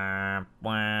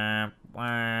 wah,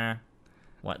 wah.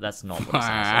 What? That's not what it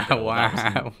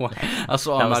sounds like. That's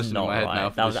what I imagined in my head now.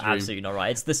 That was absolutely not right.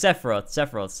 It's the Sephiroth.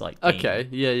 Sephiroth's like theme. Okay,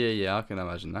 yeah. I can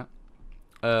imagine that.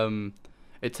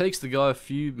 It takes the guy a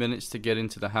few minutes to get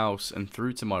into the house and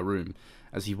through to my room,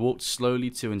 as he walked slowly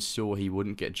to ensure he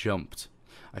wouldn't get jumped.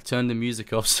 I turned the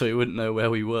music off so he wouldn't know where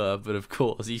we were, but of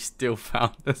course he still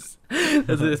found us.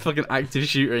 There's a fucking active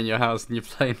shooter in your house and you're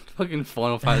playing fucking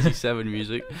Final Fantasy VII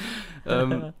music.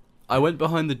 I went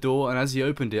behind the door, and as he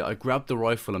opened it, I grabbed the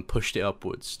rifle and pushed it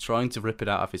upwards, trying to rip it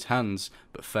out of his hands,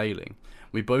 but failing.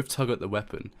 We both tug at the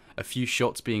weapon, a few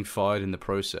shots being fired in the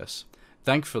process.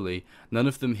 Thankfully, none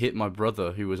of them hit my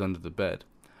brother, who was under the bed.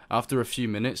 After a few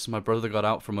minutes, my brother got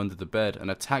out from under the bed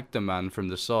and attacked the man from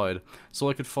the side, so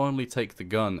I could finally take the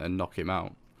gun and knock him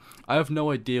out. I have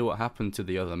no idea what happened to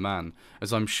the other man,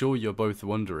 as I'm sure you're both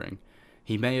wondering.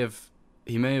 He may have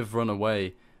run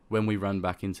away when we ran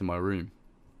back into my room.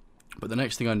 But the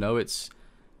next thing I know, it's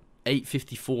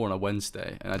 8:54 on a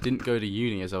Wednesday, and I didn't go to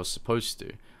uni as I was supposed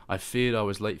to. I feared I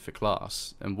was late for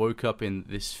class, and woke up in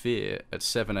this fear at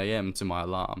 7 AM to my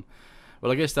alarm. Well,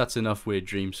 I guess that's enough weird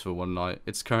dreams for one night.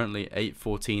 It's currently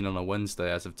 8:14 on a Wednesday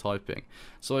as of typing,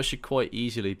 so I should quite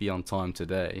easily be on time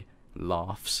today.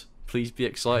 Laughs. Please be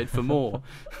excited for more.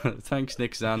 Thanks,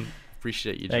 Nick Zan.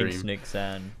 Appreciate your dream. Thanks, Nick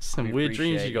Zan. Some weird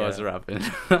dreams you guys are having.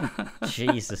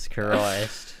 Jesus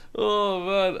Christ. Oh,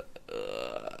 man.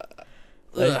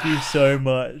 Thank you so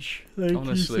much. Thank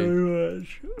you so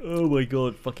much. Oh my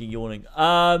god, fucking yawning.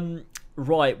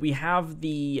 Right, we have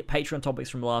the Patreon topics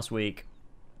from last week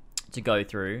to go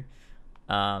through,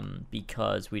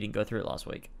 because we didn't go through it last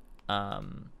week.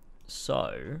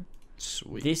 So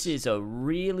Sweet. This is a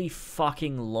really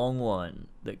fucking long one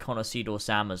that Connoisseur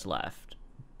Sam has left,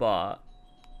 but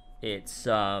it's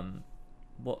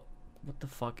what the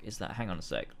fuck is that? Hang on a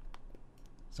sec.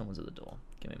 Someone's at the door.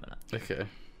 Give me a minute. Okay.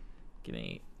 Give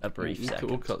me a brief second.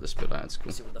 We'll cut this bit out. It's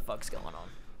cool. See what the fuck's going on.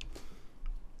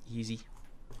 Easy.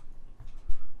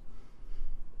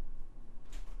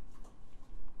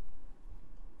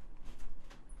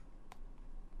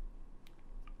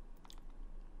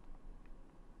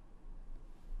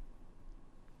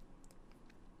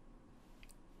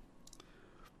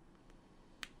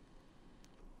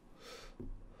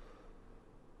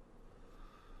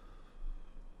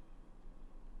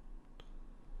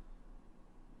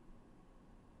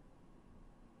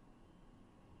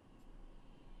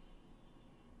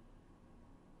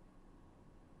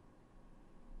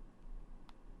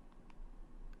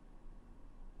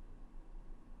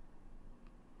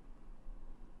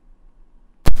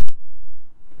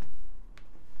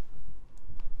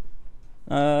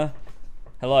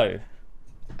 Hello.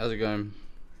 How's it going?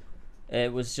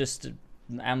 It was just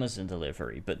an Amazon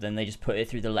delivery, but then they just put it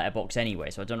through the letterbox anyway,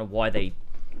 so I don't know why they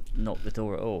knocked the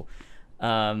door at all.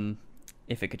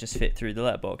 If it could just fit through the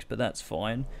letterbox, but that's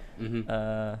fine.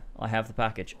 I have the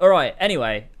package. All right.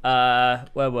 Anyway,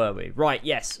 where were we? Right.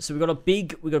 Yes. So we got a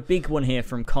big one here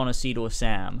from Connoisseur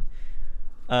Sam,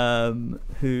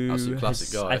 who that's a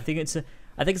classic guy. I think it's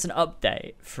an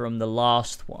update from the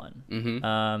last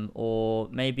one. Or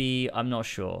maybe I'm not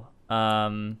sure. What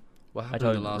happened I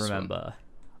don't in the last remember. one?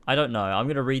 I don't know. I'm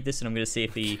gonna read this and I'm gonna see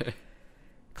if he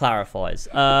clarifies.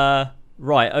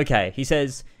 Right. Okay. He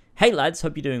says, "Hey lads,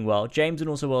 hope you're doing well. James and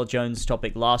also Will Jones'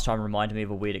 topic last time reminded me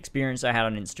of a weird experience I had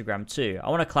on Instagram too. I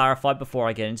want to clarify before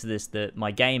I get into this that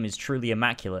my game is truly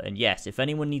immaculate, and yes, if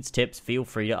anyone needs tips, feel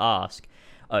free to ask."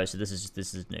 Oh, so this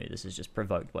is new. This is just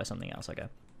provoked by something else. Okay.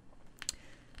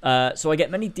 So I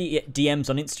get many DMs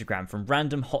on Instagram from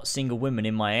random hot single women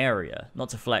in my area. Not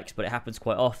to flex, but it happens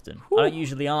quite often. I don't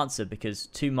usually answer because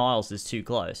 2 miles is too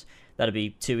close. That'd be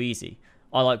too easy.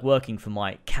 I like working for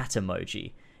my cat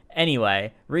emoji.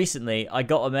 Anyway, recently I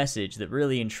got a message that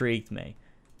really intrigued me.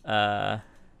 And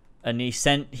he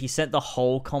sent the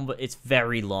whole it's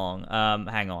very long.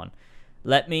 Hang on.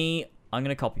 I'm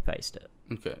gonna copy paste it.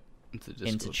 Okay.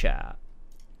 Into chat.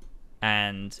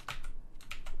 And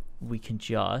we can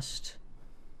just...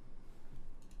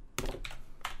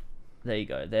 There you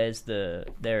go. There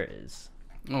it is.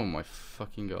 Oh my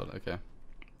fucking god. Okay.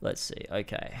 Let's see.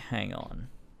 Okay, hang on.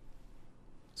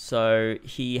 So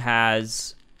he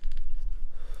has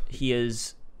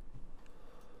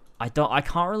I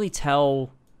can't really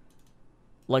tell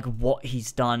like what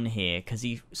he's done here, because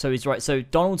he's right. So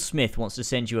Donald Smith wants to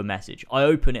send you a message. I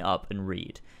open it up and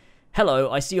read.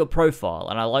 Hello, I see your profile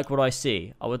and I like what I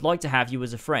see. I would like to have you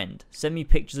as a friend. Send me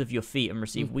pictures of your feet and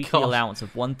receive weekly allowance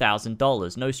of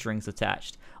 $1,000, no strings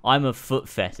attached. I'm a foot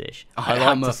fetish. I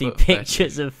like to see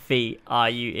pictures of feet. Are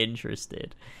you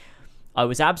interested? I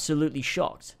was absolutely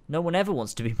shocked. No one ever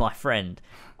wants to be my friend.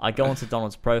 I go onto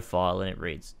Donald's profile and it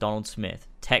reads, Donald Smith,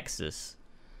 Texas.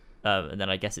 And then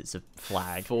I guess it's a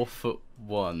flag.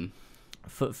 4'1".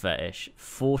 Foot fetish.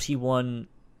 41...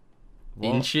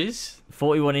 What? Inches?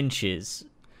 41 inches.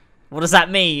 What does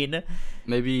that mean?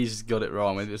 Maybe he's got it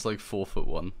wrong. Maybe it's like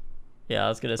 4'1". Yeah, I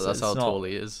was gonna say that's how tall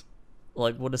he is.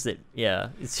 Like, what is it?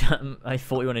 Yeah, it's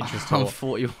 41 inches tall. I'm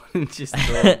 41 inches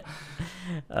tall.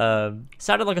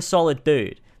 Sounded like a solid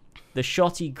dude. The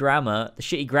shitty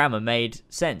grammar made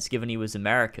sense given he was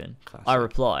American. Classic. I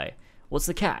reply, "What's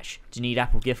the catch? Do you need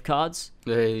Apple gift cards?"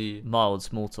 Hey. Mild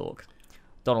small talk.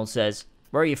 Donald says,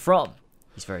 "Where are you from?"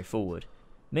 He's very forward.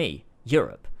 Me.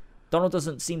 Europe. Donald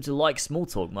doesn't seem to like small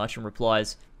talk much and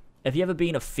replies, "Have you ever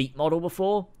been a feet model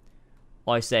before?"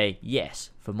 I say, "Yes,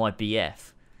 for my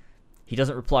BF." He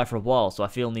doesn't reply for a while, so I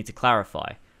feel need to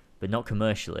clarify, but not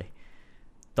commercially.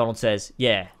 Donald says,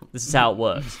 "Yeah, this is how it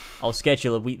works. I'll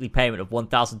schedule a weekly payment of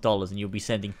 $1,000 and you'll be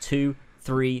sending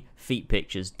 2-3 feet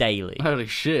pictures daily." Holy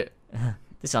shit.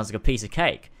 This sounds like a piece of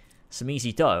cake. Some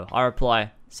easy dough. I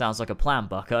reply, "Sounds like a plan,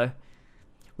 bucko."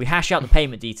 We hash out the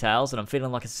payment details, and I'm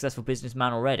feeling like a successful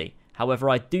businessman already. However,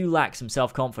 I do lack some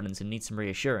self-confidence and need some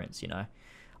reassurance, you know.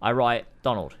 I write,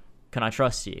 "Donald, can I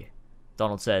trust you?"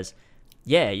 Donald says,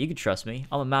 "Yeah, you can trust me.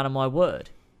 I'm a man of my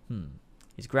word."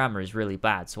 His grammar is really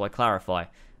bad, so I clarify.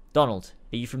 "Donald,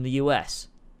 are you from the US?"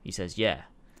 He says, "Yeah."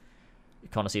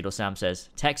 Conocido Sam says,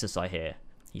 "Texas, I hear."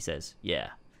 He says,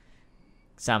 "Yeah."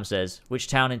 Sam says, "Which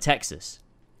town in Texas?"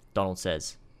 Donald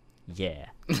says, "Yeah."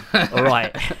 All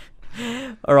right.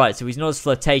 Alright, so he's not as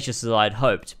flirtatious as I'd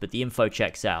hoped, but the info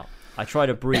checks out. I try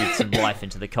to breathe some life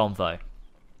into the convo.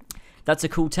 "That's a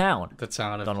cool town," The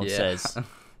town of Donald says.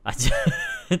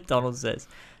 Donald says,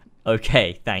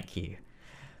 "Okay, thank you."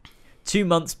 2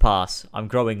 months pass. I'm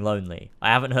growing lonely. I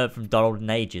haven't heard from Donald in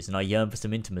ages, and I yearn for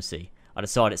some intimacy. I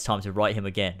decide it's time to write him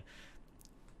again.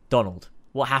 "Donald,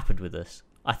 what happened with us?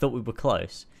 I thought we were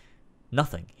close."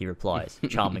 "Nothing," he replies,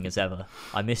 charming as ever.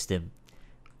 "I missed him."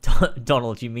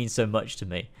 "Donald, you mean so much to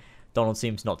me." Donald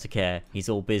seems not to care. He's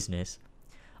all business.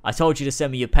 "I told you to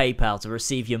send me your PayPal to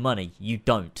receive your money. You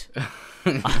don't."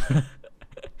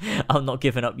 I'm not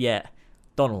giving up yet.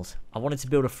 "Donald, I wanted to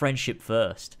build a friendship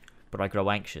first, but I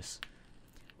grow anxious.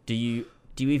 Do you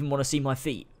even want to see my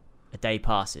feet?" A day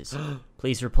passes.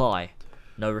 "Please reply."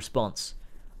 No response.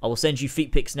 "I will send you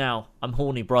feet pics now. I'm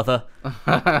horny, brother."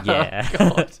 Yeah.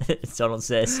 Donald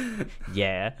says,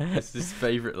 "Yeah." That's his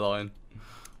favourite line.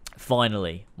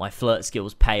 Finally, my flirt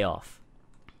skills pay off.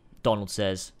 Donald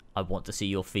says, "I want to see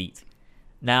your feet."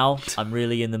 Now, I'm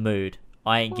really in the mood.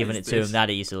 I ain't giving it to him that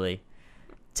easily.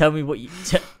 Tell me what you...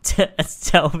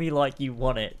 tell me like you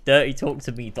want it. Dirty talk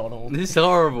to me, Donald. This is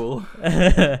horrible.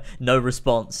 No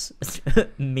response.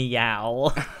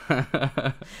 Meow.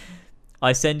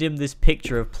 I send him this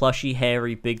picture of plushy,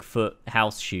 hairy, Bigfoot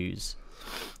house shoes.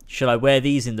 Should I wear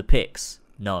these in the pics?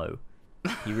 No.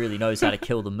 He really knows how to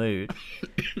kill the mood.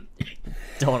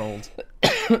 Donald.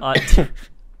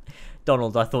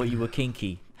 Donald, I thought you were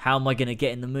kinky. How am I going to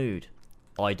get in the mood?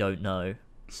 I don't know,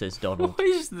 says Donald. What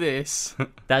is this?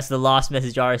 That's the last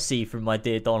message I received from my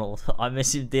dear Donald. I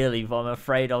miss him dearly, but I'm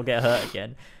afraid I'll get hurt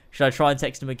again. Should I try and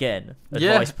text him again?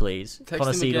 Advice, please.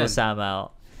 Conocido Sam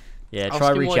out. Yeah, try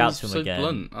reach out to him again.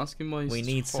 Blunt. Ask him why he's we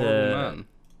need such a horrible man.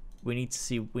 We need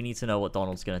to know what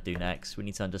Donald's going to do next. We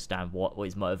need to understand what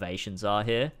his motivations are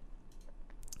here.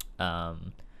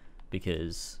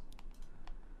 Because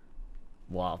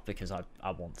I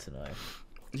want to know.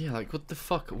 Yeah, like, what the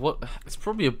fuck? What? It's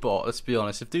probably a bot, let's be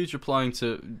honest. If dude's replying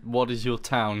to, "What is your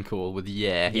town called?" with he's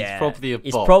probably a bot.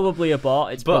 It's probably a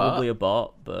bot. It's probably a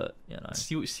bot, but, you know.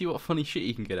 See what funny shit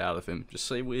you can get out of him. Just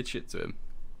say weird shit to him.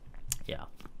 Yeah.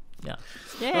 Oh,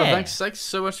 thanks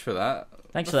so much for that.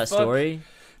 Thanks for that story.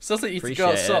 Sounds like you need to go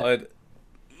outside.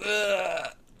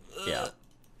 Yeah.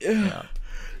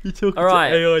 You're talking to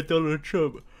AI Donald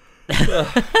Trump.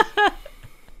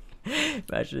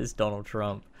 Imagine it's Donald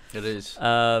Trump. It is.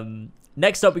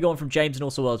 Next up, we go on from James and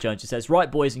also Earl Jones. He says, "Right,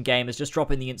 boys and gamers, just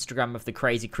dropping the Instagram of the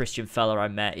crazy Christian fella I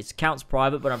met. His account's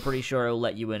private, but I'm pretty sure he'll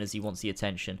let you in as he wants the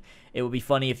attention. It would be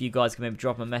funny if you guys can maybe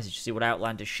drop him a message to see what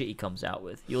outlandish shit he comes out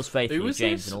with. Yours faithfully,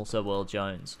 James and also Earl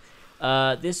Jones."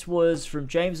 This was from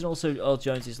James and also Earl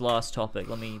Jones' last topic.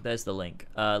 There's the link.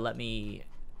 Let me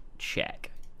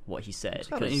check. what he said.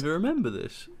 I don't even remember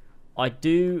this. I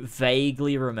do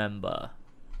vaguely remember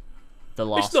the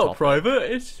last. It's not topic.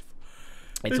 private.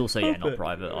 It's also not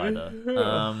private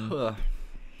either.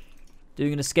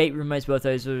 Doing an escape room mate's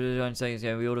birthday.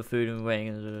 We order food and we're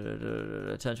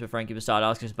waiting. Turns to Frankie and started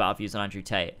asking us about our views on Andrew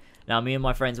Tate. Now, me and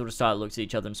my friends all started looked at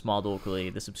each other and smiled awkwardly.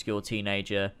 This obscure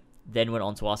teenager then went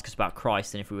on to ask us about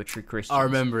Christ and if we were true Christians. I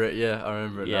remember it. Yeah, I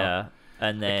remember it. Yeah. Now.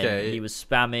 And then he was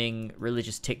spamming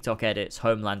religious TikTok edits,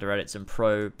 Homelander edits, and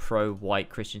pro-white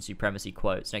Christian supremacy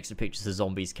quotes next to pictures of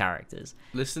zombies characters.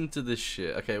 Listen to this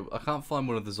shit. Okay, I can't find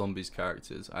one of the zombies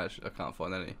characters. I can't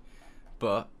find any.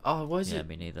 But why is it? Yeah,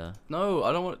 me neither. No,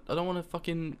 I don't want to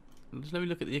fucking. Just let me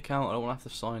look at the account. I don't want to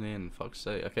have to sign in. Fuck's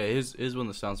sake. Okay, here's one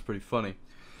that sounds pretty funny.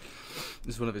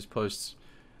 This is one of his posts.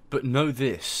 But know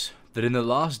this: that in the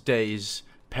last days,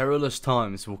 perilous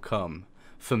times will come.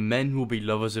 For men will be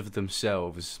lovers of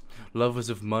themselves, lovers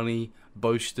of money,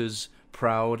 boasters,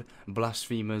 proud,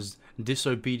 blasphemers,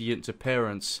 disobedient to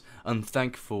parents,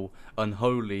 unthankful,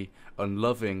 unholy,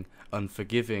 unloving,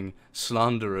 unforgiving,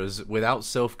 slanderers, without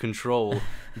self-control,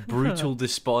 brutal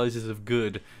despisers of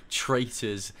good,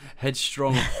 traitors,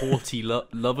 headstrong, haughty,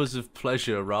 lovers of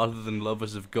pleasure rather than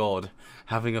lovers of God,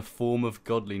 having a form of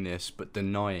godliness but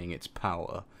denying its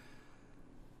power.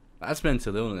 That's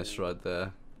mental illness right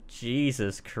there.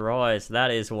 Jesus Christ,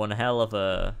 that is one hell of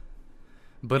a...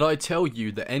 But I tell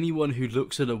you that anyone who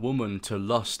looks at a woman to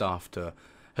lust after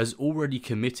has already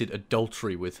committed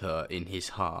adultery with her in his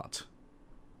heart.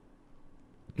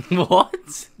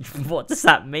 What? What does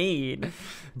that mean?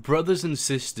 Brothers and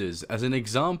sisters, as an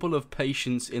example of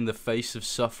patience in the face of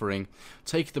suffering,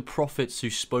 take the prophets who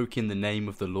spoke in the name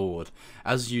of the Lord.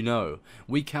 As you know,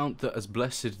 we count that as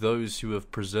blessed those who have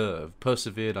persevered.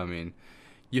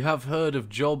 You have heard of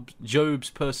Job's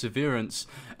perseverance,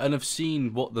 and have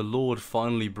seen what the Lord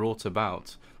finally brought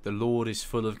about. The Lord is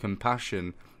full of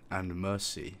compassion and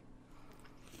mercy.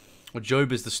 Well,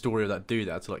 Job is the story of that dude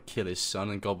that had to kill his son,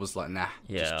 and God was like, nah,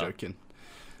 just joking.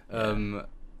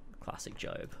 Classic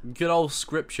Job. Good old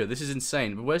scripture. This is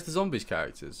insane. But where's the zombies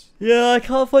characters? Yeah, I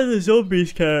can't find the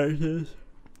zombies characters.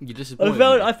 You're disappointed.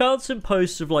 I found some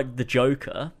posts of the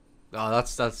Joker. Oh,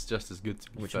 that's just as good.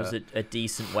 Which was a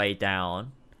decent way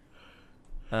down.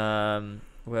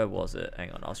 Where was it?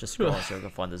 Hang on, I was just scrolling so I can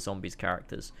find the zombies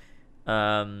characters.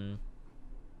 Fuck,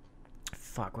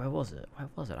 where was it? I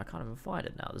can't even find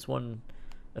it now. There's one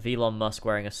of Elon Musk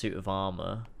wearing a suit of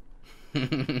armor.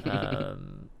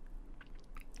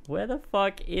 Where the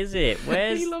fuck is it?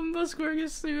 Where's Elon Musk wearing a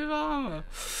suit of armor?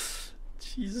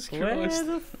 Jesus Christ. Where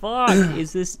the fuck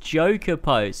is this Joker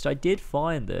post? I did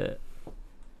find it.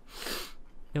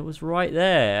 It was right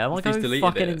there. Am I going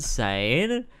fucking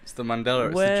insane? It's the Mandela,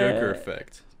 it's the Joker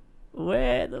effect.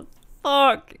 Where the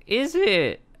fuck is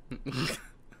it?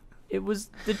 It was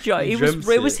the Joker.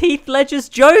 It was Heath Ledger's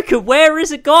Joker. Where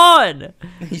is it gone?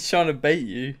 He's trying to bait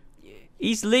you.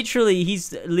 He's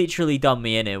literally done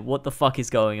me in it. What the fuck is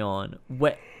going on?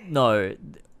 No.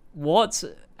 What?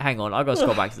 Hang on, I gotta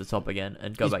scroll back to the top again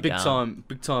and go back down.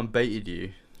 Big time baited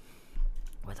you.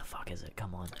 Where the fuck is it?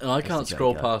 Come on. And I can't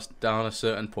scroll past down a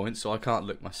certain point, so I can't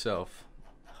look myself.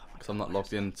 Because I'm not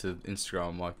logged into Instagram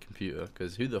on my computer.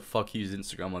 Because who the fuck uses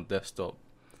Instagram on desktop?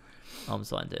 I'm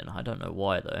signed in. I don't know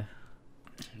why, though.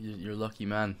 You're a lucky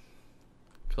man.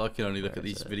 Because I can only look at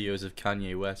these videos of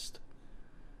Kanye West.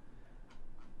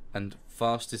 And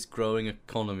fastest growing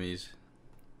economies.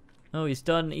 Oh, he's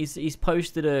done. He's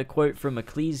posted a quote from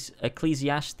Ecclesiastes. I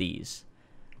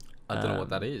don't know what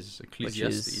that is.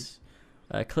 Ecclesiastes.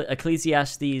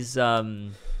 Ecclesiastes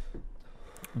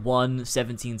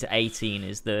 1:17-18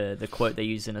 is the quote they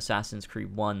use in Assassin's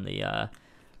Creed 1.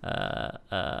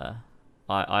 I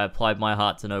applied my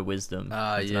heart to know wisdom,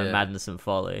 to know madness and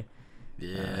folly.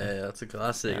 Yeah, that's a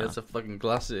classic. Yeah. That's a fucking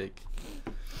classic.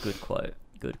 Good quote.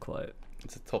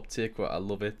 It's a top tier quote. I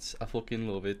love it. I fucking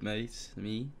love it, mate.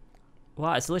 Me.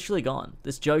 Wow, it's literally gone.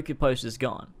 This Joker post is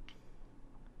gone.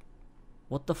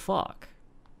 What the fuck?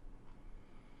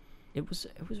 It was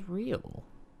real.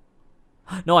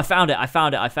 No, I found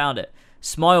it.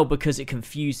 Smile because it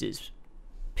confuses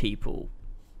people.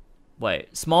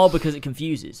 Wait, smile because it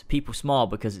confuses. People smile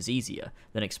because it's easier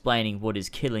than explaining what is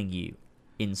killing you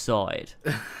inside.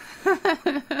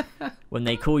 When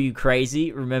they call you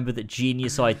crazy, remember that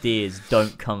genius ideas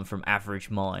don't come from average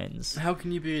minds. How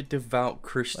can you be a devout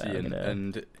Christian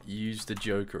and use the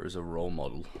Joker as a role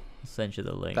model? I'll send you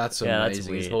the link. That's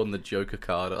amazing. He's holding the Joker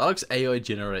card. Alex AI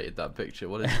generated that picture.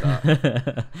 What is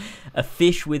that? A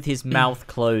fish with his mouth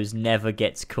closed never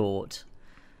gets caught.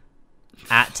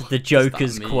 At the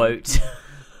Joker's quote.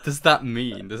 Does that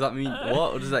mean? Does that mean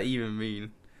what? What does that even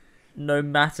mean? no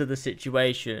matter the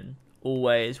situation,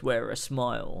 always wear a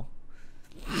smile.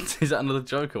 Is that another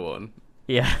Joker one?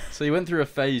 Yeah. So you went through a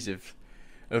phase of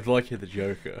liking the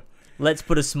Joker. Let's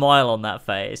put a smile on that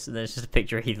face, and then it's just a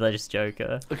picture of Heath Ledger's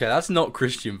Joker. Okay, that's not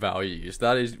Christian values.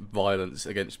 That is violence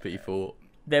against people.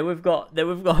 Then we've got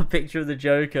a picture of the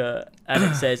Joker, and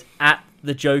it says, at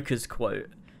the Joker's quote,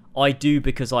 "I do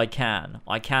because I can.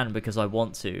 I can because I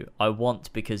want to. I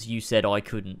want because you said I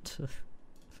couldn't."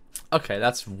 Okay,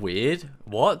 that's weird.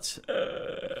 What?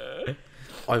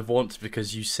 I want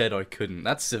because you said I couldn't.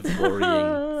 That's a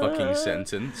worrying fucking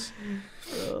sentence.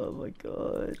 Oh my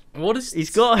god. What is he's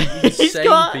got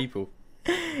people?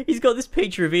 He's got this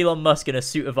picture of Elon Musk in a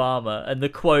suit of armor, and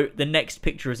the next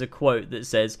picture is a quote that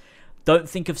says, "Don't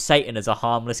think of Satan as a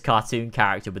harmless cartoon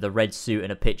character with a red suit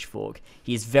and a pitchfork.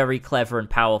 He is very clever and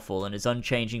powerful, and his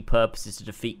unchanging purpose is to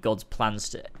defeat God's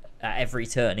plans at every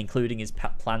turn, including his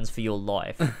plans for your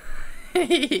life."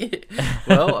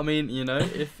 Well, I mean, you know,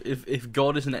 if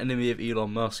God is an enemy of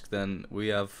Elon Musk, then we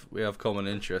have common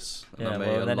interests. And yeah,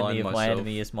 well, an enemy of my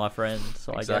enemy is my friend.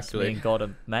 So exactly. I guess me and God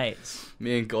are mates.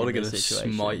 Me and God are going to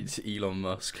smite Elon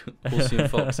Musk, Paulson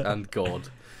Fox, and God.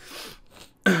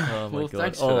 Oh my god!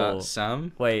 Thanks for that,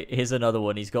 Sam. Wait, here's another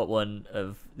one. He's got one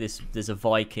of this. There's a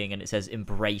Viking, and it says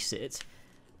 "Embrace it,"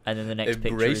 and then the next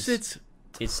picture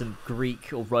is some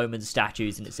Greek or Roman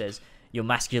statues, and it says, "Your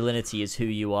masculinity is who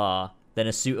you are." Then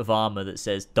a suit of armor that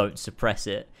says "Don't suppress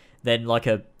it." Then like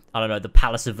the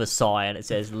Palace of Versailles, and it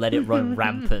says "Let it run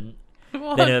rampant."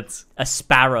 What? Then a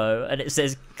sparrow, and it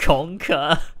says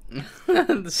 "Conquer."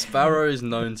 The sparrow is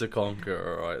known to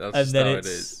conquer. All right, that's just how it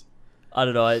is. I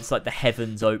don't know. It's like the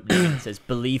heavens opening, and it says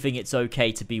 "Believing it's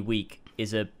okay to be weak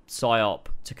is a psyop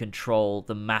to control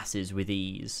the masses with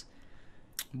ease."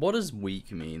 What does weak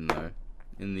mean though?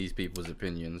 In these people's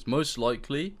opinions, most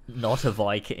likely not a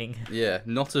Viking. Yeah,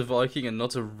 not a Viking and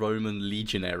not a Roman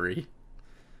legionary.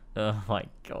 Oh my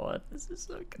god, this is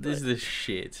so good. This is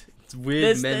shit. It's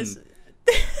weird men.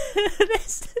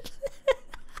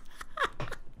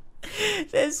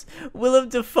 There's Willem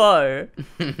Dafoe,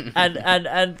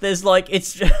 and there's like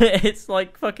it's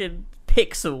like fucking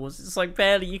pixels. It's like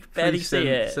you can barely see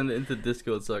it. Send it into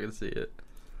Discord so I can see it.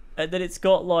 And then it's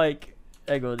got like,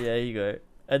 hang on, yeah, here you go.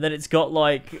 And then it's got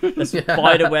like a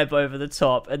spider web over the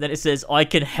top, and then it says, "I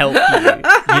can help you.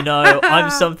 You know, I'm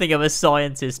something of a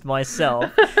scientist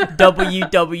myself."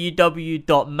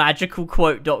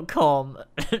 www.magicalquote.com.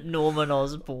 Norman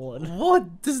Osborn.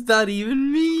 What does that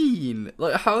even mean?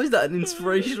 Like, how is that an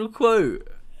inspirational quote?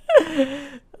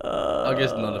 I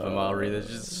guess none of them are either.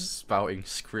 Just spouting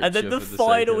scripture. And then the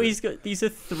final, these are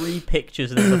 3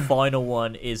 pictures, and then the final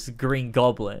one is Green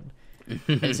Goblin.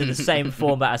 And it's in the same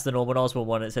format as the Norman Osborn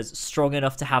one. It says "Strong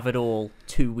enough to have it all,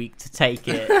 too weak to take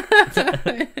it."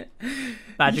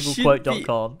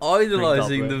 Magicalquote.com.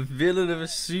 Idolizing the villain of a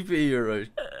superhero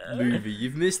movie.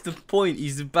 You've missed the point.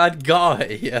 He's a bad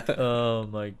guy. Oh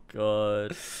my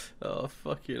god. Oh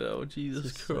fucking hell,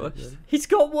 Jesus Christ. So he's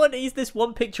got one. He's this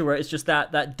one picture where it's just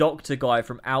that doctor guy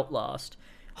from Outlast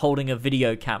holding a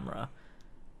video camera,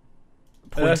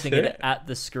 pointing it at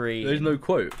the screen. There's no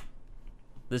quote.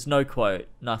 There's no quote,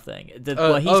 nothing.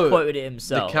 Well, he's quoted it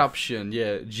himself. The caption,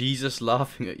 yeah, Jesus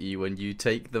laughing at you when you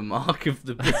take the mark of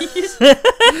the beast.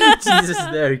 Jesus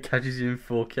is there, he catches you in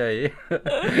 4K.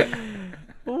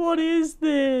 What is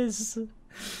this?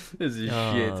 This is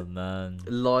shit. Oh, man.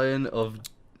 Lion of...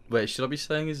 Wait, should I be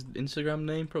saying his Instagram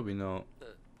name? Probably not.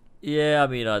 Yeah, I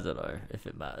mean, I don't know if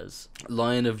it matters.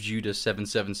 Lion of Judah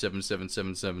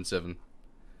 77777777.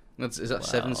 Is that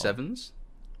 7 sevens?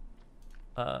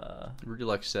 I really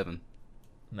like 7.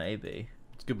 Maybe.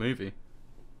 It's a good movie.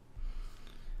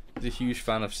 He's a huge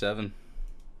fan of 7.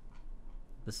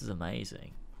 This is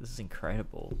amazing. This is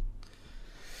incredible.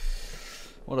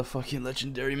 What a fucking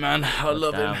legendary man. I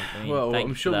love him. I mean, well,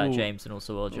 I'm sure we'll, James, and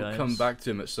also Jones. We'll come back to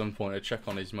him at some point to check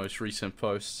on his most recent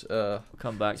posts. We'll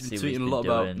come back to see what he's been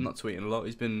doing. Not tweeting a lot.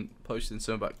 He's been posting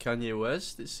some about Kanye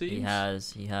West, it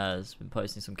seems. He has been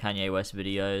posting some Kanye West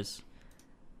videos.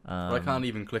 But I can't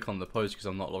even click on the post because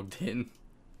I'm not logged in.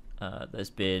 There's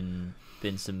been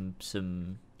some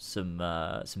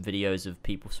videos of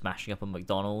people smashing up on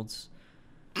McDonald's.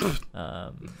 That's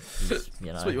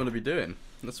what you want to be doing.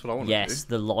 That's what I want to do. Yes,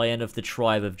 the Lion of the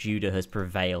tribe of Judah has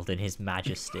prevailed in his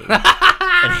majesty.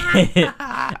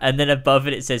 And then above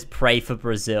it says "Pray for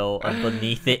Brazil," and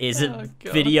beneath it is a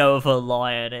video of a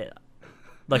lion. It's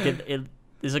like a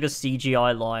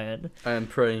CGI lion. I am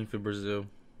praying for Brazil.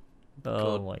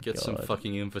 Oh my god. Get some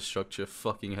fucking infrastructure.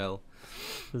 Fucking hell.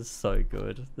 This is so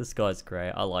good. This guy's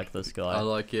great. I like this guy. I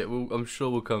like it. I'm sure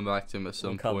we'll come back to him at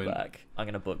some point. Come back. I'm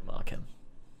going to bookmark him.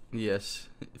 Yes,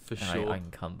 for All sure. right, I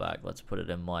can come back. Let's put it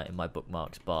in my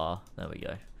bookmarks bar. There we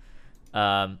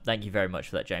go. Thank you very much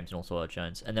for that, James, and also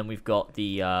Jones. And then we've got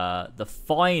the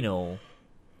final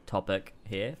topic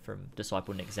here from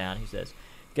Disciple Nick Zan, who says,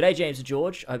 "G'day, James and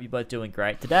George. I hope you're both doing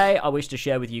great. Today, I wish to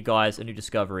share with you guys a new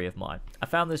discovery of mine. I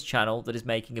found this channel that is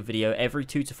making a video every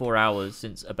 2 to 4 hours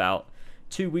since about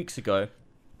 2 weeks ago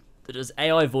that does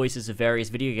AI voices of various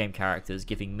video game characters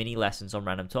giving mini lessons on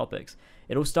random topics.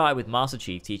 It all started with Master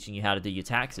Chief teaching you how to do your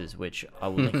taxes, which I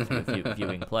will link for your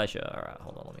viewing pleasure. Alright,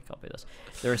 hold on, let me copy this.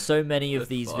 There are so many of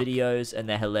these videos, and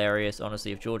they're hilarious.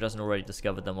 Honestly, if George hasn't already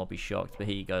discovered them, I'll be shocked. But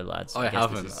here you go, lads. I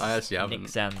haven't. I actually haven't. Nick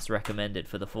Zan's recommended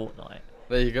for the fortnight.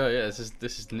 There you go. Yeah,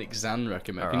 this is Nick Zan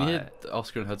recommend. All Can you hear right.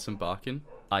 Oscar and Hudson barking?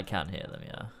 I can hear them,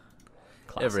 yeah.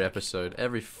 Classic. Every episode,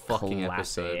 every fucking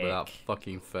episode, Classic. without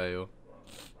fucking fail.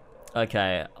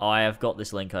 Okay, I have got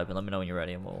this link open. Let me know when you're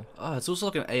ready, and we'll... Oh, it's also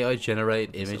like an AI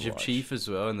generated What's it image of watch? Chief as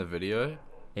well in the video.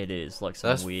 It is, like some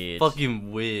That's weird...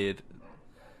 fucking weird.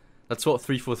 That's what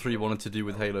 343 wanted to do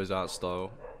with Halo's art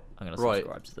style. I'm gonna Right.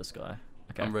 subscribe to this guy.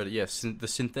 Okay. I'm ready. Yes, the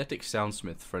Synthetic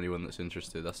Soundsmith for anyone that's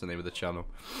interested. That's the name of the channel.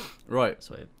 Right.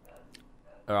 Sweet.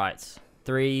 Alright.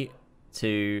 3,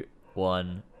 2,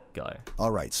 1, go.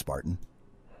 All right, Spartan.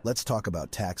 Let's talk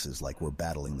about taxes like we're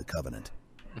battling the Covenant.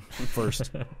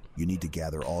 First, you need to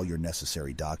gather all your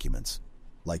necessary documents,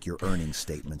 like your earnings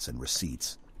statements and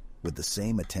receipts, with the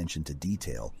same attention to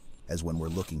detail as when we're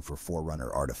looking for Forerunner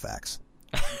artifacts.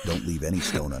 Don't leave any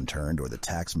stone unturned or the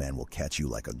tax man will catch you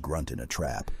like a grunt in a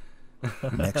trap.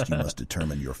 Next, you must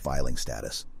determine your filing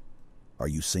status. Are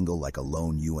you single like a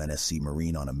lone UNSC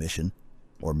Marine on a mission,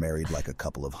 or married like a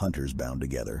couple of hunters bound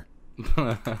together?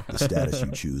 The status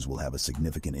you choose will have a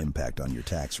significant impact on your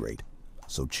tax rate,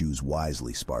 so choose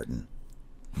wisely, Spartan.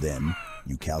 Then,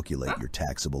 you calculate your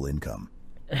taxable income.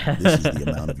 This is the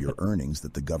amount of your earnings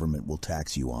that the government will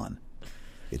tax you on.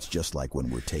 It's just like when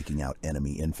we're taking out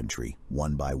enemy infantry,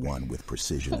 one by one with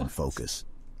precision and focus.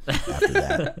 After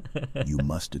that, you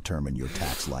must determine your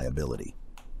tax liability.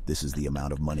 This is the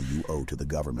amount of money you owe to the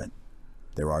government.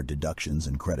 There are deductions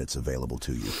and credits available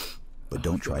to you, but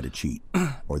don't try to cheat,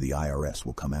 or the IRS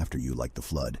will come after you like the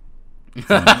flood.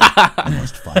 Finally, you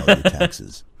must file your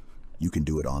taxes. You can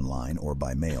do it online or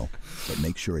by mail, but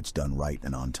make sure it's done right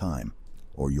and on time,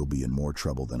 or you'll be in more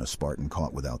trouble than a Spartan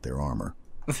caught without their armor.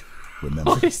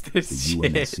 Remember, the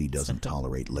UNSC doesn't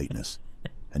tolerate lateness,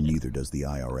 and neither does the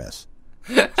IRS.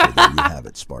 So there you have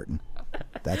it, Spartan.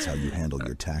 That's how you handle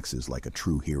your taxes like a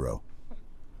true hero.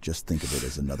 Just think of it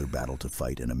as another battle to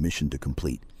fight and a mission to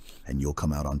complete, and you'll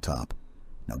come out on top.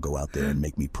 Now go out there and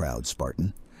make me proud,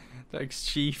 Spartan. Thanks,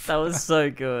 Chief. That was so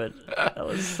good. That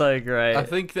was so great. I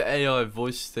think the AI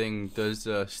voice thing does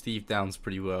Steve Downs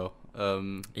pretty well.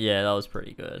 Yeah, that was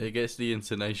pretty good. It gets the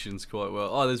intonations quite well.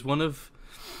 Oh, there's one of...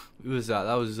 Who was that?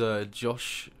 That was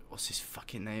Josh... What's his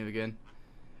fucking name again?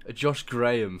 Josh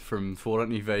Graham from Fallout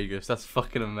New Vegas. That's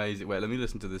fucking amazing. Wait, let me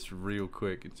listen to this real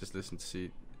quick and just listen to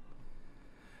see...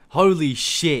 Holy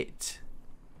shit!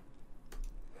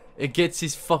 It gets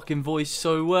his fucking voice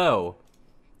so well.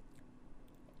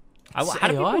 How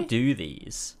do people do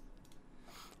these?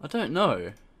 I don't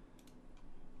know.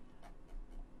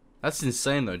 That's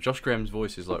insane though. Josh Graham's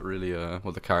voice is like really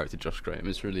well, the character Josh Graham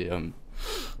is really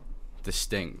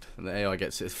distinct, and the AI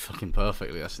gets it fucking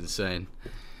perfectly. That's insane.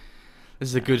 This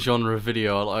is a good genre of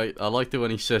video. I like it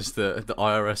when he says that the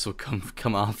IRS will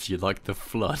come after you like the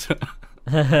flood.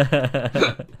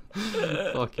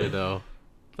 Fucking hell.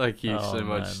 Thank you so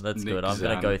much. Man, that's Nick good. I'm Zan.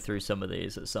 gonna go through some of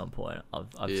these at some point.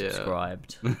 I've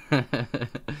subscribed. I'm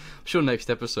sure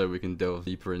next episode we can delve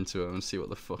deeper into it and see what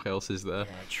the fuck else is there.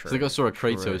 Yeah, true. I think I saw a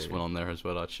Kratos one on there as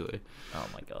well, actually. Oh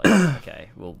my god. Okay,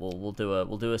 we'll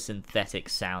do a synthetic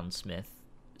soundsmith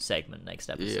segment next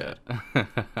episode. Yeah.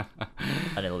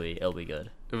 And it'll be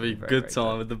good. It'll be a Very, good very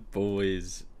time good. with the boys.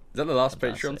 Is that the last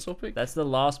Fantastic. Patreon topic? That's the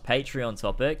last Patreon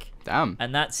topic, Damn.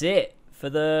 and that's it for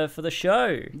the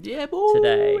show Yeah, boy.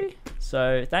 today.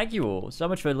 So thank you all so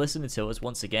much for listening to us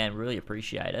once again. Really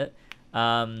appreciate it.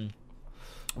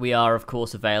 We are of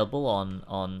course available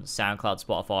on SoundCloud,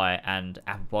 Spotify, and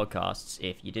Apple Podcasts.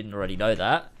 If you didn't already know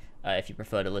that, if you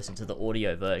prefer to listen to the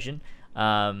audio version,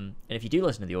 and if you do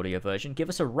listen to the audio version, give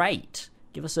us a rate.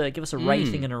 Give us a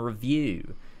rating and a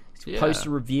review. Yeah. Post a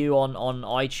review on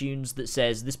iTunes that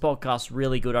says this podcast's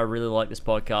really good. I really like this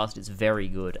podcast. It's very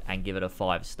good, and give it a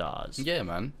 5 stars. Yeah,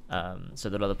 man. So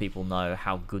that other people know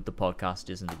how good the podcast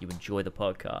is and that you enjoy the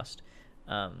podcast.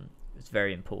 It's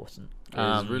very important.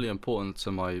 It's really important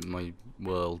to my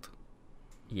world.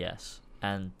 Yes,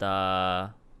 and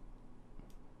that's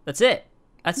it.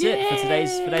 That's it for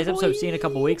today's episode. See you in a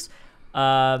couple of weeks.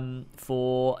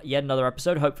 for yet another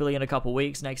episode. Hopefully in a couple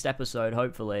weeks. Next episode,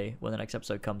 hopefully, when the next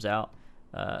episode comes out.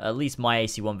 At least my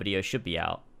AC1 video should be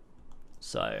out.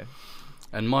 So.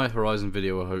 And my Horizon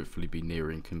video will hopefully be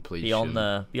nearing completion.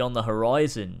 Beyond the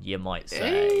horizon, you might say.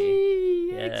 Hey,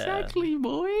 yeah. Exactly,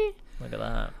 boy. Look at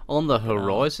that. On the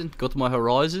horizon. Got my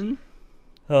horizon.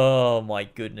 Oh my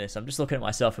goodness. I'm just looking at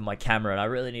myself in my camera and I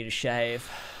really need a shave.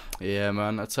 Yeah,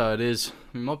 man, that's how it is.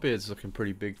 I mean, my beard's looking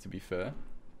pretty big, to be fair.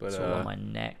 But it's all on my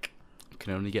neck.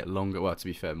 Can only get longer. Well, to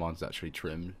be fair, mine's actually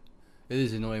trimmed. It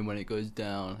is annoying when it goes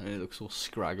down and it looks all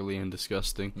scraggly and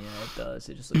disgusting. Yeah, it does.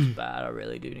 It just looks bad. I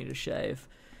really do need a shave.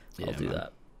 Yeah, I'll do man.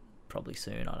 that probably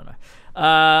soon. I don't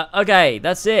know. Okay,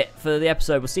 that's it for the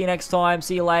episode. We'll see you next time.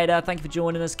 See you later. Thank you for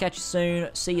joining us. Catch you soon.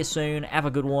 See you soon. Have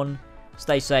a good one.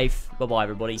 Stay safe. Bye-bye,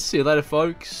 everybody. See you later,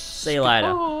 folks. See you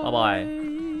later.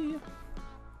 Bye-bye.